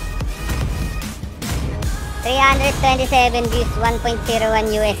 $327 views, 1.01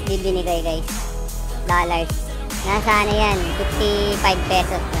 USD binigay, guys. Dollars. Nasa ano yan, 55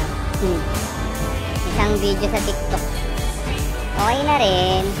 pesos na. Isang video sa TikTok. Okay na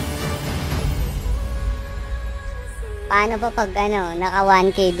rin. Paano pa pag ano, naka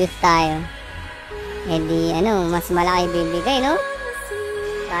 1K views tayo? Eh di ano, mas malaki bibigay, no?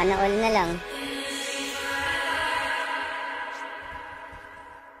 Sana all na lang.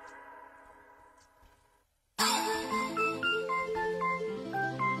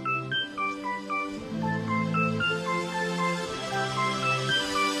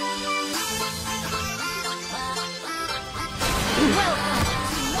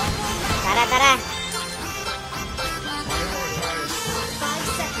 Tara, tara.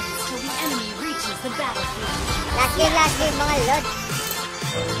 5 seconds till the enemy reaches the battlefield. Last game, mga lot.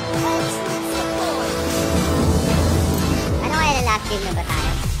 Ano kaya na last game na ba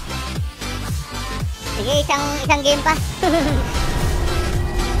tayo? Sige, isang game pa.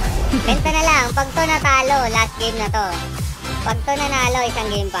 Benta na lang. Pag to natalo, last game na to. Pag to nanalo,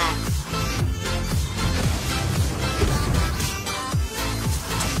 isang game pa.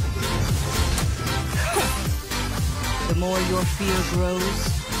 The more your fear grows,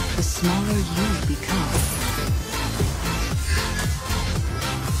 the smaller you become.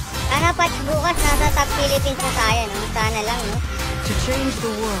 Sana patch bukas nasa top Philippines na tayo, no? Sana lang, no? To change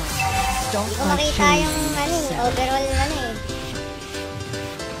the world, start Hindi ko by makita changing yung yourself. overall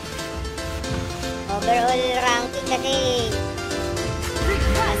overall ranking kasi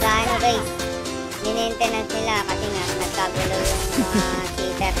nag-ano guys, maintenance nila kasi nga nagkagulo yung mga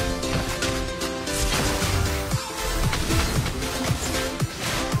cheater.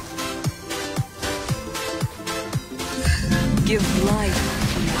 Give life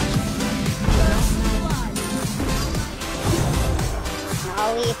to magic.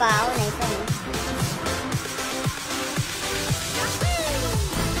 Nakauwi pa ako na ito, no?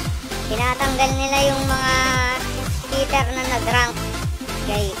 Tinatanggal nila yung mga cheater na nag-rank,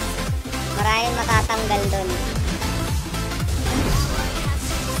 guys. Maraming matatanggal doon.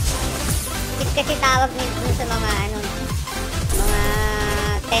 Kasi tawag nito sa mga ano, mga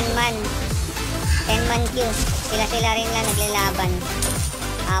 10-man queue. Sila rin lang naglalaban.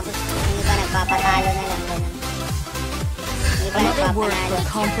 Tapos hindi pa nagpapatalo na lang ganun. Hindi pa Another word nagpapanalo. for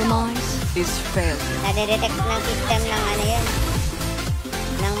compromise is failure. Nade-detect ng system ng ano yan,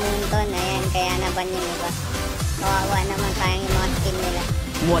 ng Moonton. Ayan, kaya naban yung iba. Kawawa naman tayong yung mga skin nila.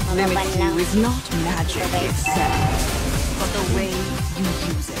 What Mga ban limits lang. you is not magic itself, but the way you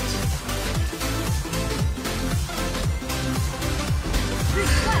use it.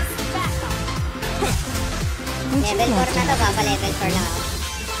 Level 4 na to, papa level 4 lang ako.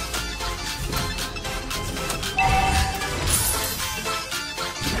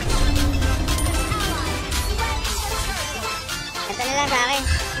 lang sa akin.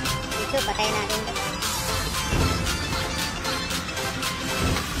 Ito, patayin natin ito.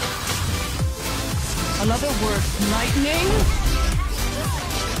 Another word, lightning?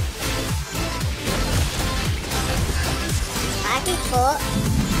 Patis po.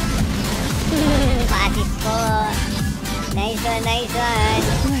 Patis po. Nice one, nice one.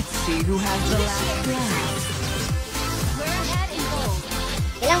 Let's see who has the last laugh.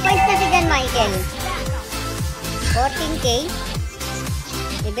 Ilang points na si John Michael? 14k?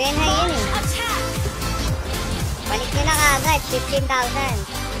 Ibayan na yun eh. Balik nyo na kagad, 15,000.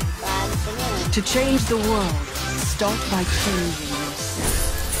 Bago nyo. To change the world, start by changing yourself.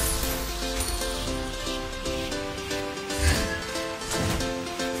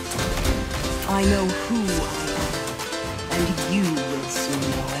 I know who I am, and you will soon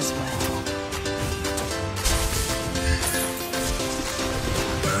know as well.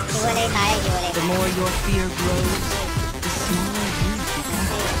 Hiwalay tayo, hiwalay The tayo. more your fear grows, the smaller you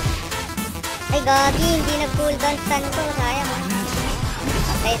become. Ay, gagi, hindi nag-cooldown stun ko. Sayang.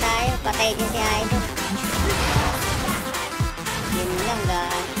 Patay tayo, patay din si Idol. Yun lang,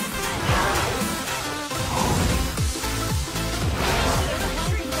 gagi.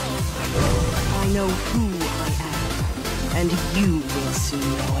 I know who I am, and you will soon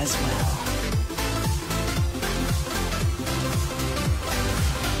know as well.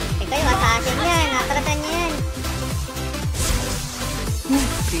 Ikaw yung assassin yan, natratan niya yan.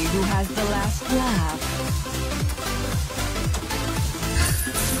 Let's see who has the last laugh.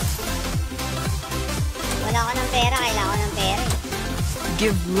 Wala ko ng pera, kailangan ko ng pera.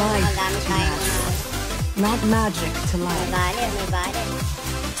 Give life Magamit to tayo ng magic, not magic to may life. baler, may baler.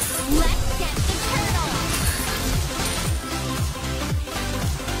 Let's get the turtle!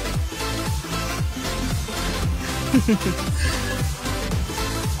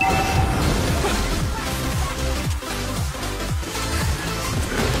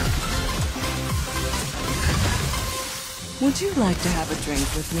 Would you like to have a drink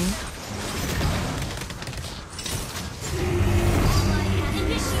with me?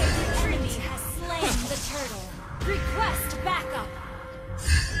 Initiated enemy has slain the turtle. Request backup.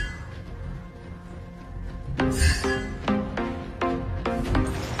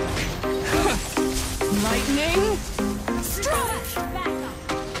 Lightning? Strike backup.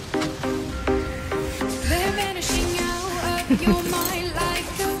 They're vanishing out of your mind like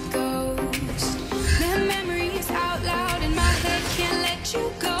a ghost. Their memories out loud in my head, can't let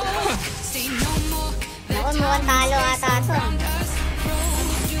you go. Say no more. Ako, mukhang talo ata to.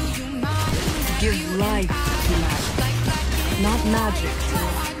 Give life to magic, not magic to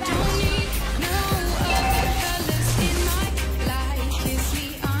life.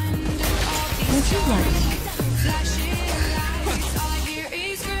 Would you like to? All I hear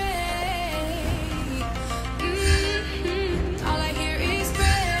is gray. All I hear is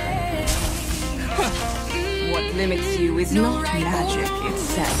gray. What limits you is not magic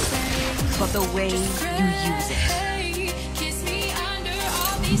itself, but the way you use it. Kiss me under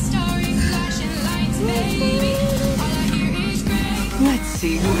all these starry flashing lights, baby. All I hear is gray. Let's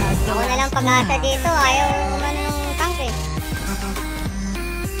see who has the Ako na lang last pag-asa laugh. dito, ayaw umano ng tank eh.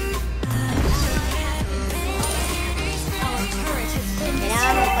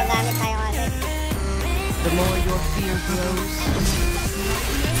 Kailangan magpagamit tayo kasi. The more your fear grows,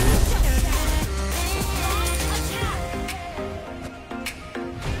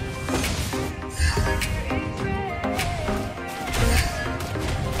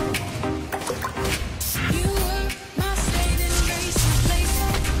 You were my saving grace, a place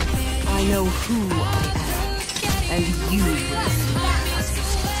of peace. I know who I am, and you will soon.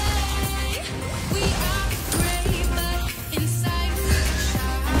 We are gray, but inside we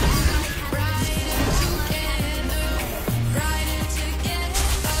shine. Brighter together, brighter together.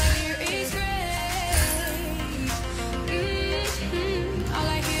 All I hear is gray. All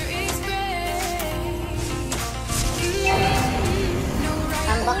I hear is gray. No right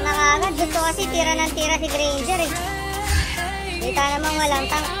Tambak na kagad. Gusto kasi tira ng tira si Granger eh. Kita namang walang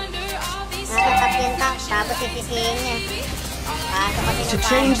tank. Nakatap yung tank, tapos sisisihin niya. Pasok kasi To ng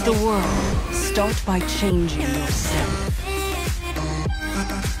change the pasok. world, start by changing yourself.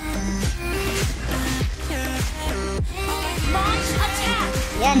 Launch attack.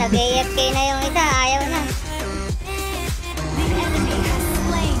 Yan, nag-AFK na yung isa. Ayaw na. The enemy has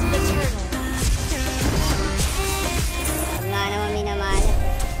slain the turtle. Huwag nga naman minamana.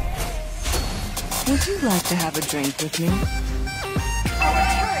 Would you like to have a drink with me? Our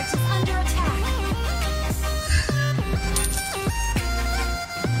turret is under attack.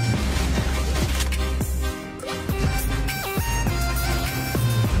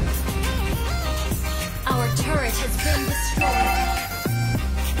 Our turret has been destroyed.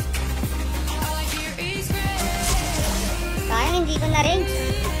 lang hindi ko na rin.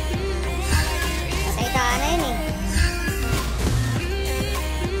 Patay sana yun eh.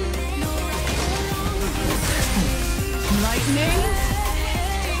 Lightning?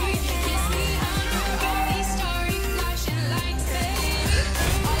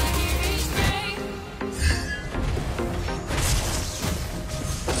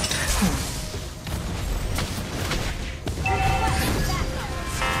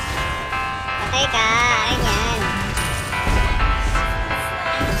 Patay ka, akin yan.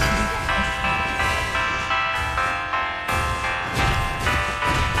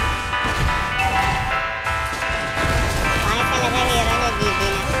 Pangit talaga hero niya, GG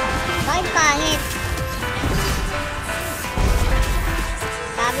na. Bakit pangit?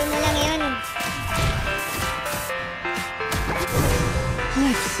 Sabi mo lang yun.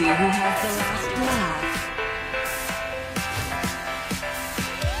 Let's see who has the last laugh.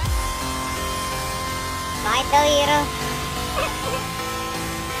 Bakit daw hero?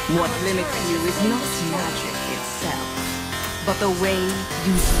 What limits you is not magic itself, but the way you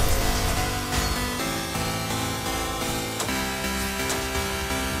use it.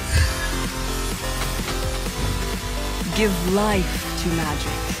 Give life to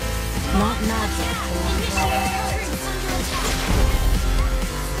magic, not magic to life.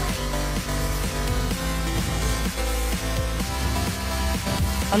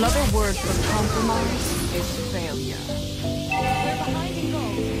 Another word for compromise is failure. We're behind in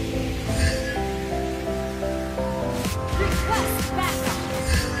gold. Request backup.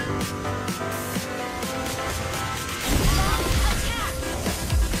 Attack.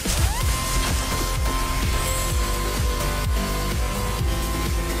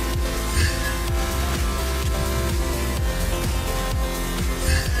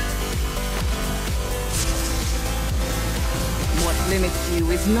 What limits you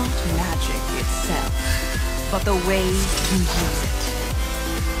is not magic itself, but the way you use it.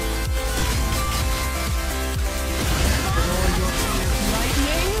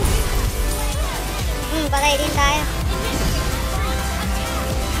 Lightning? Patay din tayo.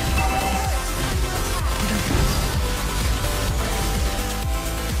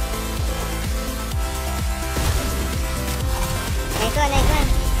 Nice one, nice one.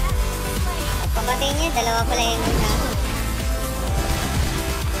 Pagpapatay niya, dalawa pala yung na.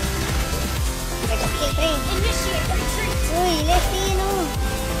 Kill free. Uy, lefty yun o.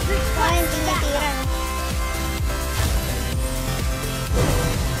 Parang hindi natira.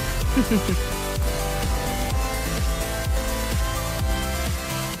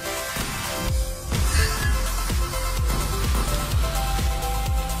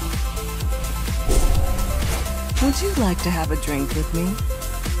 Would you like to have a drink with me?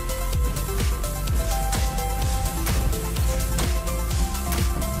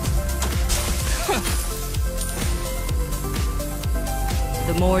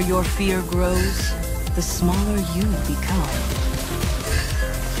 The more your fear grows, the smaller you become.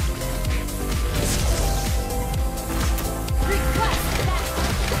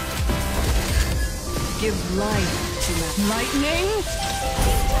 Give life to that. Lightning?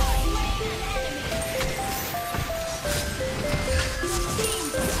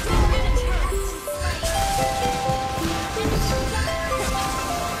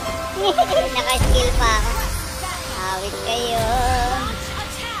 Naka-skill pa ako. Awit kayo.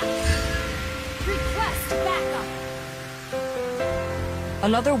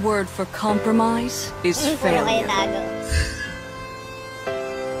 Another word for compromise is Puro kayo failure. tago.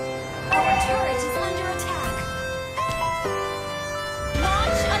 Our turret is under attack.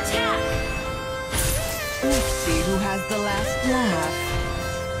 Launch attack. Let's see who has the last laugh.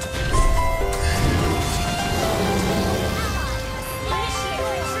 Initiate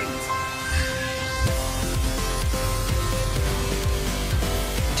retreat.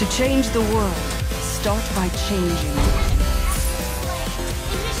 To change the world, start by changing it.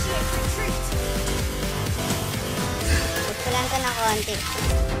 Initiate retreat. Gusto lang ko ng konti.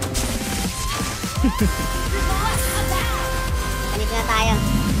 Request attack. Balik na tayo.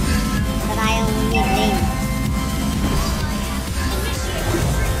 Basta tayong mid lane.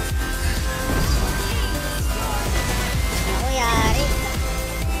 Ako yari.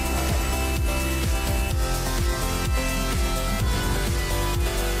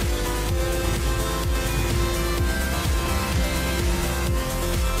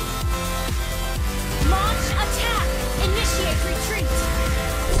 Launch attack. Initiate retreat.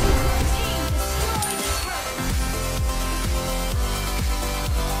 Team destroyed the turret.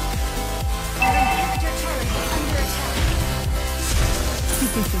 Our inhibitor turret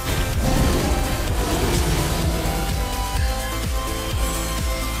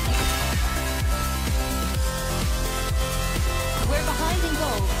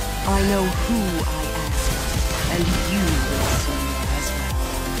I know who I am, and you will soon know as well.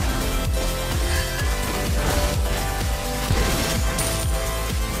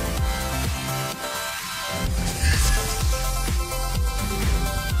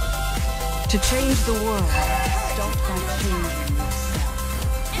 To change the world, start by changing yourself.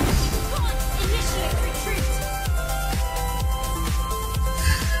 Initiate retreat.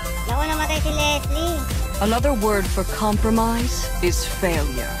 Naku, namatay si Leslie. Another word for compromise is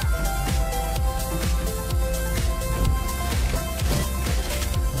failure.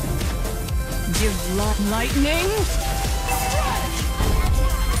 Give lightning.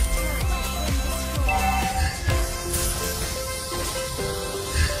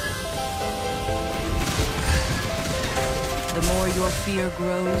 The more your fear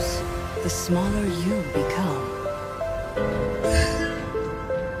grows, the smaller you become.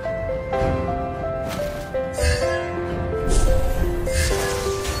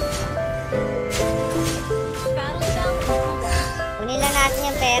 Kunin lang natin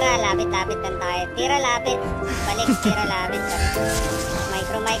yung pera. Lapit-lapit lang tayo. Tira lapit. Balik, tira lapit.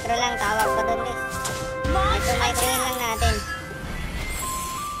 Micro lang. Tawag pa doon, guys. Micro yun lang natin.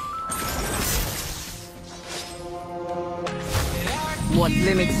 What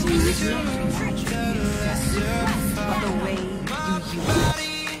limits you is not but the way you use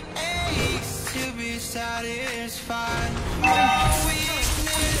it. To be satisfied. My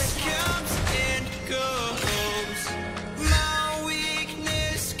weakness comes and goes. My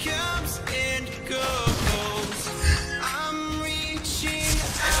weakness comes and goes. I'm reaching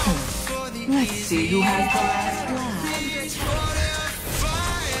out for the Let's see who has the last laugh.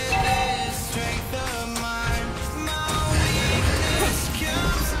 strength of mine. My weakness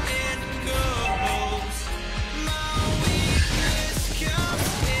comes and goes. My weakness comes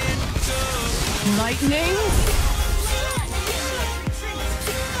and goes. Lightning.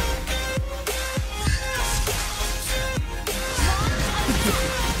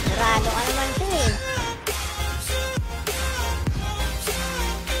 Sarado ka naman to eh.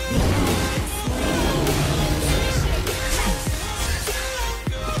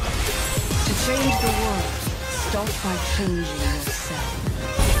 To change the world, start by changing yourself.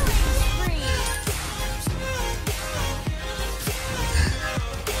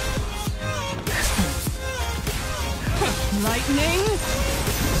 Lightning.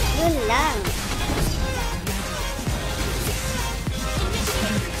 Yun lang.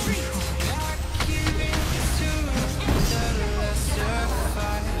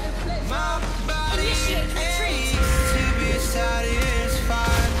 My body aches to be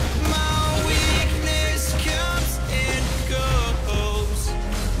satisfied. My weakness comes and goes.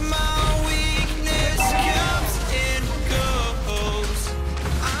 My weakness comes and goes.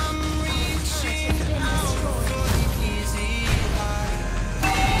 I'm reaching out for the easy high.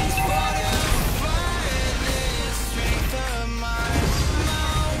 Please fortify this strength of mine.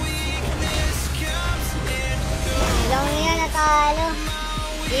 My weakness comes and goes. Lang yan, natalo.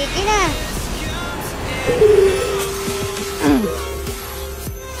 Sige na.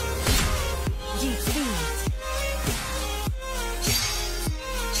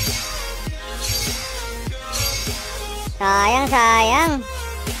 Sayang.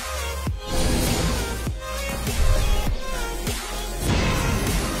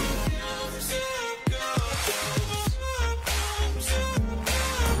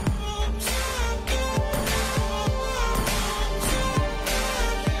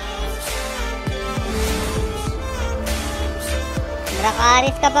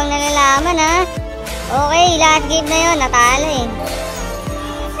 Drakaris ka pang nalalaman ha. Okay, last game na yun. Natalo eh.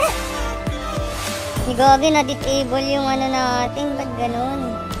 Si Gogi na-disable yung ano natin. Ba't ganun?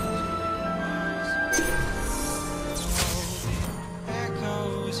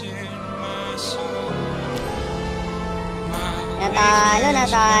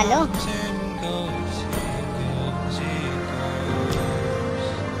 Natalo.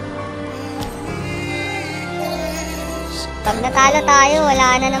 Pag natalo tayo,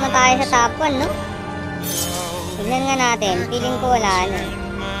 wala na naman tayo sa top 1, no? Tignan nga natin. Feeling ko wala na.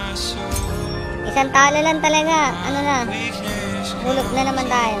 Isang talo lang talaga. Ano na? Hulog na naman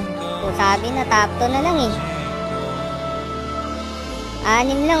tayo. So, sabi na top 2 na lang eh.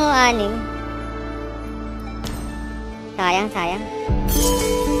 6 lang o 6. Sayang.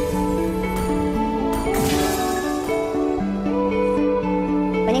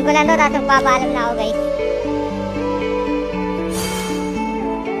 Kunin ko lang to, tapos magpapaalam na ako, guys.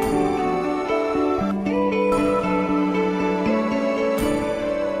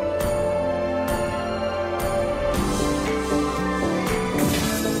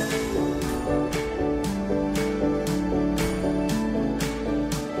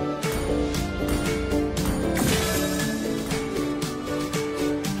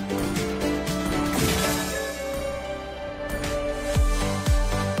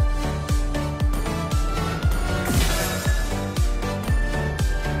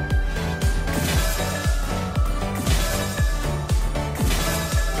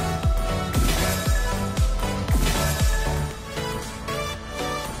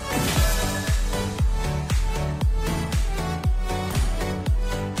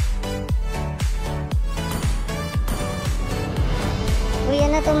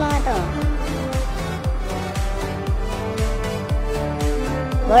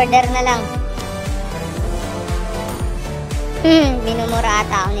 Border na lang. Minumura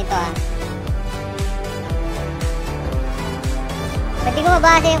ata ako nito ah. Ba't di ko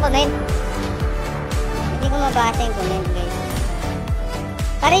mabasa yung comment? Hindi ko mabasa yung comment guys.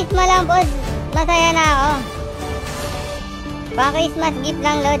 Charisma lang boss. Masaya na ako. Pa-Christmas gift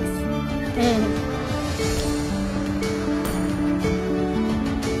lang lods.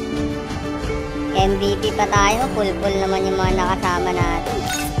 MVP pa tayo. Full naman yung mga nakasama natin.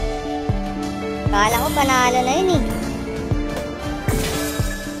 Kala ko panalo na yun eh.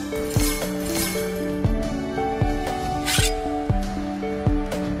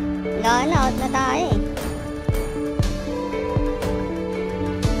 Wala na, out na tayo eh.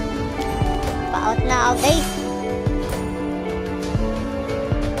 Pa-out na ako guys.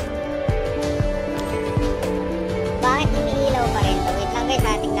 Bakit umiilaw pa rin to? Wait lang guys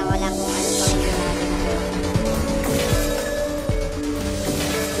ha, tignan ko lang kung ano pang hindi natin.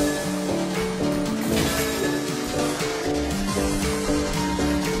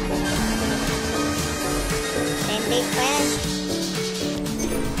 Days pa yan.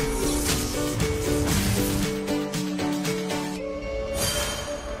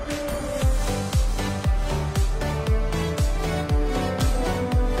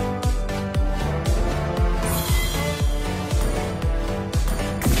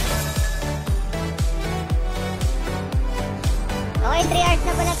 Okay, 3 hours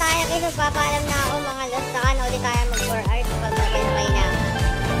na pala tayo guys. Magpapaalam na ako mga lods. Saka na ulit tayo mag 4 hours pag okay na.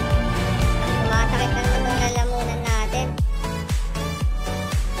 Sumasakit na naman itong lalamunan natin.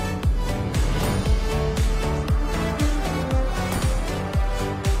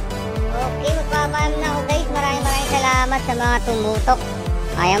 Okay, magpapaalam na ako guys. Maraming salamat sa mga tumutok.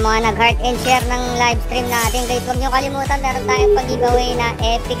 Ay, mga nag-heart and share ng live stream natin guys. Huwag nyo kalimutan, meron tayong pag-giveaway na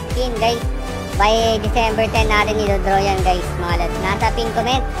epic skin guys. By December 10 natin i-draw yan guys mga lads. Nasa pin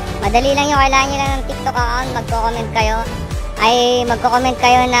comment. Madali lang yung kailangan nyo lang ng TikTok account. Magko-comment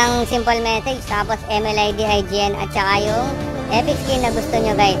kayo ng simple message. Tapos MLID, IGN at saka yung epic skin na gusto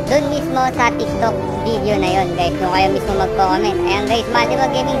nyo guys. Doon mismo sa TikTok video na yon guys. Kung kayo mismo magko-comment. Ayan guys, Maldebug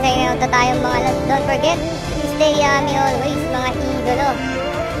Gaming sign out na tayo mga lads. Don't forget to stay yummy always mga idolo.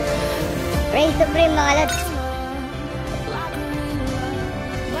 Reign supreme mga lads.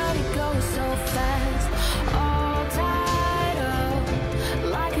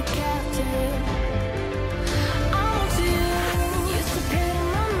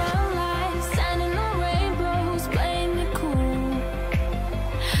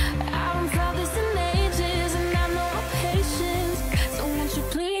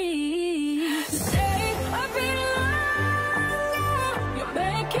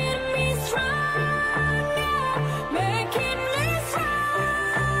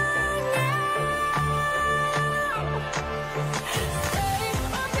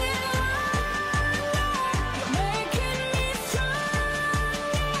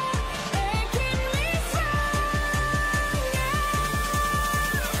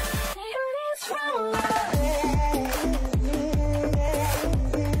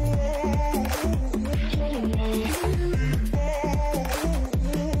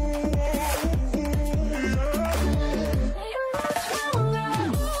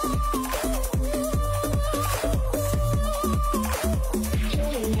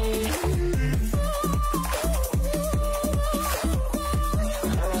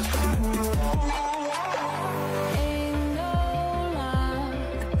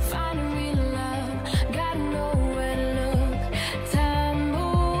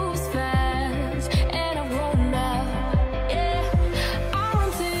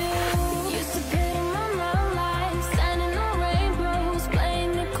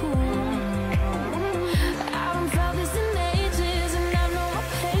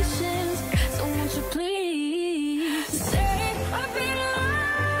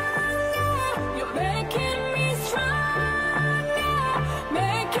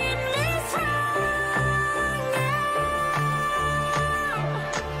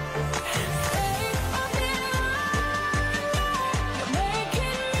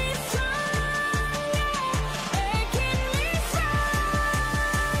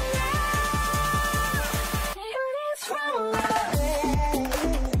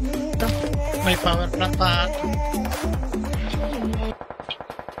 May power plant pa.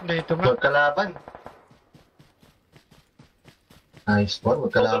 Dito nga. Magkalaban. Nice one,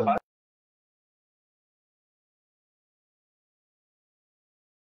 magkalaban.